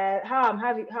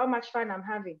how much fun I'm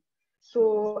having.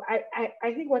 So I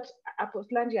think what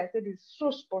Apostle Angie has said is so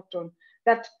spot on,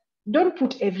 that don't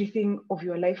put everything of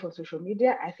your life on social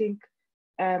media. I think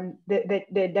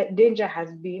the danger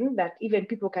has been that even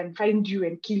people can find you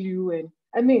and kill you. And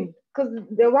I mean, because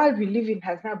the world we live in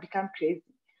has now become crazy.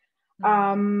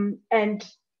 And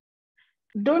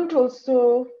don't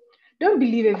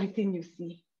believe everything you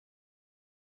see.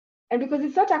 And because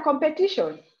it's not a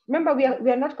competition. Remember,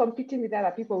 we are not competing with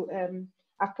other people.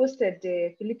 I've posted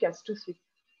Philippians 2:6.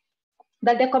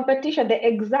 That the competition, the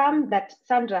exam that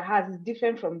Sandra has is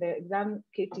different from the exam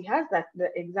Katie has, that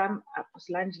the exam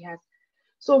Apostle Angie has.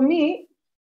 So me,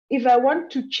 if I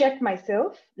want to check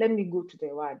myself, let me go to the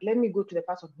word. Let me go to the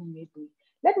person who made me.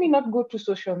 Let me not go to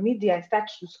social media and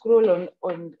start to scroll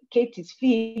on Katie's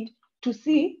feed to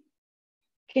see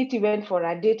Katie went for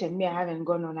a date and me, I haven't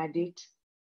gone on a date.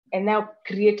 And now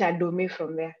create a domain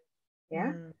from there.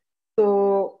 Yeah.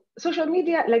 So social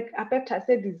media, like Apep has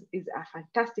said, is a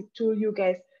fantastic tool. You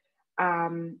guys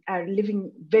are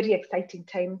living very exciting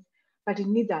times, but it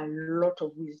needs a lot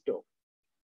of wisdom.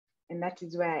 And that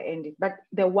is where I end it. But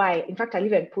the why, in fact, I'll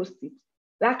even post it.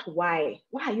 That why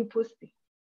are you posting?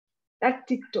 that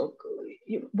TikTok,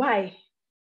 why?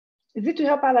 Is it to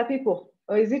help other people?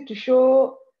 Or is it to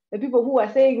show the people who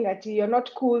are saying that you're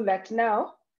not cool, that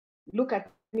now, look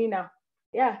at me now.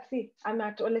 Yeah, see, I'm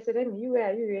at Ole Sereni. You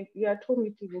are at home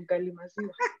eating ugali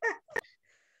maziwa.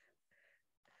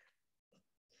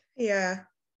 Yeah.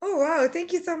 Oh, wow.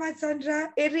 Thank you so much,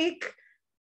 Sandra. Eric?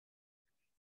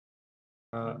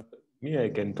 Me, I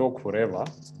can talk forever,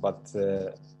 but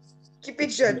Keep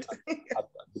it short.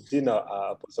 between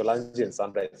Apostle Angie and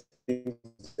Sandra, I think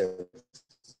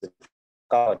they've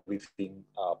covered everything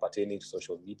pertaining to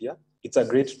social media. It's a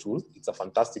great tool. It's a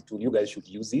fantastic tool. You guys should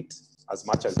use it as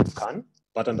much as you can,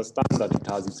 but understand that it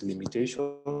has its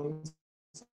limitations,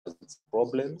 its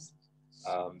problems.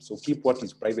 So keep what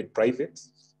is private,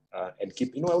 and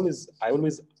keep. I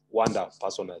always wonder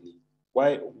personally,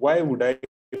 why would I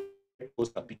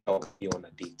post a picture of me on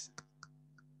a date?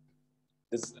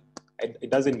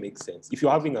 It doesn't make sense. If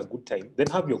you're having a good time, then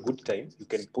have your good time. You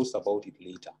can post about it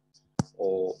later,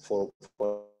 or for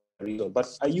a reason. But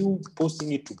are you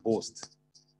posting it to boast?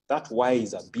 That why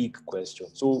is a big question.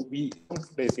 So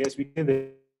yes, we get the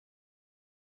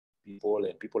people,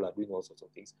 and people are doing all sorts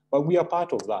of things, but we are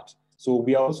part of that. So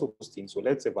we are also posting. So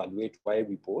let's evaluate why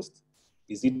we post.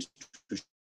 Is it to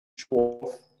show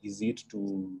off? Is it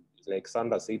to, like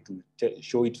Sandra said, to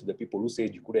show it to the people who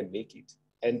said you couldn't make it?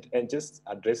 And just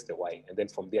address the why. And then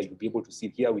from there, you'll be able to see,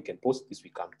 here we can post, this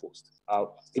we can't post.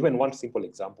 Even one simple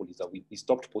example is that we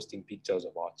stopped posting pictures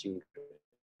of our children.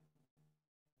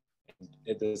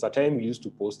 And there's a time we used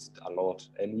to post a lot,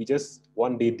 and we just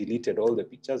one day deleted all the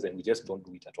pictures, and we just don't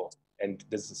do it at all. And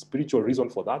there's a spiritual reason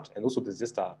for that, and also there's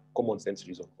just a common sense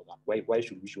reason for that. Why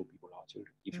should we show people our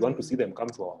children? If you want to see them come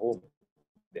to our home,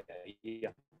 they're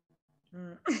here.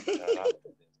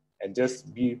 And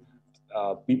just be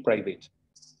private.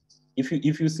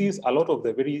 If you see a lot of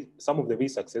some of the very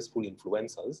successful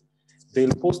influencers,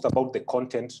 they'll post about the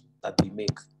content that they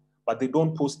make, but they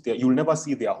don't post you'll never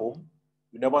see their home,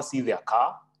 you never see their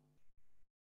car.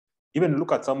 Even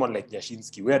look at someone like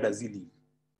Yashinsky. Where does he live?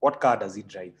 What car does he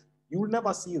drive? You will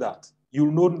never see that.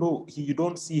 You'll not know, you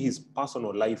don't see his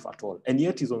personal life at all. And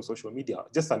yet he's on social media.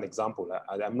 Just an example.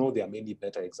 I know there are many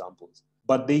better examples,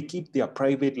 but they keep their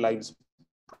private lives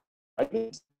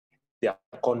private, their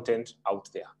content out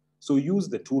there. So use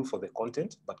the tool for the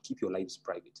content, but keep your lives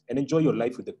private and enjoy your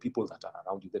life with the people that are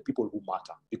around you, the people who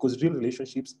matter. Because real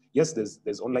relationships, yes,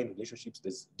 there's online relationships,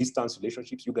 there's distance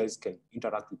relationships. You guys can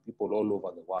interact with people all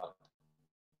over the world.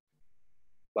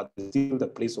 But there's still the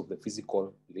place of the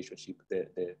physical relationship,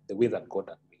 the way that God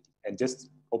had made it. And just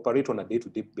operate on a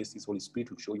day-to-day basis. Holy Spirit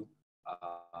will show you,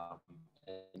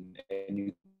 and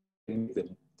you can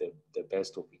make the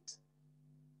best of it.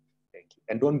 Thank you.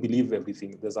 And don't believe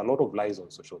everything. There's a lot of lies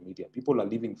on social media. People are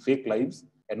living fake lives,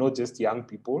 and not just young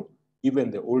people,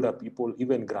 even the older people,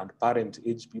 even grandparent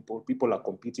age people. People are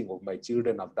competing of my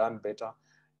children have done better.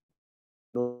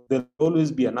 No, there'll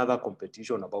always be another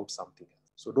competition about something else.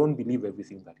 So don't believe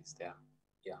everything that is there.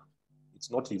 Yeah.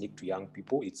 It's not unique to young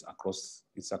people. It's across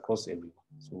everyone.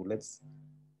 So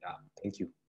thank you.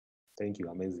 Thank you.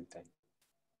 Amazing time.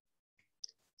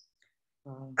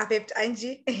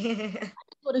 Angie. I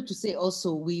wanted to say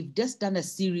also, we've just done a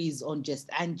series on Just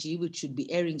Angie, which should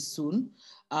be airing soon,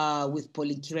 with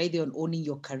Pauline Kirede on owning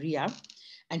your career.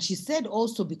 And she said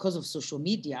also, because of social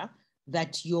media,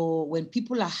 that when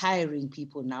people are hiring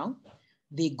people now,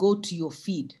 they go to your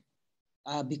feed,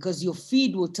 because your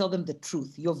feed will tell them the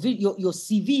truth. Your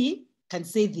CV can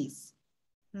say this.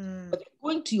 But they're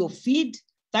going to your feed.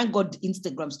 Thank God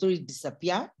Instagram stories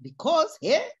disappear, because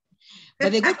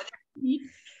but they go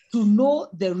to know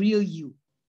the real you.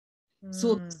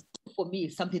 So for me,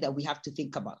 it's something that we have to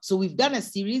think about. So we've done a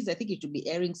series, I think it will be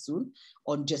airing soon,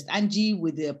 on Just Angie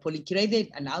with Pauline Kirede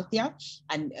and Althea,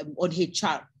 and on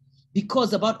HR,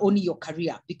 because about owning your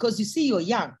career. Because you see, you're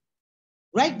young.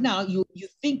 Right now, you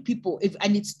think people,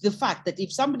 and it's the fact that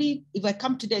if I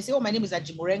come today and say, oh, my name is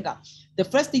Angie Murenga, the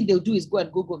first thing they'll do is go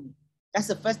and Google me. That's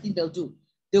the first thing they'll do.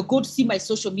 They'll go to see my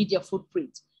social media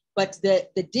footprint. But the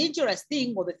dangerous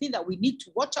thing, or the thing that we need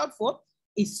to watch out for,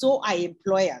 is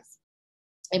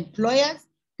employers,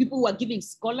 people who are giving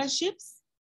scholarships.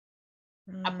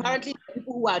 Apparently,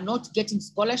 people who are not getting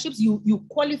scholarships, you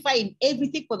qualify in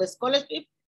everything for the scholarship,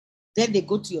 then they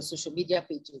go to your social media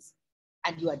pages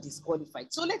and you are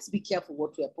disqualified. So let's be careful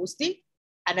what we are posting.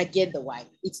 And again, the why.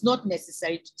 It's not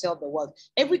necessary to tell the world.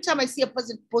 Every time I see a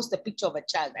person post a picture of a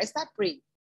child, I start praying.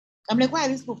 I'm like, why are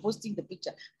these people posting the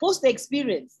picture? Post the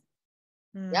experience.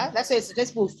 Yeah, that's why I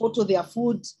suggest people photo their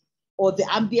food or the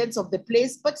ambience of the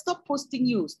place, but stop posting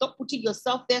you. Stop putting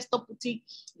yourself there. Stop putting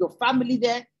your family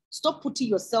there. Stop putting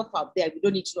yourself out there. We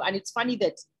don't need to know. And it's funny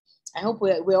that I hope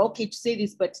we're okay to say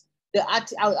this, but I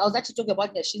was actually talking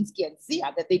about Nyashinsky and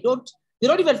Zia, that they don't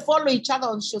even follow each other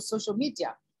on social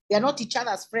media. They are not each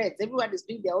other's friends. Everyone is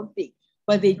doing their own thing,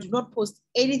 but they do not post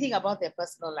anything about their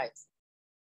personal lives.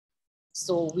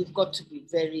 So we've got to be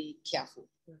very careful.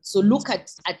 So look at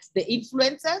the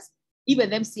influencers, even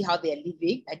them see how they're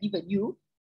living, and even you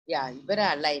better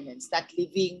align and start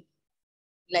living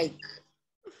like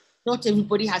not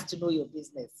everybody has to know your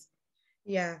business.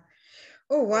 Yeah.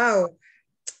 Oh, wow.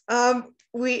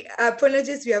 We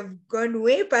apologize, we have gone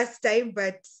way past time,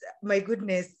 but my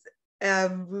goodness,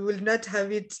 we will not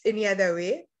have it any other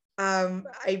way.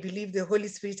 I believe the Holy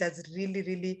Spirit has really,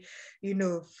 really,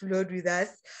 flowed with us.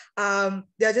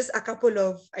 There are just a couple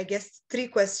of, I guess, 3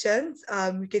 questions.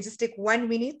 We can just take 1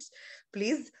 minute,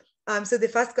 please. So the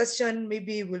first question,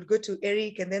 maybe we'll go to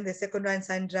Eric, and then the second one,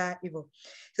 Sandra, Ivo.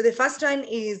 So the first one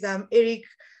is, Eric,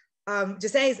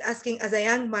 Josiah is asking, as a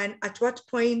young man, at what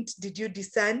point did you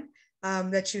discern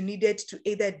that you needed to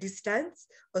either distance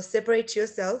or separate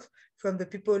yourself from the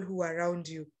people who are around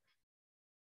you?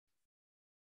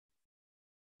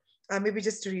 Maybe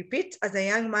just to repeat, as a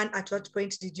young man, at what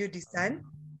point did you discern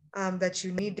that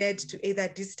you needed to either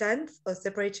distance or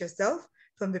separate yourself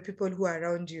from the people who are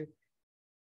around you?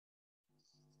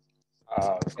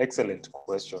 Excellent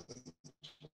question.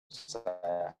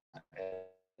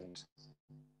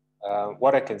 And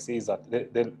what I can say is that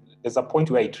there's a point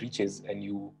where it reaches and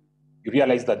you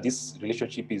realize that this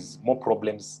relationship is more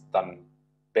problems than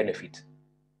benefit.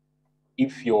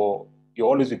 If you're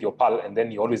always with your pal and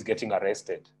then you're always getting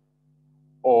arrested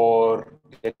or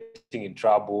getting in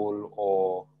trouble,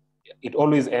 or it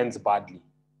always ends badly,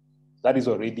 that is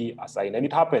already a sign. And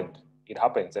it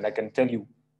happens. And I can tell you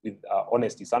with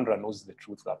honesty, Sandra knows the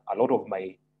truth that a lot of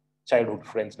my childhood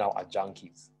friends now are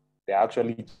junkies. They're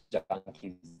actually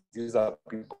junkies. These are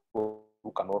people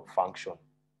who cannot function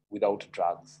without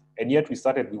drugs. And yet we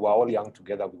were all young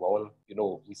together. We were all,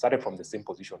 we started from the same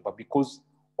position, but because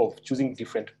of choosing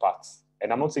different paths,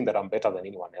 and I'm not saying that I'm better than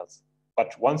anyone else,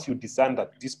 but once you discern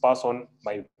that this person,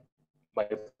 my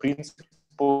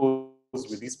principles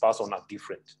with this person are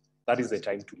different, that is the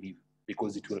time to leave,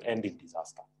 because it will end in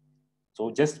disaster. So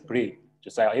just pray,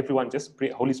 Josiah, everyone just pray.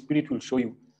 Holy Spirit will show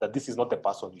you that this is not the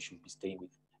person you should be staying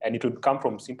with. And it will come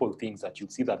from simple things that you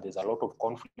see that there's a lot of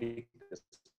conflict, there's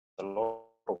a lot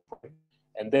of problem.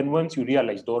 And then once you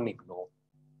realize, don't ignore,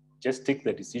 just take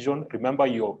the decision. Remember,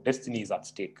 your destiny is at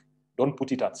stake. Don't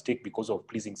put it at stake because of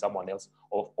pleasing someone else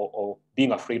or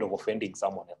being afraid of offending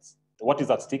someone else. What is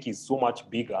at stake is so much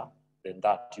bigger than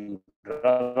that. You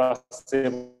rather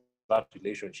save that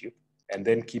relationship and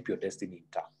then keep your destiny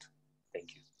intact.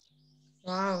 Thank you.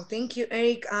 Wow, thank you,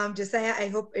 Eric. Josiah, I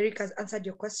hope Eric has answered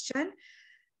your question.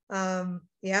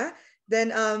 Yeah. Then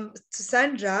to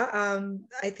Sandra,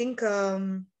 I think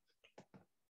I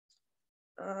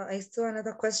saw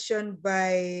another question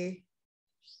I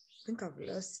think I've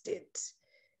lost it.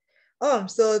 Oh,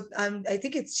 so I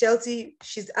think it's Chelsea.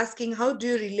 She's asking, how do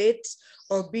you relate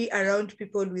or be around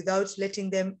people without letting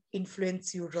them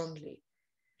influence you wrongly?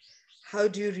 How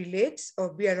do you relate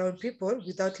or be around people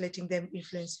without letting them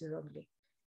influence you wrongly?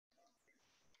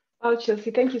 Oh,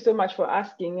 Chelsea, thank you so much for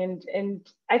asking. And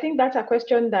I think that's a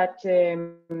question that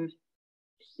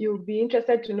you'll be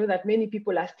interested to know that many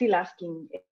people are still asking,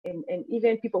 and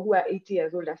even people who are 80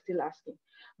 years old are still asking.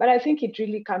 But I think it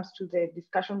really comes to the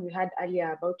discussion we had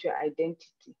earlier about your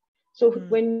identity. So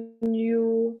when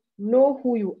you know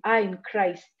who you are in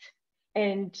Christ,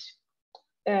 and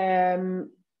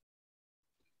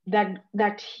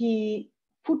that he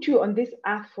put you on this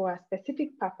earth for a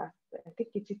specific purpose, I think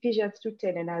it's Ephesians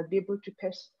 2:10, and I'll be able to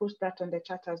post that on the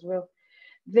chat as well,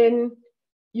 then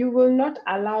you will not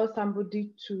allow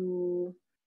somebody to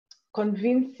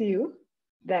convince you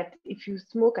that if you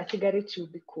smoke a cigarette, you'll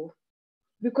be cool.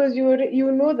 Because you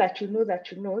know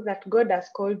that God has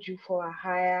called you for a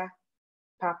higher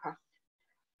purpose.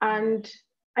 And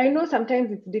I know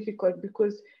sometimes it's difficult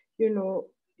because, you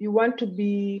want to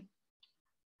be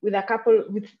with a couple,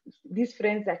 with these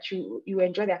friends that you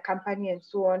enjoy their company and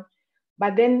so on.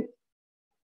 But then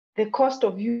the cost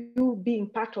of you being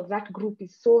part of that group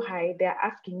is so high, they're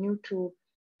asking you to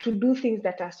do things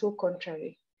that are so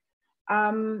contrary.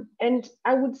 And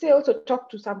I would say also talk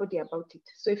to somebody about it.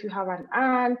 So if you have an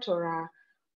aunt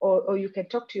or you can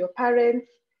talk to your parents,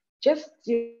 just,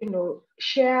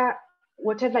 share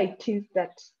whatever it is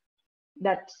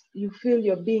that you feel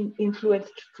you're being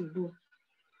influenced to do.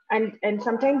 And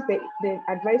sometimes the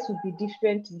advice will be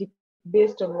different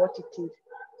based on what it is.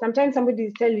 Sometimes somebody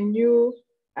is telling you,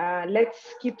 let's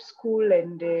skip school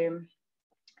and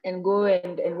go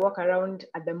and walk around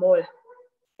at the mall.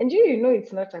 And you know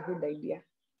it's not a good idea.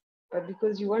 but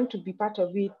because you want to be part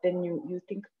of it, then you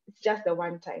think it's just the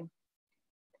one time.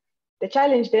 The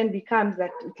challenge then becomes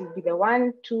that it will be the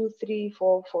 1, 2, 3,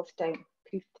 4, fourth time,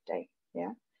 fifth time.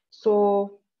 Yeah.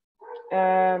 So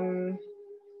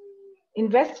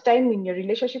invest time in your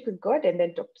relationship with God and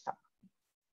then talk to someone.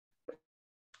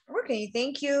 Okay,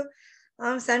 thank you.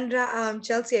 Sandra,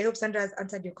 Chelsea, I hope Sandra has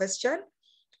answered your question.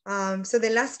 So the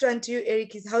last one to you,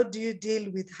 Eric, is how do you deal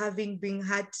with having been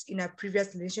hurt in a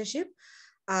previous relationship,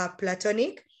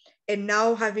 platonic, and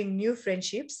now having new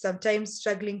friendships, sometimes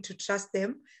struggling to trust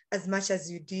them as much as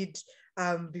you did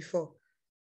before?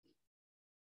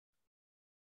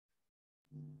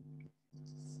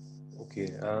 Okay,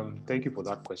 thank you for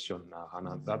that question,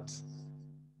 Hannah.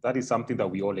 That is something that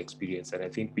we all experience, and I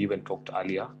think we even talked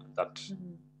earlier that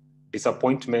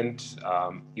disappointment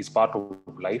is part of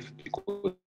life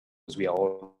because we are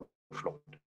all flawed.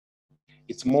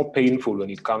 It's more painful when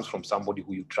it comes from somebody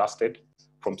who you trusted,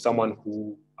 from someone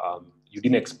who you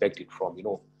didn't expect it from,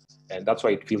 and that's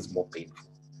why it feels more painful.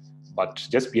 But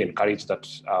just be encouraged that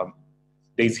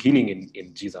there's healing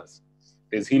in Jesus.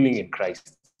 There's healing in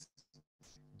Christ.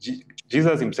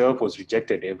 Jesus himself was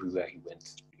rejected everywhere he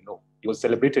went. He was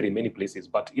celebrated in many places,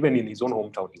 but even in his own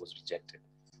hometown, he was rejected.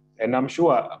 And I'm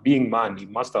sure, being man, he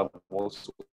must have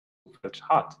also felt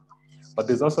hurt. But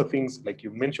there's also things like you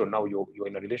mentioned now, you're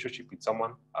in a relationship with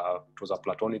someone. It was a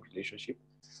platonic relationship.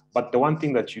 But the one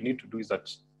thing that you need to do is that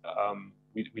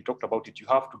we talked about it. You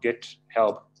have to get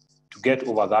help to get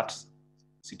over that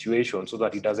situation so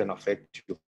that it doesn't affect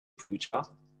your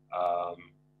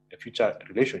future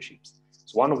relationships.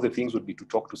 So one of the things would be to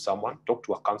talk to someone, talk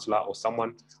to a counselor or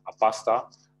someone, a pastor,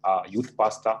 a youth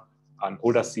pastor, an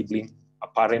older sibling, a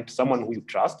parent, someone who you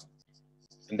trust,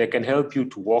 and they can help you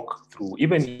to walk through.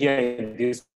 Even here in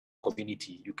this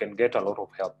community, you can get a lot of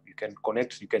help. You can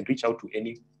connect, you can reach out to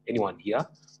anyone here,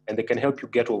 and they can help you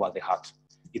get over the hurt.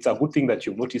 It's a good thing that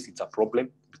you've noticed it's a problem,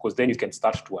 because then you can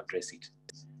start to address it.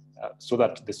 So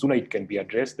that the sooner it can be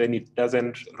addressed, then it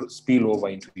doesn't spill over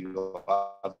into your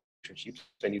other relationships,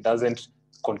 and it doesn't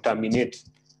contaminate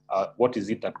what is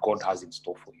it that God has in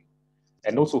store for you.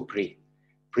 And also pray.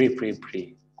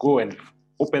 Go and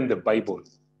open the Bible.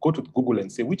 Go to Google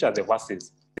and say, which are the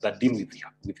verses that deal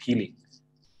with healing?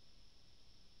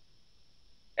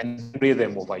 And pray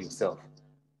them over yourself.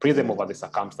 Pray them over the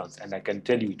circumstance, and I can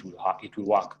tell you it will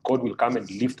work. God will come and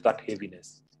lift that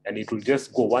heaviness, and it will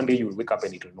just go. One day you will wake up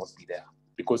and it will not be there.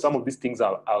 Because some of these things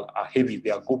are heavy.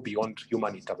 They go beyond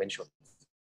human intervention.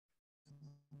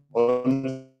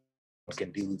 Only God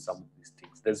can deal with some of these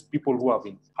things. There's people who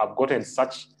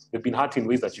they've been hurt in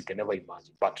ways that you can never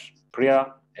imagine. But prayer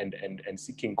and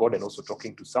seeking God and also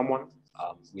talking to someone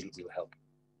will help.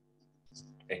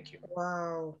 Thank you.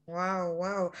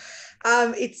 Wow.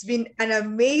 It's been an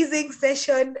amazing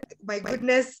session. My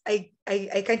goodness, I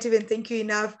can't even thank you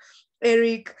enough.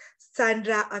 Eric,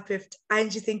 Sandra, Apeft,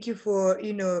 Angie, thank you for,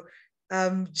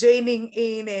 joining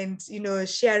in and,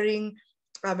 sharing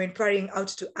and pouring out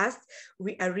to us.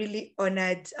 We are really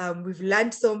honored. We've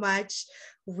learned so much.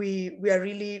 We are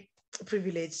really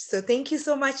privileged. So thank you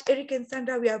so much, Eric and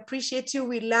Sandra. We appreciate you.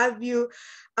 We love you.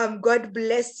 God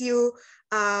bless you.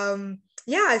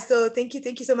 Yeah, so thank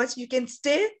you so much. You can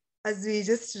stay as we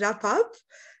just wrap up.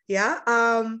 Yeah.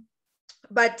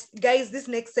 But guys, this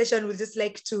next session we'll just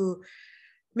like to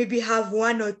maybe have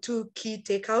 1 or 2 key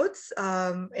takeouts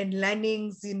and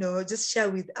learnings, just share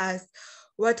with us.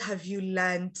 What have you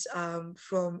learned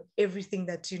from everything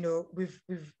that we've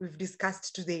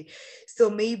discussed today? So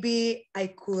maybe I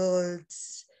could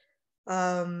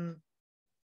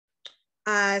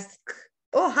ask,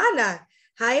 Hannah.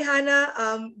 Hi,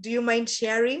 Hannah. Do you mind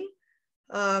sharing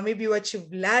maybe what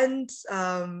you've learned?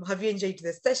 Have you enjoyed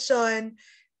the session?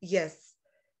 Yes.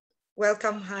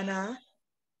 Welcome, Hannah.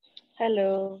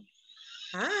 Hello.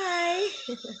 Hi.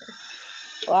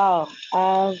 Wow.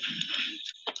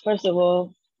 First of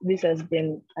all, this has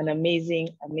been an amazing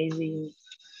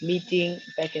meeting,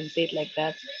 if I can say it like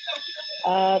that.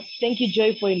 Thank you,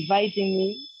 Joy, for inviting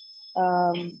me.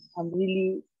 I'm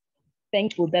really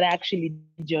thankful that I actually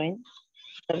joined.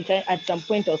 At some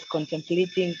point, I was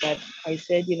contemplating, but I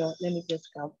said, let me just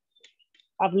come.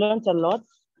 I've learned a lot.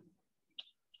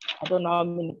 I don't know how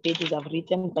many pages I've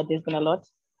written, but there's been a lot.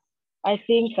 I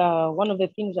think one of the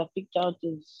things I picked out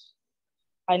is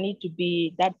I need to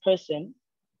be that person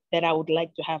that I would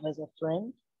like to have as a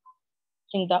friend. I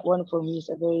think that one for me is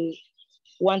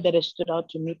one that has stood out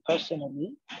to me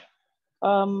personally.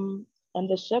 And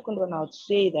the second one, I would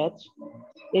say that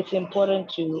it's important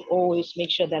to always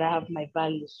make sure that I have my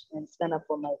values and stand up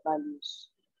for my values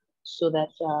so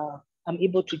that I'm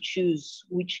able to choose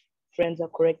which friends are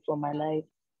correct for my life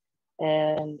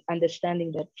and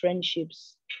understanding that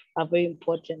friendships are very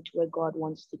important where God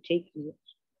wants to take you.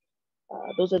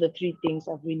 Those are the three things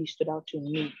that really stood out to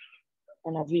me,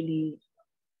 and have really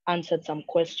answered some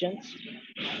questions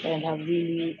and have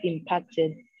really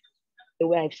impacted the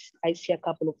way I see a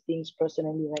couple of things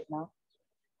personally right now.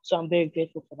 So I'm very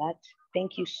grateful for that.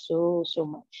 Thank you so, so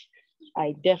much.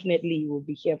 I definitely will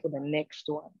be here for the next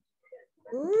one.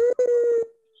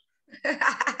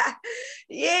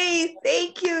 Yay,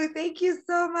 thank you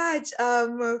so much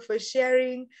for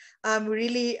sharing.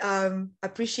 Really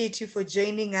appreciate you for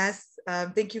joining us.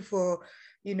 Thank you for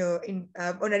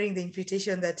honoring the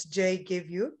invitation that Joy gave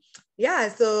you. Yeah,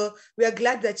 so we are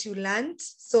glad that you learned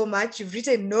so much. You've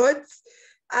written notes.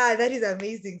 That is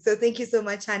amazing. So thank you so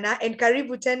much, Hannah, and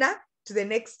karibu tena to the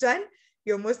next one.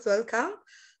 You're most welcome.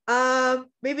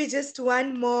 Maybe just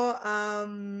one more.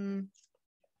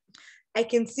 I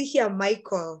can see here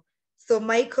Michael. So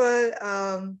Michael,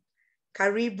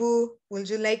 karibu, would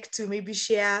you like to maybe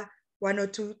share one or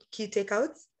two key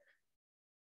takeouts?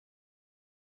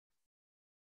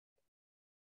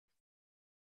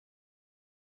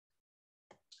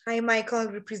 Hi, Michael,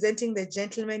 representing the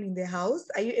gentleman in the house.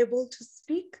 Are you able to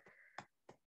speak?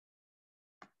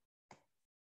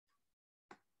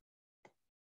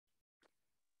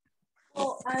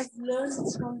 Well, I've learned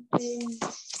something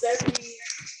very...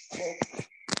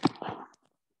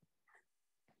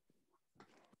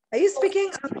 Are you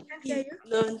speaking? I can't hear you.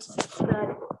 Learned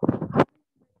that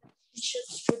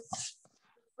relationships with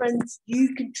friends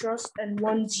you can trust and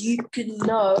ones you can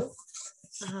know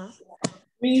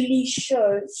really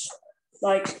shows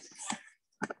like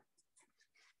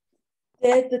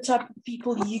they're the type of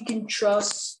people you can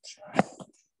trust,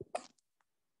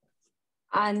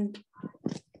 and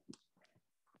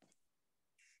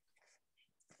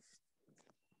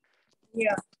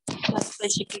yeah, that's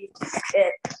basically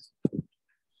it.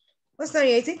 Oh,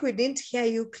 sorry, I think we didn't hear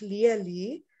you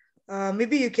clearly.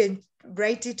 Maybe you can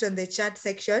write it on the chat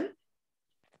section.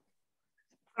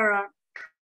 All right.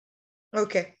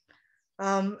 Okay.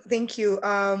 Thank you.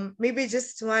 Maybe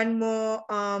just one more.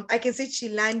 I can see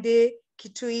Chilande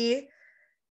Kitui.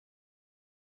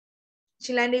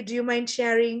 Chilande, do you mind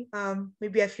sharing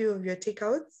maybe a few of your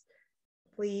takeouts,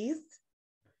 please?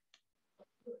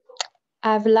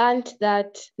 I've learned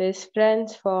that there's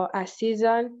friends for a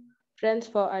season, friends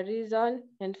for a reason,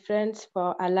 and friends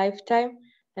for a lifetime,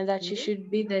 and that you should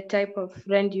be the type of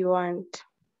friend you want.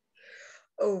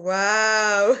 Oh,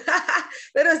 wow.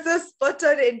 That was so spot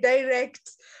on and direct.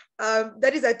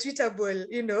 That is a tweetable,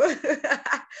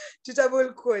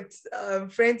 tweetable quote.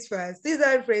 Friends for a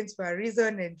season, friends for a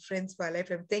reason, and friends for a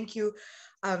lifetime. Thank you,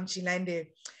 Chilande.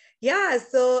 Yeah,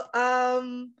 so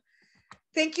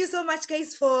thank you so much,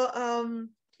 guys, for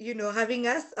having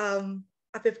us.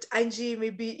 Angie,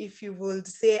 maybe if you would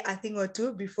say a thing or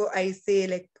two before I say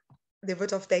like the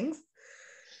vote of thanks.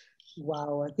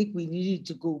 Wow, I think we needed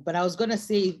to go. But I was going to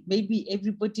say maybe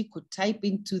everybody could type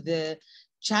into the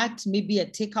chat, maybe a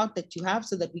takeout that you have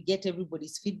so that we get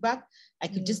everybody's feedback. I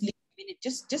could just leave a minute,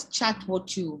 just chat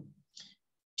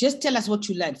just tell us what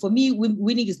you learned. For me,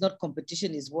 winning is not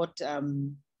competition is what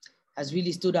has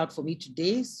really stood out for me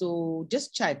today. So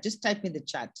just chat, just type in the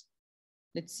chat.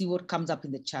 Let's see what comes up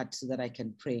in the chat so that I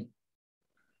can pray.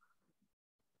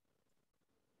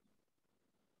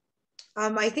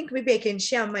 I think maybe I can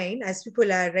share mine as people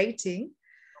are writing.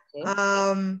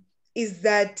 Okay. Is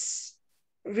that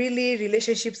really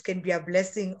relationships can be a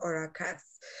blessing or a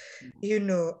curse,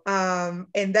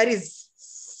 and that is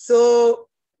so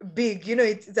big,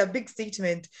 it's a big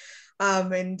statement.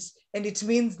 And it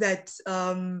means that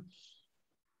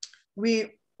we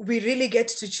really get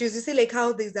to choose. You see, like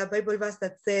how there's a Bible verse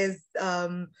that says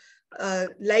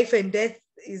life and death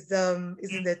is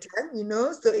in the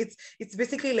tongue, so it's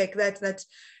basically like that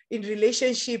in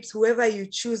relationships, whoever you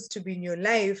choose to be in your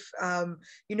life,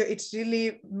 it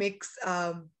really makes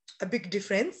a big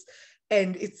difference,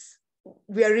 and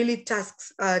we are really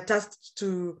tasked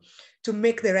to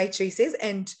make the right choices.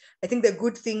 And I think the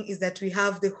good thing is that we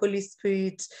have the Holy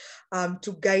Spirit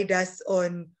to guide us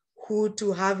on who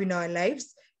to have in our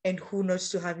lives and who not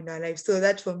to have in our lives. So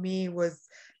that for me was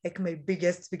like my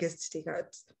biggest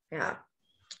takeout. Yeah.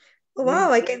 Oh,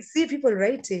 wow, I can see people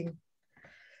writing.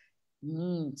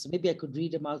 So maybe I could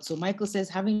read them out. So Michael says,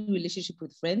 having a relationship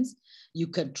with friends you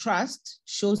can trust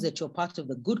shows that you're part of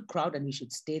the good crowd and we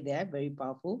should stay there. Very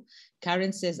powerful.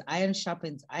 Karen says, iron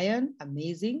sharpens iron.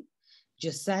 Amazing.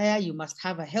 Josiah, you must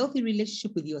have a healthy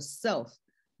relationship with yourself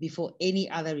before any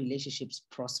other relationships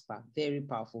prosper. Very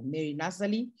powerful. Mary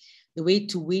Nasali, the way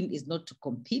to win is not to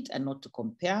compete and not to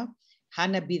compare.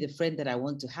 Hannah, be the friend that I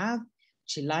want to have.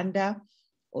 Chilanda,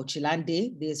 or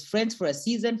Chilande. There's friends for a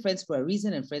season, friends for a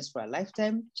reason, and friends for a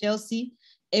lifetime. Chelsea,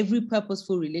 every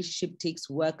purposeful relationship takes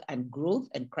work and growth,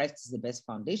 and Christ is the best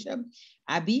foundation.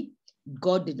 Abby,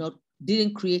 God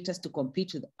didn't create us to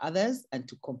compete with others and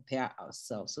to compare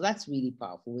ourselves. So that's really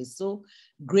powerful. We're so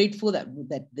grateful that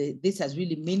this has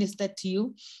really ministered to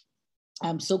you.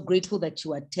 I'm so grateful that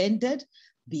you attended,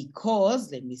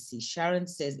 because, let me see, Sharon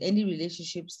says, any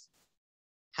relationship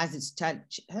has its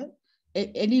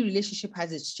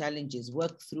challenges,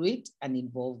 work through it and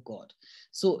involve God.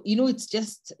 So,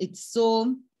 it's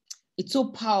so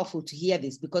powerful to hear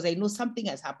this, because I know something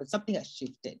has happened, something has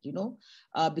shifted,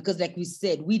 because like we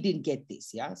said, we didn't get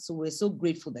this, yeah? So we're so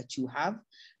grateful that you have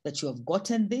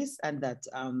gotten this, and that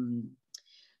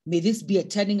may this be a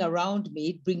turning around. May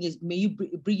you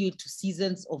bring you into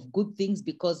seasons of good things,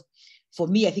 because for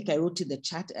me, I think I wrote in the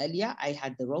chat earlier, I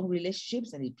had the wrong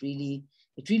relationships, and it really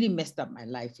messed up my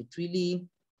life. It really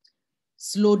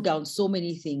slowed down so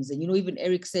many things. And, even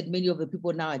Eric said, many of the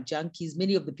people now are junkies.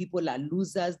 Many of the people are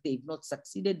losers. They've not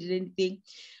succeeded in anything.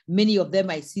 Many of them,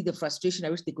 I see the frustration. I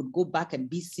wish they could go back and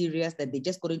be serious, that they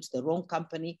just got into the wrong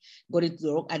company,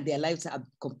 and their lives are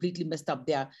completely messed up.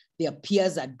 Their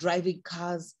peers are driving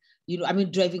cars,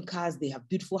 driving cars. They have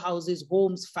beautiful houses,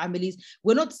 homes, families.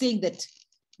 We're not saying that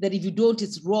if you don't,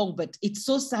 it's wrong, but it's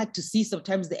so sad to see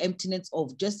sometimes the emptiness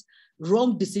of just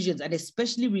wrong decisions, and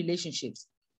especially relationships.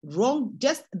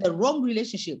 The wrong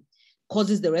relationship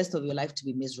causes the rest of your life to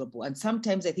be miserable. And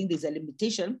sometimes I think there's a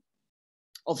limitation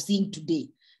of seeing today,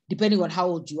 depending on how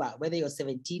old you are, whether you're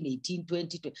 17, 18,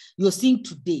 20, you're seeing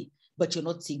today, but you're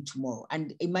not seeing tomorrow.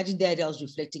 And imagine the idea, I was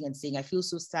reflecting and saying, I feel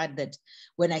so sad that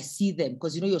when I see them,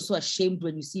 because you're so ashamed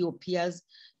when you see your peers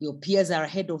are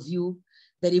ahead of you,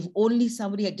 that if only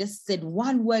somebody had just said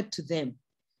one word to them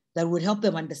that would help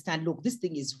them understand, look, this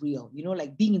thing is real.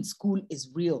 Like being in school is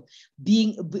real.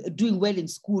 Doing well in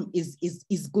school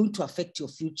is going to affect your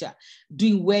future.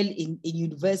 Doing well in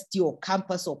university or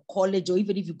campus or college, or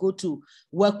even if you go to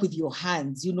work with your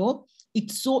hands,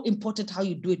 it's so important how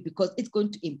you do it, because it's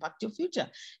going to impact your future.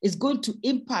 It's going to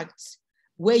impact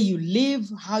where you live,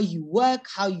 how you work,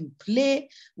 how you play,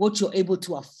 what you're able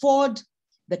to afford,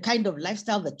 the kind of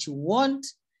lifestyle that you want.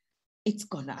 It's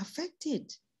gonna affect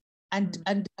it. And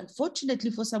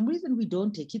unfortunately, for some reason, we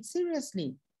don't take it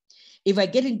seriously. If I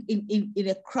get in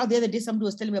a crowd, the other day, somebody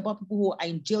was telling me about people who are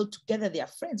in jail together, they are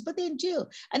friends, but they're in jail.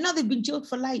 And now they've been jailed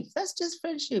for life. That's just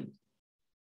friendship.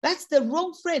 That's the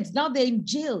wrong friends. Now they're in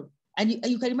jail. And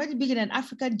you can imagine being in an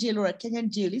African jail or a Kenyan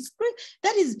jail. It's great.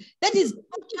 That is,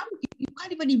 you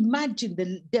can't even imagine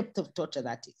the depth of torture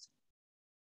that is.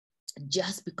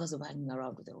 Just because of hanging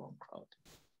around with the wrong crowd.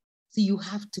 So you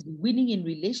have to be winning in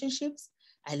relationships.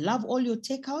 I love all your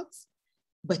takeouts,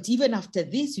 but even after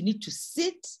this, you need to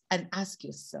sit and ask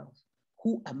yourself,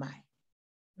 who am I?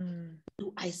 What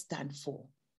do I stand for?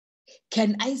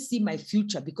 Can I see my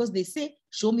future? Because they say,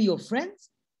 show me your friends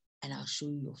and I'll show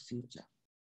you your future.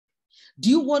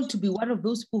 Do you want to be one of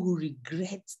those people who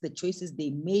regrets the choices they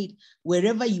made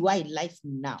wherever you are in life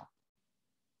now,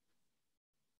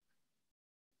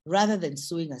 rather than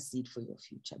sowing a seed for your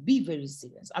future? Be very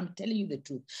serious. I'm telling you the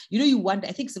truth. You wonder,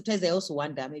 I think sometimes I also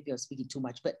wonder, maybe I'm speaking too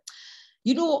much, but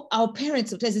our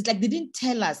parents sometimes, it's like they didn't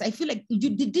tell us. I feel like they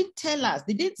didn't tell us.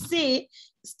 They didn't say,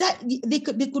 they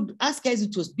could ask us,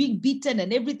 it was being beaten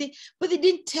and everything, but they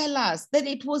didn't tell us that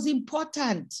it was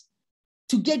important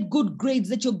to get good grades,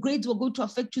 that your grades were going to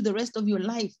affect you the rest of your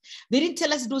life. They didn't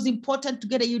tell us it was important to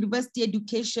get a university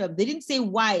education. They didn't say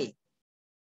why.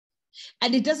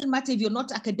 And it doesn't matter if you're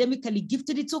not academically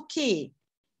gifted, it's okay.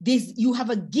 You have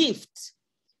a gift.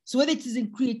 So whether it is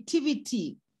in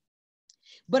creativity,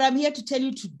 but I'm here to tell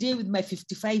you today with my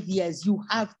 55 years, you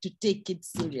have to take it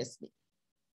seriously,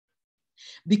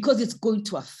 because it's going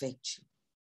to affect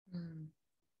you.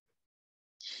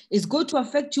 It's going to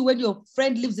affect you when your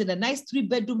friend lives in a nice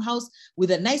 3-bedroom house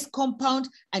with a nice compound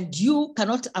and you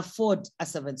cannot afford a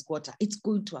 7th quarter. It's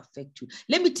going to affect you.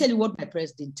 Let me tell you what my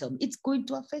parents didn't tell me. It's going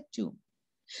to affect you.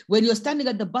 When you're standing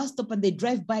at the bus stop and they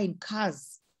drive by in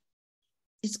cars,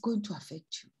 it's going to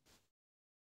affect you.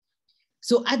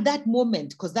 So at that moment,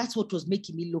 because that's what was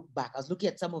making me look back, I was looking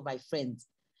at some of my friends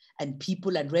and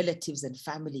people and relatives and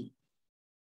family.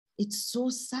 It's so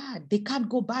sad. They can't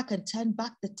go back and turn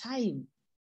back the time.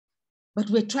 But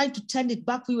we're trying to turn it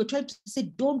back. We were trying to say,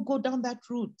 don't go down that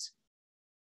route.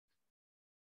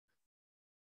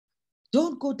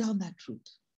 Don't go down that route.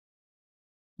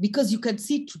 Because you can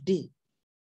see today,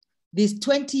 there's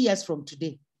 20 years from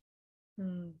today.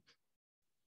 20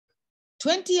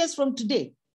 years from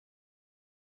today,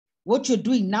 what you're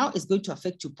doing now is going to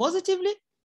affect you positively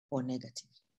or negatively.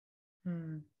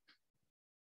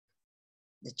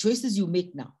 The choices you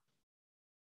make now.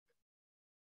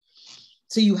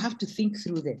 So you have to think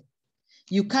through them.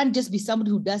 You can't just be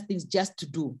somebody who does things just to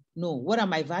do. No, what are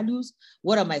my values?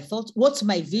 What are my thoughts? What's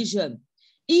my vision?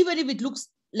 Even if it looks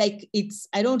like it's,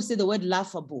 I don't say the word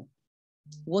laughable.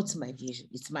 What's my vision?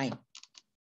 It's mine.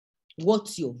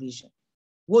 What's your vision?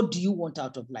 What do you want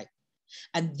out of life?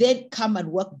 And then come and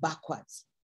work backwards.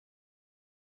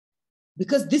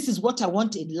 Because this is what I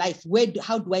want in life.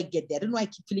 How do I get there? I don't know why I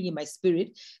keep feeling in my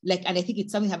spirit. Like, and I think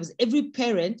it's something that happens. Every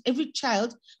parent, every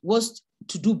child wants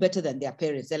to do better than their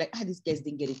parents. They're like, these guys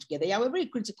didn't get it together. Yeah, we're very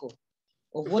critical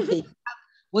of what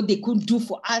they couldn't do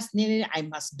for us. I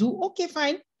must do. Okay,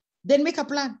 fine. Then make a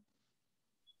plan.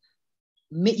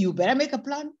 You better make a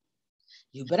plan.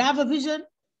 You better have a vision.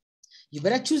 You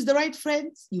better choose the right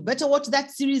friends. You better watch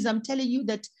that series I'm telling you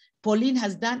that Pauline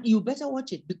has done. You better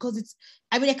watch it because it's,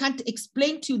 I mean, I can't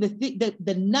explain to you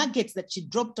the nuggets that she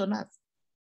dropped on us.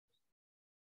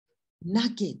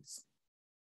 Nuggets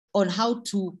on how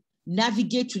to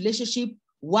navigate relationship,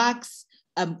 works,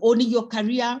 owning your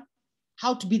career,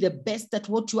 how to be the best at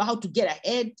what you are, how to get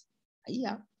ahead.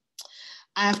 Yeah.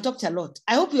 I have talked a lot.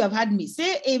 I hope you have heard me.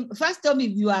 Say, first tell me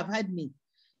if you have heard me.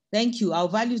 Thank you. Our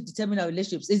values determine our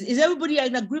relationships. Is everybody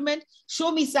in agreement?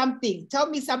 Show me something. Tell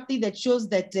me something that shows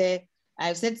that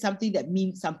I've said something that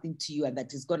means something to you and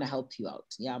that is going to help you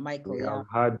out. Yeah, Michael. We yeah. have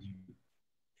heard you.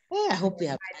 Yeah, I hope they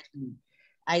have heard me.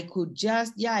 I could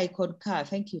just, yeah, I concur.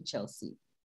 Thank you, Chelsea.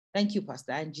 Thank you,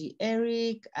 Pastor Angie,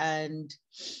 Eric, and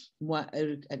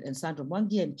Sandra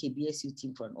Mwangi and KBS Youth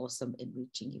team for an awesome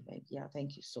enriching event. Yeah,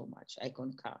 thank you so much. I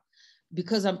concur.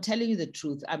 Because I'm telling you the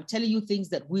truth. I'm telling you things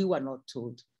that we were not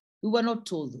told. We were not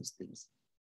told those things.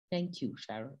 Thank you,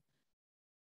 Sharon.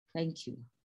 Thank you.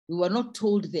 We were not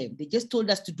told them. They just told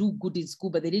us to do good in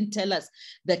school, but they didn't tell us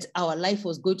that our life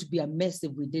was going to be a mess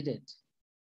if we didn't.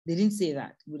 They didn't say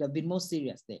that. It would have been more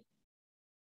serious then.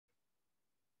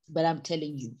 But I'm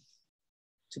telling you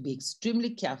to be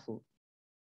extremely careful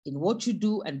in what you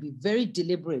do and be very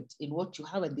deliberate in what you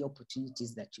have and the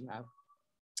opportunities that you have.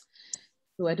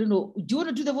 So I don't know. Do you want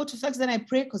to do the vote of thanks? Then I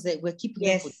pray because we're keeping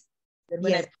Yes. them for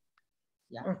yes.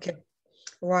 Yeah. Okay.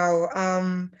 Wow.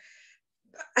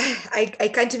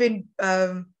 I can't even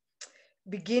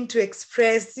begin to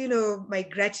express, my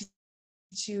gratitude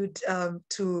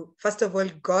to, first of all,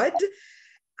 God.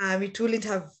 It wouldn't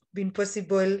have been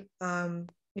possible,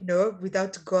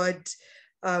 without God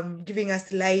giving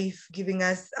us life, giving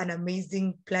us an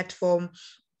amazing platform.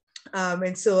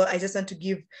 And so I just want to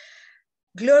give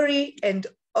glory and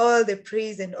all the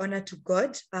praise and honor to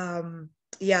God,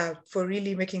 for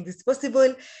really making this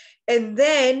possible. And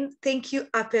then thank you,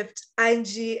 Apept,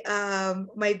 Angie,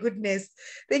 my goodness.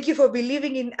 Thank you for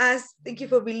believing in us. Thank you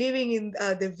for believing in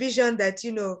the vision that,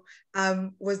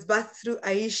 was birthed through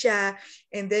Aisha.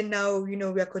 And then now, we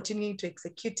are continuing to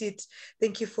execute it.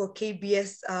 Thank you for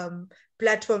KBS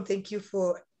platform. Thank you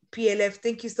for PLF.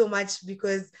 Thank you so much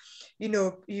because,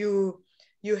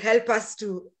 you help us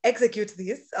to execute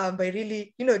this by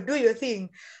really, do your thing.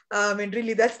 And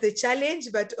really that's the challenge,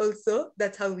 but also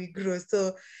that's how we grow.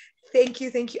 So thank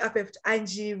you, Apept,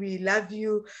 Angie. We love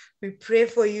you. We pray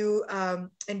for you. And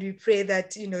we pray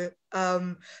that,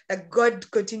 that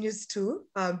God continues to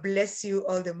bless you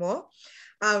all the more.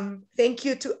 Thank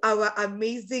you to our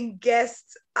amazing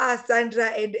guests, Sandra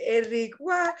and Eric.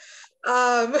 Wow.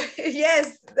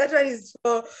 Yes, that one is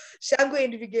for Shango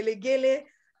and Vigelegele.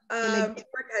 God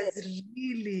has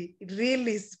really,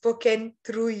 really spoken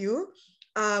through you.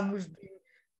 We've been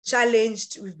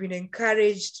challenged, we've been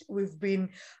encouraged, we've been,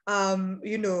 I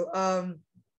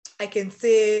can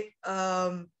say,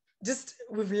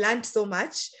 we've learned so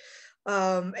much.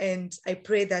 And I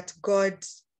pray that God,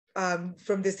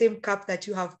 from the same cup that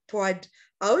you have poured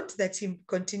out, that He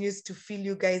continues to fill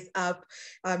you guys up.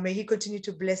 May He continue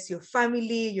to bless your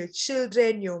family, your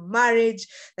children, your marriage,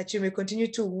 that you may continue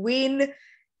to win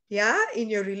in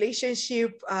your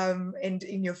relationship and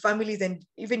in your families and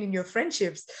even in your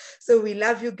friendships. So we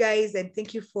love you guys and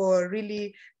thank you for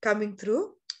really coming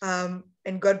through.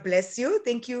 And God bless you.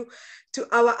 Thank you to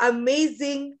our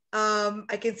amazing,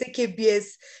 I can say KBS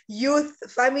Youth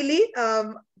family,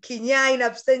 Kinya in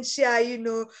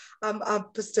absentia,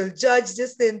 Apostle George,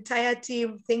 just the entire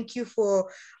team. Thank you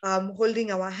for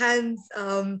holding our hands.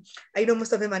 I know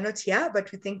most of them are not here,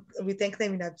 but we thank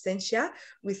them in absentia.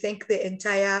 We thank the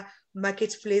entire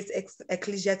Marketplace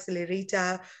Ecclesia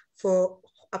Accelerator for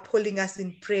upholding us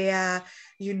in prayer,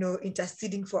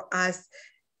 interceding for us.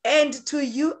 And to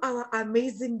you, our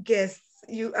amazing guests,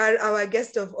 you are our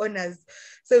guest of honors.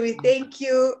 So we thank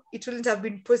you. It wouldn't have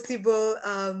been possible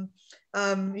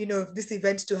this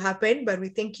event to happen, but we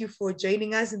thank you for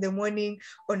joining us in the morning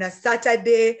on a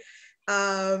Saturday. We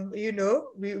are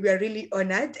really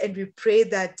honored, and we pray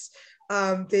that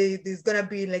there's gonna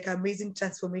be like amazing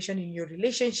transformation in your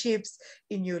relationships,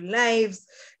 in your lives,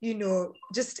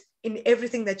 just in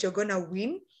everything that you're gonna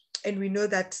win. And we know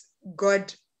that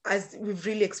God, as we've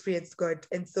really experienced God.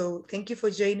 And so thank you for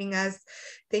joining us.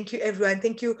 Thank you, everyone.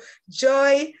 Thank you,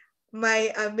 Joy,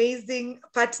 my amazing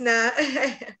partner.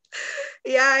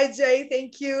 Yeah, Joy,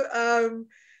 thank you.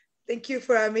 Thank you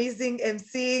for amazing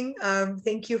emceeing.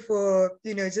 Thank you for,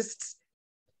 just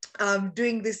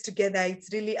doing this together.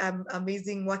 It's really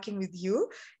amazing working with you,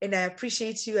 and I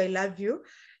appreciate you. I love you,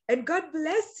 and God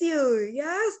bless you.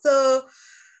 Yeah, so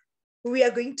we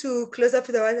are going to close up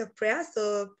with a word of prayer.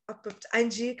 So,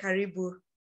 Angie, Karibu.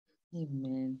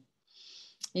 Amen.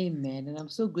 Amen. And I'm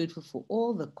so grateful for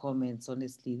all the comments.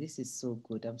 Honestly, this is so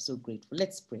good. I'm so grateful.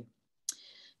 Let's pray.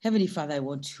 Heavenly Father, I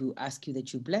want to ask you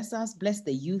that you bless us, bless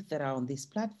the youth that are on this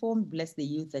platform, bless the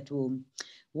youth that will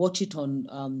watch it on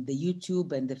the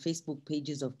YouTube and the Facebook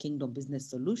pages of Kingdom Business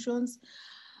Solutions.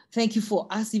 Thank you for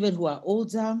us, even who are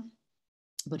older,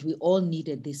 but we all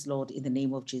needed this, Lord, in the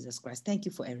name of Jesus Christ. Thank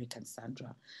you for Eric and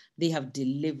Sandra. They have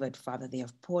delivered, Father. They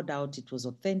have poured out. It was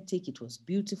authentic. It was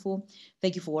beautiful.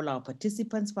 Thank you for all our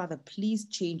participants, Father. Please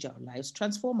change our lives,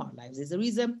 transform our lives. There's a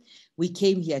reason we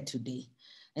came here today.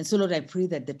 And so, Lord, I pray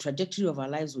that the trajectory of our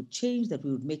lives would change, that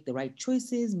we would make the right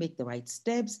choices, make the right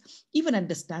steps, even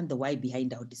understand the why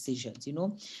behind our decisions. I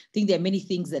think there are many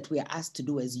things that we are asked to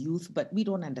do as youth, but we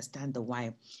don't understand the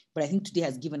why. But I think today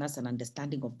has given us an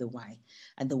understanding of the why,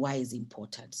 and the why is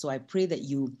important. So I pray that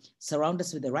you surround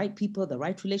us with the right people, the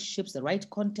right relationships, the right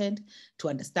content to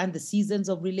understand the seasons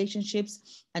of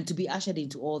relationships and to be ushered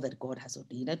into all that God has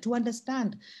ordained, and to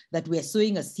understand that we are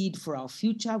sowing a seed for our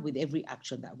future with every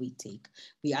action that we take.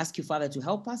 We ask you, Father, to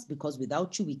help us, because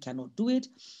without you, we cannot do it.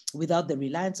 Without the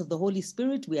reliance of the Holy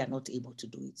Spirit, we are not able to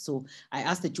do it. So I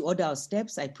ask that you order our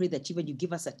steps. I pray that even you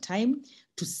give us a time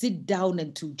to sit down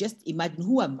and to just imagine,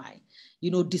 who am I?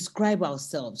 Describe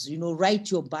ourselves, write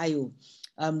your bio,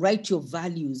 write your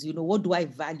values, what do I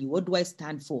value? What do I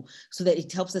stand for? So that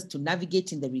it helps us to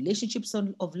navigate in the relationships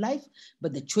of life,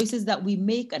 but the choices that we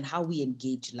make and how we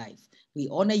engage life. We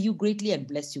honor you greatly and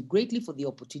bless you greatly for the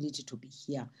opportunity to be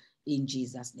here. In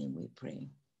Jesus' name we pray.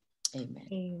 Amen.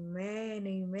 Amen.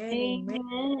 Amen.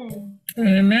 Amen.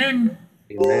 Amen.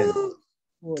 Amen.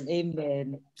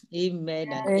 Amen. Amen.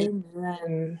 And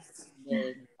Amen.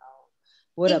 amen.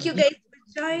 Thank you guys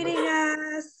for joining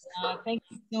us. Thank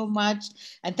you so much.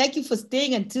 And thank you for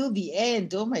staying until the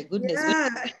end. Oh my goodness. Yeah.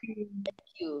 Thank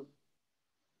you.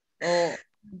 Oh,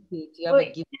 you have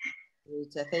a gift.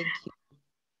 Thank you.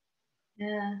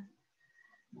 Yeah.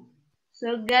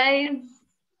 So guys,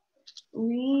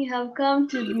 we have come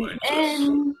to the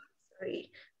end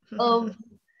of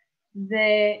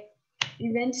the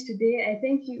event today. I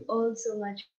thank you all so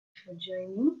much for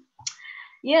joining.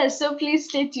 Yeah, so please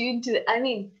stay tuned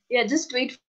just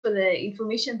wait for the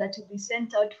information that will be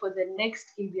sent out for the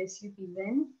next KBS Youth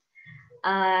event.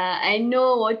 I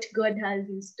know what God has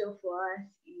in store for us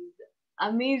is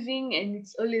amazing, and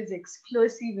it's always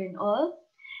explosive and all.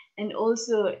 And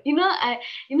also, I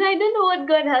don't know what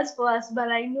God has for us, but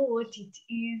I know what it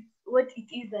is. What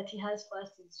it is that He has for us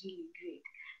is really great.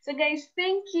 So, guys,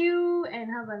 thank you and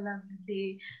have a lovely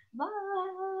day. Bye.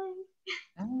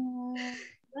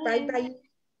 Bye. Bye.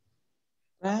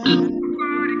 Bye.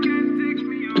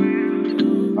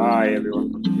 Bye,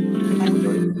 everyone. Thank you for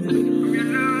joining.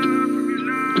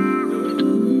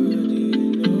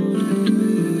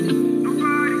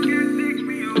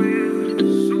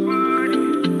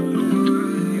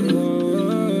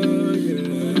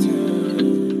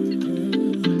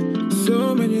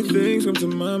 So many things come to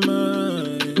my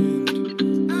mind.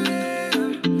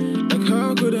 Like,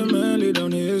 how could a man lay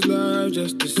down his life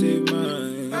just to save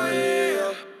mine?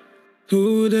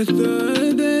 Who would have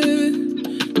thought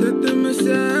that the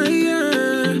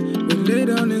Messiah would lay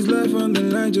down his life on the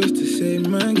line just to save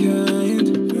mankind?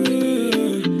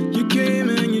 You came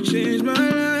and you changed my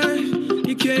life.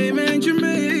 You came and you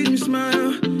made me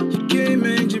smile. You came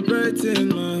and you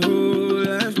brightened my whole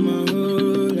life, my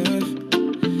whole life.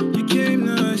 You came,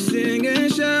 now I sing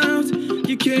and shout.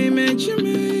 You came and you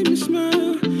made me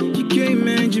smile. You came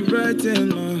and you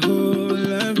brightened my whole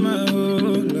life, my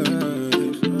whole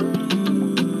life.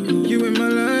 You in my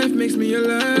life makes me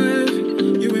alive.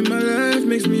 You in my life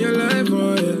makes me alive,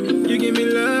 oh yeah. You give me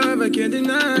love I can't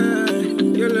deny.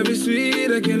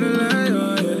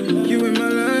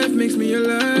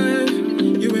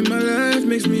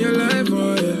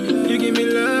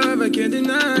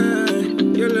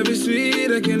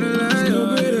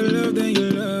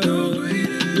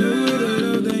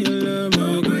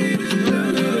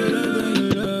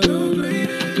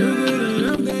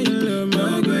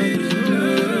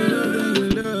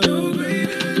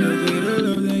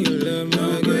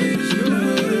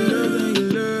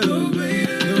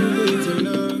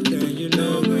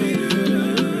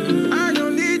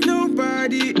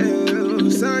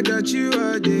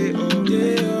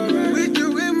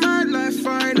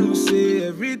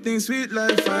 everything sweet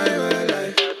like fire.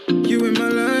 Like you in my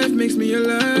life makes me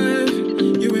alive.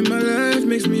 You in my life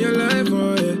makes me alive,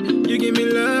 oh yeah. You give me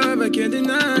love, I can't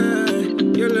deny.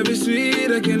 Your love is sweet,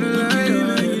 I cannot lie. You came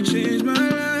and you changed my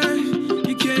life.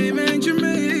 You came and you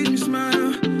made me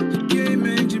smile. You came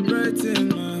and you brightened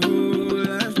my whole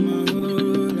life, my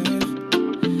whole life.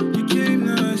 You came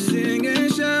now, sing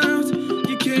and shout.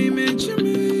 You came and you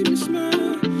made me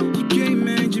smile. You came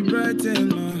and you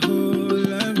brightened my whole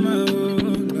life, my whole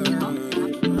life.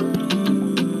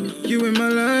 You in my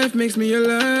life makes me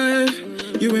alive.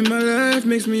 You in my life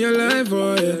makes me alive,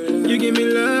 oh yeah. You give me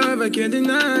love, I can't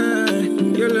deny.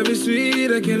 Your love is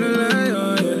sweet, I cannot lie,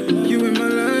 oh yeah. You in my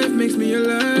life makes me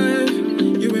alive.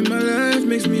 You in my life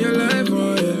makes me alive,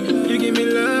 oh yeah. You give me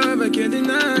love, I can't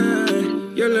deny.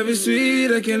 Your love is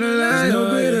sweet, I cannot lie,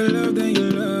 oh yeah.